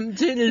 Just made them.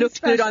 It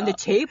looked good on the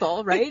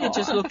table, right? It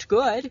just looked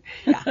good.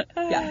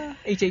 Yeah.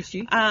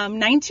 HHG.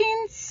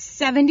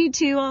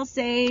 1972, I'll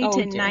say, to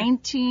dear.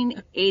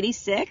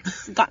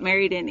 1986. Got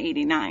married in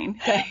 89.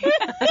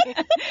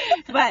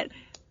 But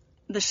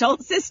the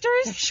Schultz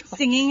sisters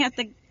singing at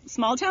the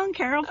Small Town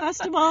Carol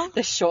Festival.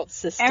 The Schultz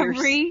sisters.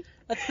 Every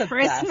That's the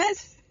Christmas.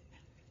 best.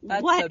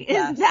 That's What the is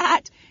best.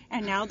 that?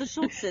 And now the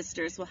Schultz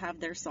sisters will have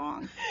their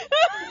song.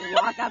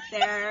 Walk up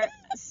there.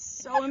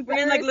 So embarrassing.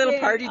 We're in like little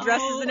party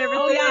dresses and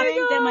everything. Oh, yeah.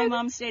 Oh my Then my God.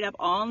 mom stayed up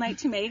all night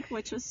to make,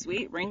 which was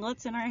sweet.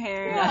 Ringlets in her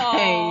hair.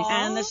 Nice.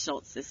 And the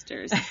Schultz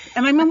sisters.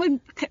 And my mom would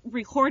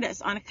record us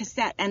on a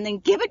cassette and then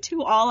give it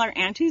to all our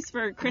aunties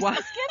for Christmas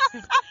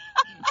gifts.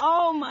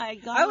 Oh my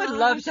God. I would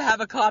love to have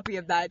a copy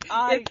of that.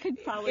 I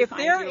could probably if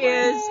find there you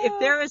is if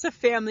there is a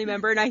family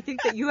member, and I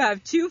think that you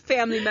have two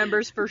family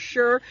members for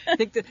sure. I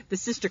think the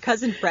sister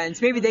cousin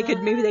friends. Maybe they could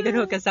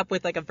hook us up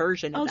with like a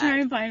version of I'll that. try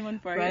and find one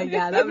for you. Right,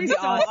 yeah, that would be so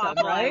awesome,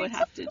 awful. right? I would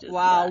have to just,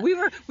 Wow,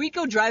 we'd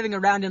go driving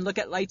around and look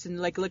at lights and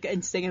like look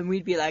and sing, and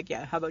we'd be like,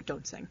 yeah, how about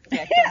don't sing?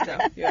 Yeah,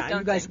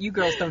 you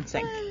girls don't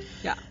sing.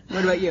 Yeah.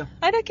 What about you?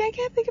 I can't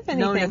think of anything.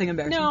 No, nothing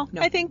embarrassing. No,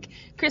 No. I think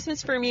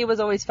Christmas for me was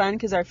always fun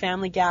because our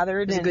family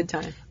gathered. It was a and good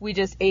time. We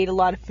just ate a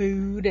lot of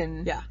food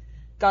and Yeah.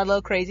 got a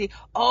little crazy.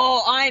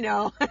 Oh, I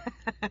know.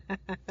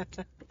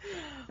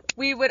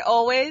 We would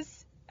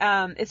always,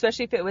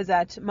 especially if it was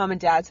at Mom and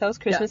Dad's house,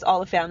 Christmas, all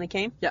the family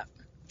came. Yeah.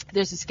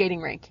 There's a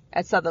skating rink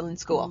at Sutherland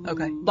School.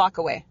 Okay. Block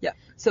away. Yeah.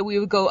 So we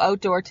would go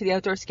outdoor to the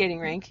outdoor skating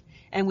rink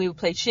and we would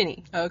play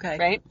shinny. Okay.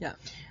 Right? Yeah.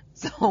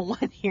 So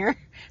one year,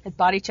 I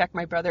body checked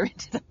my brother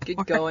into the Good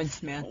porch. going,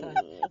 Samantha.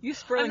 You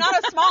Sperlings. I'm not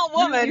a small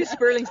woman. You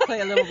Sperlings play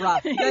a little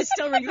rough. You guys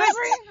still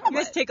recovering? You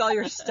guys take all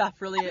your stuff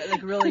really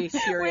We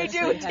seriously.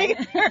 do take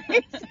it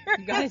very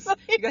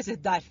You guys are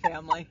that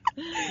family.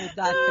 You're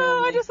that Oh,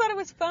 family. I just thought it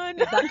was fun.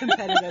 You're that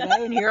competitive,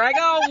 eh? And here I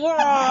go.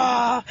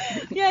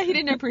 Whoa! Yeah, he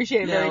didn't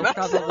appreciate it very No, much.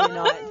 probably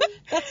not.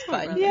 That's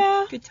fun.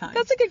 Yeah. Good times.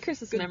 That's a good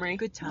Christmas memory.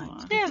 Good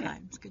times. Yeah. Good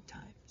times. Good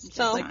times. Just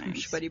So- like from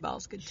Sweaty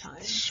Balls. Good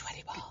times.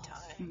 Sweaty balls.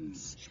 Good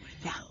times.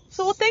 Yeah.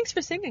 So, well, thanks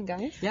for singing,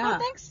 guys. Yeah. Well,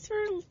 thanks for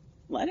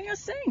letting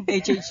us sing.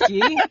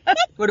 HHG.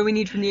 What do we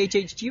need from the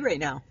HHG right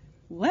now?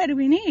 What do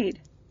we need?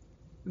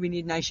 We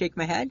need an I Shake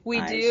My Head? We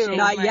I do. shake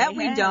Not my yet,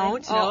 we head.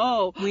 don't.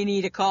 No. We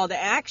need a call to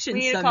action,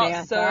 We need a call.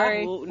 Samantha.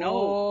 Sorry. Oh, no.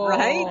 Oh.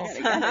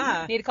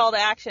 Right? Need a call to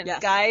action.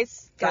 Yes.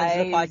 Guys. Friends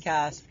of the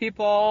podcast.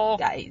 People.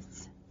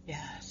 Guys.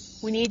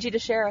 Yes. We need you to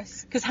share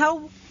us. Because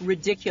how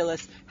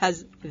ridiculous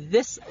has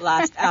this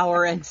last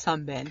hour and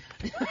some been?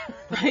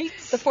 Right?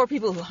 The 4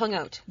 people who hung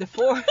out. The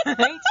 4,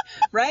 right?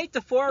 Right?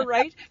 The 4,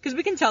 right? Because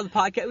we can tell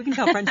friends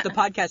of the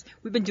podcast,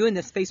 we've been doing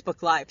this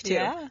Facebook Live too.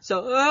 Yeah.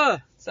 So,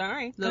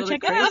 Sorry. a little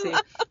check bit it out. crazy,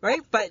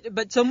 right?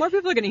 But so more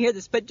people are going to hear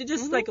this, but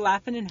just like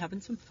laughing and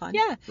having some fun.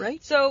 Yeah.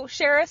 Right? So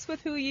share us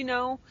with who you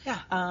know.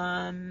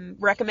 Yeah.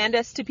 Recommend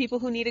us to people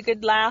who need a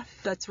good laugh.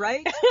 That's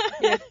right.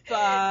 If,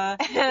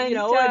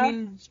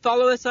 And,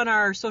 follow us on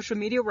our social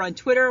media. We're on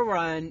Twitter. We're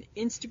on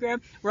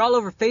Instagram. We're all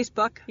over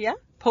Facebook. Yeah.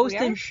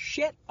 Posting are.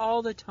 shit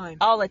all the time.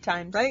 All the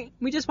time. Right?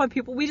 We just want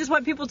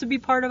people to be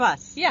part of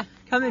us. Yeah.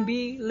 Come and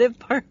live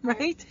part,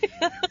 right?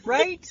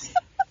 Right?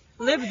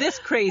 Live this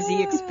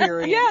crazy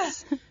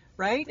experience. Yeah.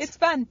 Right? It's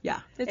fun.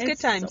 Yeah. It's good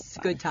times. It's a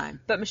good time.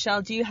 But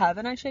Michelle, do you have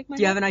an I Shake My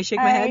Do you have Head? an I Shake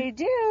My I Head?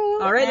 do.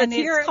 All right, and let's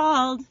hear it's it.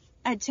 called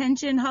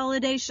Attention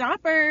Holiday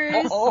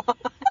Shoppers. Oh.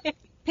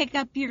 Pick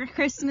up your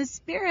Christmas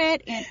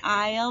spirit in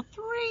aisle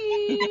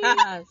 3.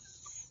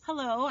 Yes.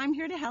 Hello, I'm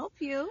here to help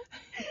you.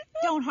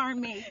 Don't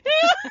harm me.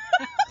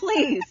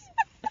 Please.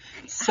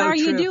 So How are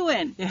you true.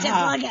 doing? Yeah. Just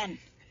plug-in.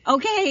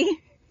 Okay.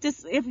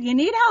 Just if you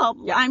need help,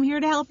 I'm here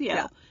to help you.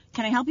 Yeah.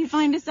 Can I help you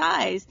find a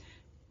size?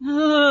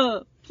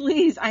 Oh,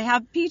 please. I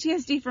have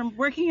PTSD from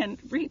working in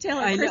retail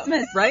at I know,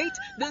 Christmas. right?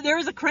 There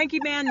was a cranky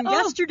man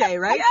yesterday,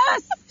 right?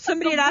 Yes.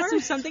 Somebody The had asked him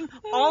worst. something.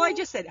 All I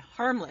just said,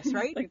 harmless,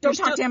 right? Like, don't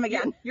You're talk to him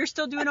again. You're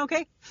still doing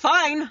okay?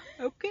 Fine.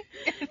 Okay.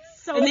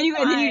 So and then you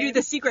do fine.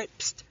 the secret.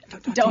 Psst,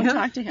 Don't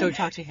talk to him. Don't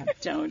talk to him.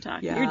 Don't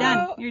talk. Yeah. You're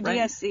done. You're Right.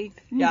 DSC.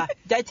 Yeah,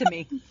 dead to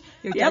me.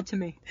 You're Yep. dead to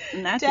me.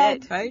 And that's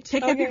Dead. it. Right?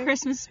 Pick up your Okay.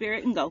 Christmas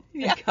spirit and go.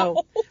 And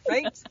go.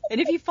 Right?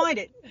 And if you find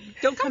it,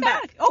 don't come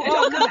back. Oh,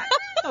 don't come back.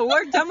 Oh,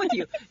 we're done with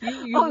you.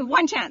 You Oh,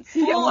 one chance.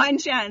 You get one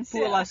chance.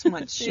 fool us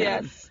once. Shame.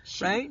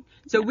 Yes. Right?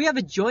 So we have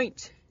a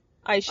joint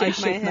I shake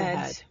my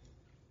head.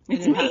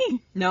 It's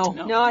me. No,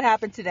 No, it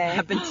happened today. it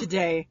happened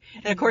today.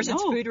 And of course,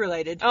 it's food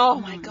related. Oh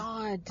my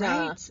God.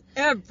 Right?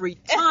 Every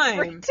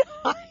time.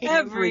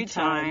 Every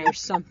time.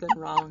 There's something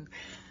wrong.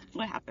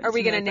 What happened? Are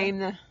we going to name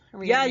the...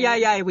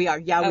 Yeah, we are.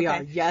 Yeah, we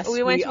are. Yes,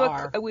 we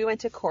are. We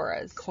went to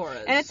Cora's.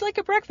 Cora's. And it's like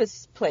a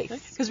breakfast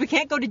place. Because we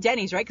can't go to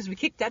Denny's, right? Because we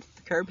kicked that to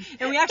the curb.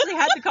 And we actually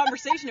had the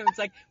conversation. And it's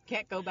like,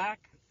 can't go back.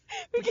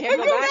 We can't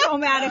go back. So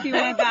mad if you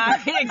went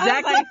back.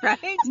 Exactly,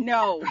 right?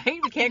 No. Right?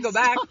 We can't go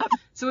back.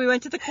 So we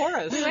went to the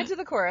Cora's. We went to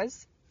the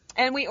Cora's.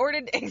 And we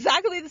ordered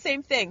exactly the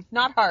same thing.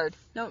 Not hard.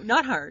 No,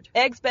 not hard.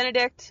 Eggs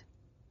Benedict.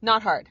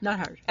 Not hard. Not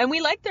hard. And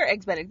we like their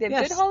Eggs Benedict. They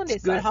have good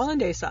hollandaise sauce. Good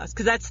hollandaise sauce.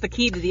 Because that's the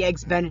key to the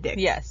Eggs Benedict.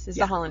 Yes, it's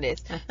the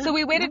hollandaise. So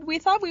we waited. We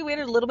thought we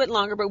waited a little bit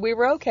longer, but we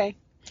were okay.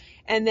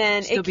 And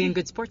then Still being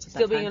good sports at that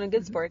Still time. being a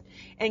good sport.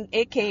 And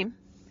it came.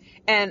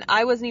 And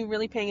I wasn't even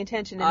really paying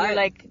attention. And you're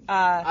like,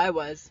 I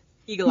was.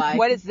 Eagle-eyed.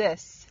 what is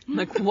this? I'm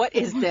like, what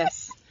is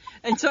this?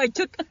 And so I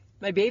took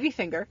my baby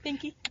finger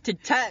Pinky. to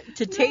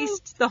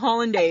taste the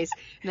hollandaise,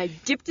 and I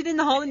dipped it in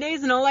the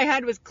hollandaise, and all I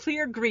had was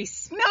clear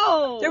grease.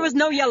 No. There was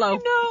no yellow.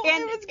 No,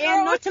 and, it was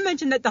and not gross. to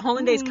mention that the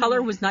hollandaise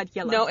color was not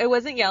yellow. No, it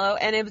wasn't yellow,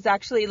 and it was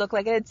actually, it looked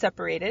like it had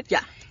separated.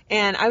 Yeah.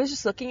 And I was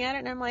just looking at it,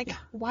 and I'm like,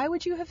 why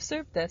would you have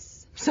served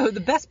this? So the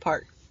best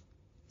part.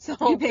 So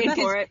You paid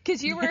for it.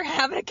 Because you were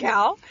having a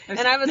cow, and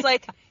I was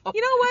like,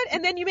 you know what?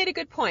 And then you made a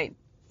good point.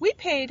 We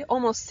paid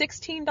almost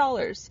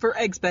 $16 For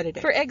Eggs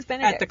Benedict. for Eggs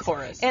Benedict. At the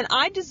Cora's. And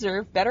I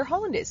deserve better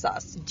hollandaise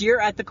sauce. Deer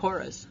at the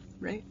Cora's,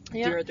 right?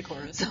 Yeah. Deer at the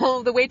Cora's.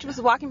 So the waitress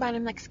was walking by, and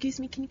I'm like, excuse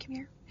me, can you come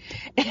here?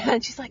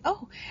 And she's like,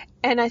 oh.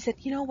 And I said,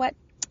 you know what?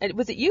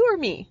 Was it you or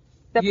me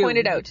that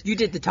pointed out? You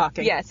did the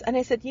talking. Yes. And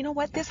I said, you know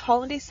what? This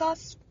hollandaise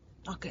sauce,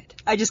 not good.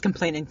 I just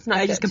complained. not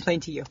I just good.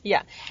 complained to you.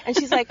 Yeah. And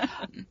she's like,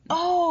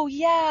 oh,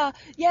 yeah,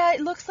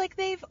 it looks like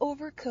they've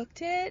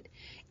overcooked it.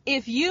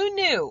 If you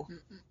knew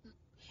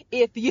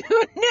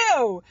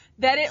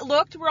that it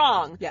looked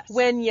wrong Yes.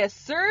 when you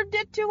served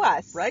it to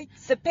us, Right.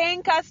 the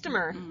paying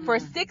customer, for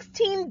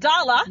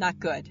 $16, Not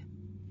good.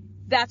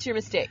 that's your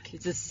mistake.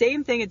 It's the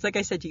same thing. It's like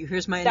I said to you.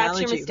 Here's my That's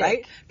your analogy,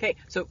 mistake. right? Okay,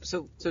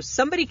 so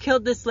somebody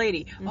killed this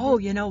lady. Oh,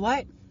 you know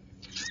what?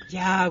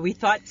 Yeah, we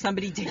thought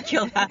somebody did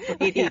kill that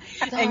lady.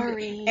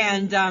 Sorry.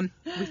 And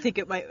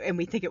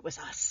we think it was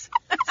us.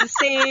 It's the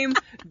same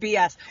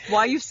BS. Why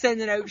are you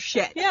sending out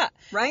shit? Yeah.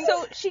 Right?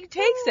 So she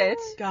takes it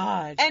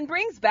God. and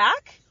brings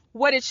back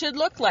what it should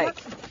look like.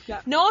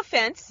 Yeah. No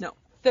offense. No.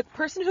 The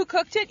person who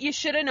cooked it, you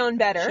should have known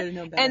better. Should have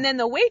known better. And then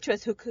the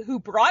waitress who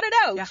brought it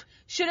out Yeah.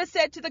 should have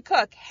said to the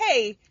cook,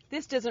 hey,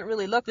 this doesn't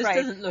really look This right.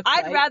 doesn't look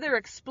I'd right." rather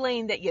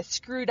explain that you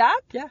screwed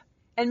up Yeah.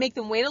 and make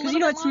them wait a Because little you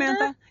know bit what, longer.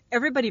 Samantha?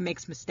 Everybody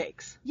makes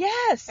mistakes.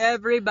 Yes.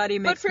 Everybody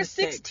But makes for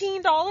mistakes.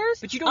 $16,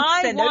 But you don't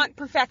I send out- want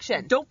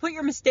perfection. Don't put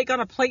your mistake on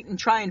a plate and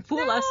try and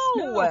fool us.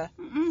 No.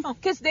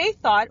 Because they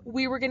thought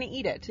we were going to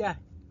eat it. Yeah.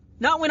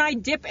 Not when I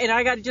dip and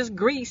I got to just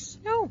grease.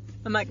 No.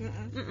 I'm like,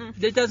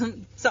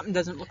 something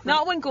doesn't look right.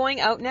 Not when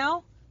going out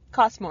now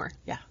costs more.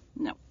 Yeah.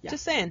 No.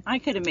 Just saying. I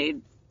could have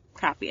made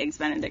crappy Eggs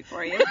Benedict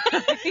for you.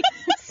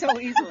 So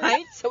easily.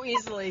 Right? So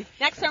easily.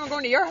 Next time we're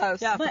going to your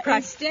house. Yeah. But for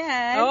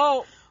instead,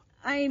 Oh.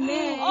 I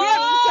made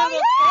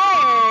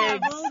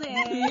Deviled deviled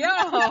eggs.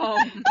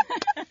 Yum.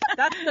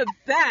 That's the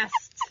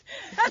best.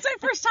 That's my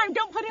first time.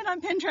 Don't put it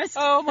on Pinterest.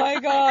 Oh my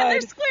And God. they're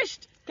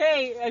squished.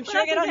 Okay, I'm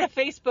sharing it on the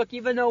Facebook,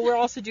 even though we're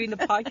also doing the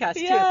podcast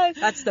Yes.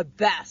 too. That's the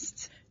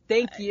best.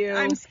 Thank you.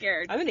 I'm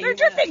scared. I'm gonna They're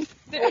eat one. dripping.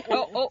 I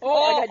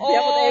got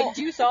deviled egg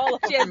juice all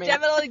She over has me.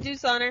 deviled egg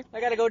juice on her. I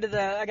gotta go into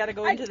the Go to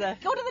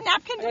the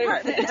napkin I gotta go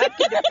to the department.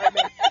 napkin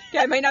department. Okay,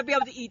 I might not be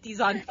able to eat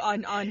these on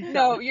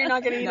No, you're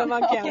not going to eat them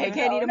on camera. Okay, I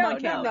can't eat them No, on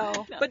camera.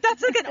 no. But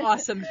that's like an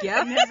awesome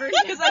gift.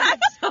 Because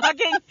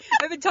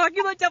I've been talking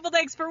about deviled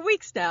eggs for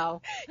weeks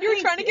now. You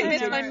were trying to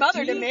convince my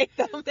mother to make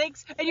them.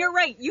 Thanks. And you're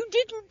right. You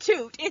didn't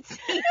toot. It's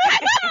I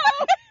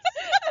was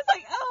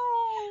like,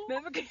 oh.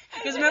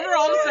 Because remember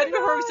all of a sudden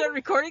before we started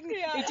recording,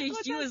 Yeah.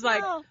 HHG was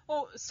like,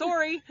 oh,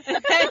 sorry.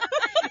 And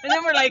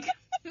then we're like,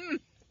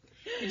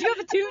 did you have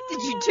a toot?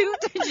 Did you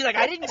toot? And she's like,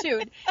 I didn't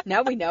toot.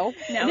 Now we know.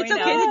 Now and it's we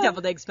okay know. that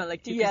deviled eggs smell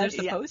like toot because they're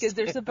supposed to. Because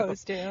they're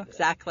supposed to.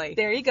 Exactly.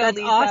 There you go, That's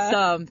Lisa.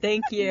 awesome.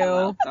 Thank you.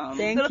 welcome.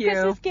 Thank Little you.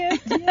 Christmas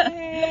gift.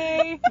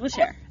 Yay. We'll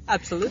share.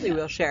 Absolutely,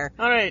 we'll share.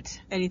 All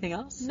right. Anything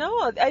else?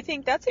 No, I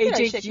think that's a good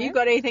HHG, you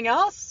got anything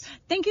else?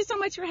 Thank you so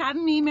much for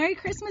having me. Merry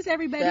Christmas,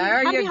 everybody.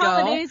 There Happy you go.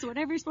 holidays,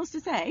 whatever you're supposed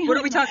to say. What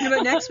are we talking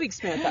about next week,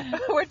 Samantha?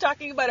 We're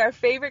talking about our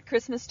favorite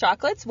Christmas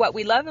chocolates, what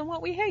we love and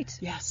what we hate.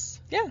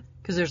 Yes. Yeah.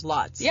 Because there's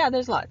lots. Yeah,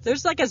 there's lots.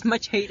 There's like as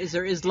much hate as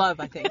there is love,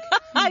 I think.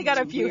 I got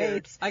a few Weird.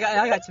 hates. I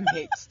got some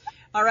hates.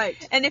 All right.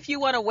 And if you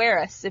want to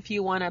wear us, if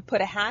you want to put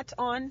a hat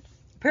on,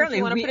 Apparently, if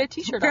you want to we, put a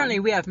t-shirt apparently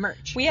on. we have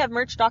merch. We have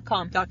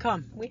merch.com.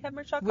 .com. We have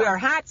merch.com. We are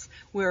hats,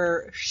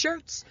 we're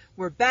shirts,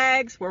 we're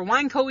bags, we're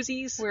wine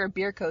cozies. We're a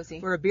beer cozy.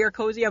 We're a beer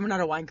cozy. I'm not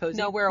a wine cozy.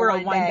 No, we're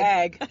a wine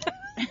bag.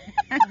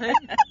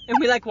 And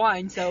we like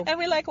wine, so And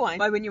we like wine.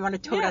 why wouldn't you want to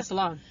tote Yeah. us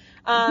along?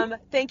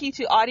 Thank you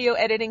to Audio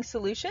Editing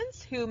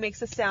Solutions, who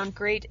makes us sound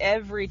great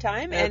every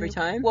time. Every and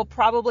time. We'll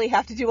probably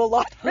have to do a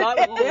lot with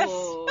this.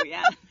 Oh,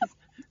 yeah.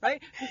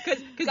 right?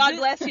 Because God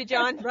bless you,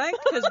 John. Right?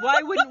 Because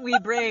why wouldn't we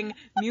bring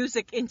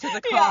music into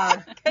the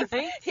car? Yeah,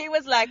 right? He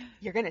was like,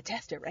 "You're gonna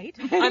test it, right?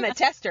 I'm a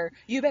tester.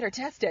 You better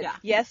test it." Yeah.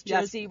 Yes,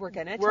 Yes. Josie, we're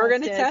gonna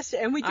test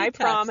it, and we did I test.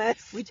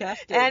 promise. We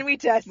tested. And we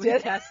tested. We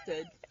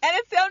tested. And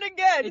it sounded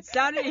good. It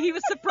sounded. He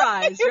was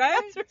surprised,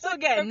 right? So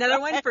again, another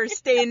one for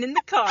staying in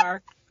the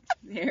car.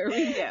 There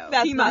we go.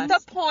 That's He not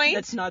must. the point.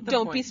 That's not the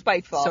Don't point. be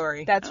spiteful.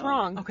 Sorry. That's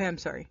wrong. Okay, I'm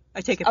sorry.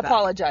 I take it back.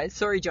 Apologize.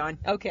 Sorry, John.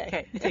 Okay.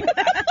 Okay, I take it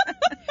back.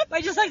 But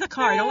I just like the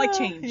car. I don't like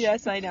change.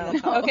 Yes, I know.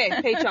 Okay,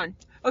 Patreon.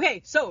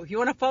 Okay, so if you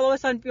want to follow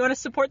us if you want to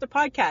support the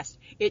podcast,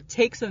 it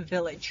takes a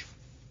village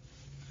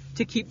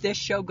to keep this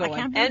show I going.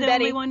 can't be And the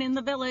Betty. only one in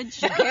the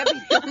village. You can't be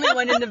the only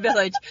one in the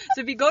village.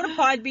 So if you go to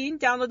Podbean,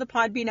 download the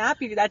Podbean app.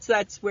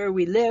 That's where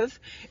we live,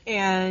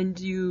 and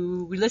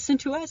you listen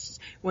to us.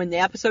 When the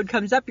episode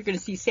comes up, you're going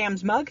to see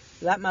Sam's mug.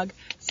 That mug.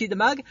 See the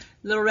mug?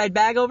 Little red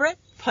bag over it.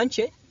 Punch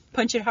it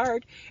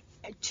hard.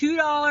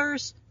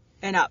 $2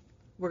 and up.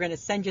 We're going to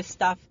send you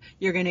stuff.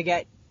 You're going to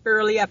get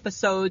early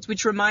episodes,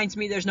 which reminds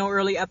me there's no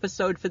early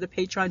episode for the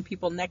Patreon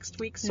people next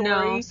week. Sorry.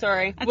 No,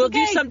 sorry. We'll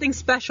do something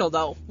special,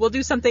 though. We'll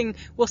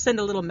send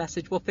a little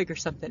message. We'll figure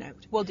something out.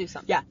 We'll do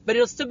something. Yeah, but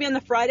it'll still be on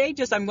the Friday,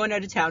 just I'm going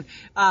out of town.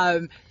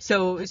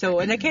 So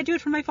and I can't do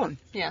it from my phone.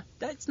 Yeah.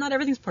 That's not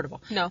everything's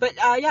portable. No. But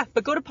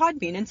but go to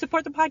Podbean and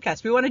support the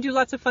podcast. We want to do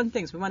lots of fun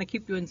things. We want to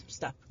keep doing some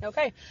stuff.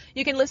 Okay.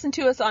 You can listen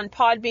to us on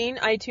Podbean,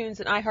 iTunes,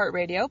 and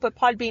iHeartRadio, but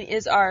Podbean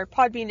is our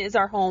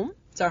home.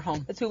 It's our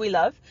home. That's who we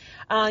love.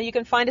 You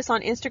can find us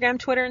on Instagram,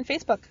 Twitter, and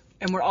Facebook.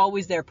 And we're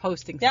always there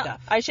posting Yeah.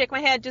 stuff. I shake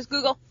my head. Just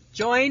Google.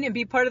 Join and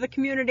be part of the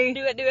community.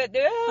 Do it.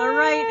 All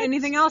right.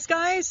 Anything else,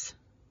 guys?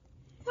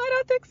 I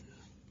don't think so.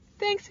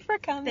 Thanks for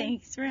coming.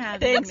 Thanks for having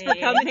Thanks me. for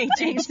coming,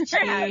 Thanks for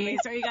HG. having me.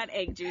 Sorry you got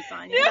egg juice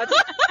on you. Yeah.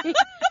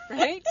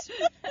 Right?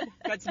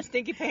 Got some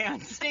stinky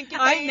pants.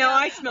 I know.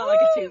 I smell like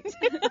a toot.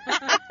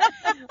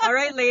 All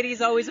right,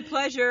 ladies. Always a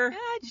pleasure. Yeah,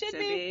 it should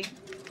be.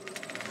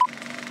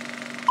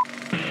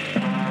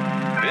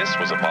 This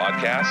was a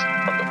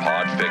podcast from the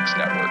Podfix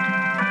Network.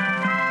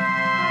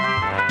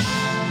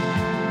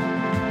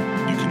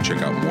 You can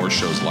check out more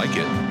shows like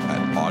it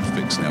at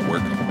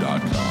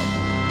podfixnetwork.com.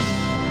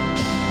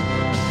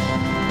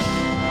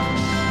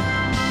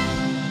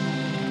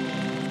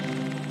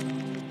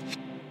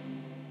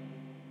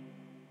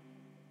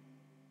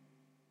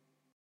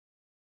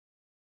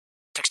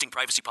 Texting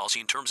privacy policy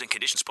and terms and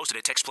conditions posted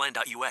at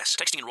textplan.us.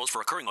 Texting enrolls for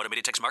recurring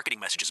automated text marketing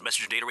messages.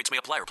 Message and data rates may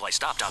apply. Reply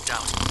stop, opt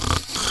out.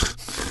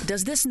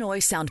 Does this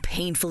noise sound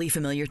painfully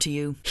familiar to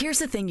you? Here's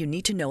the thing you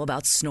need to know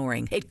about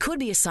snoring. It could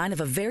be a sign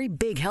of a very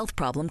big health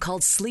problem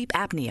called sleep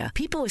apnea.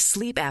 People with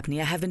sleep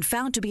apnea have been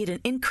found to be at an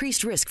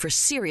increased risk for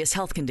serious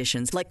health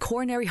conditions like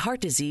coronary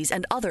heart disease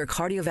and other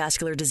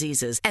cardiovascular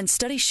diseases. And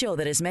studies show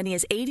that as many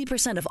as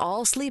 80% of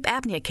all sleep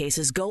apnea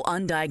cases go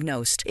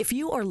undiagnosed. If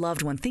you or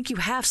loved one think you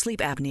have sleep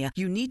apnea,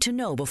 you need to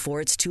know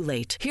before it's too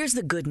late. Here's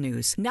the good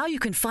news. Now you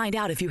can find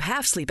out if you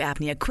have sleep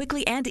apnea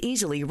quickly and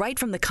easily right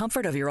from the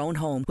comfort of your own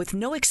home with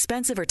no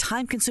expensive or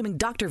time-consuming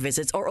doctor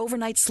visits or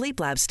overnight sleep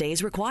lab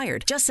stays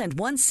required. Just send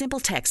one simple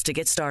text to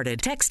get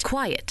started. Text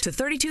QUIET to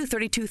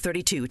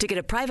 323232 to get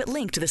a private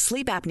link to the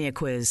sleep apnea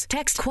quiz.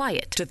 Text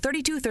QUIET to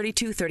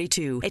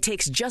 323232. It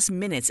takes just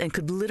minutes and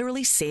could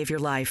literally save your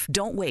life.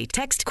 Don't wait.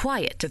 Text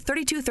QUIET to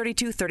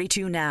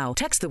 323232 now.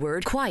 Text the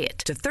word QUIET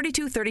to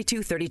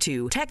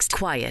 323232. Text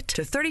QUIET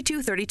to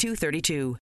 323232.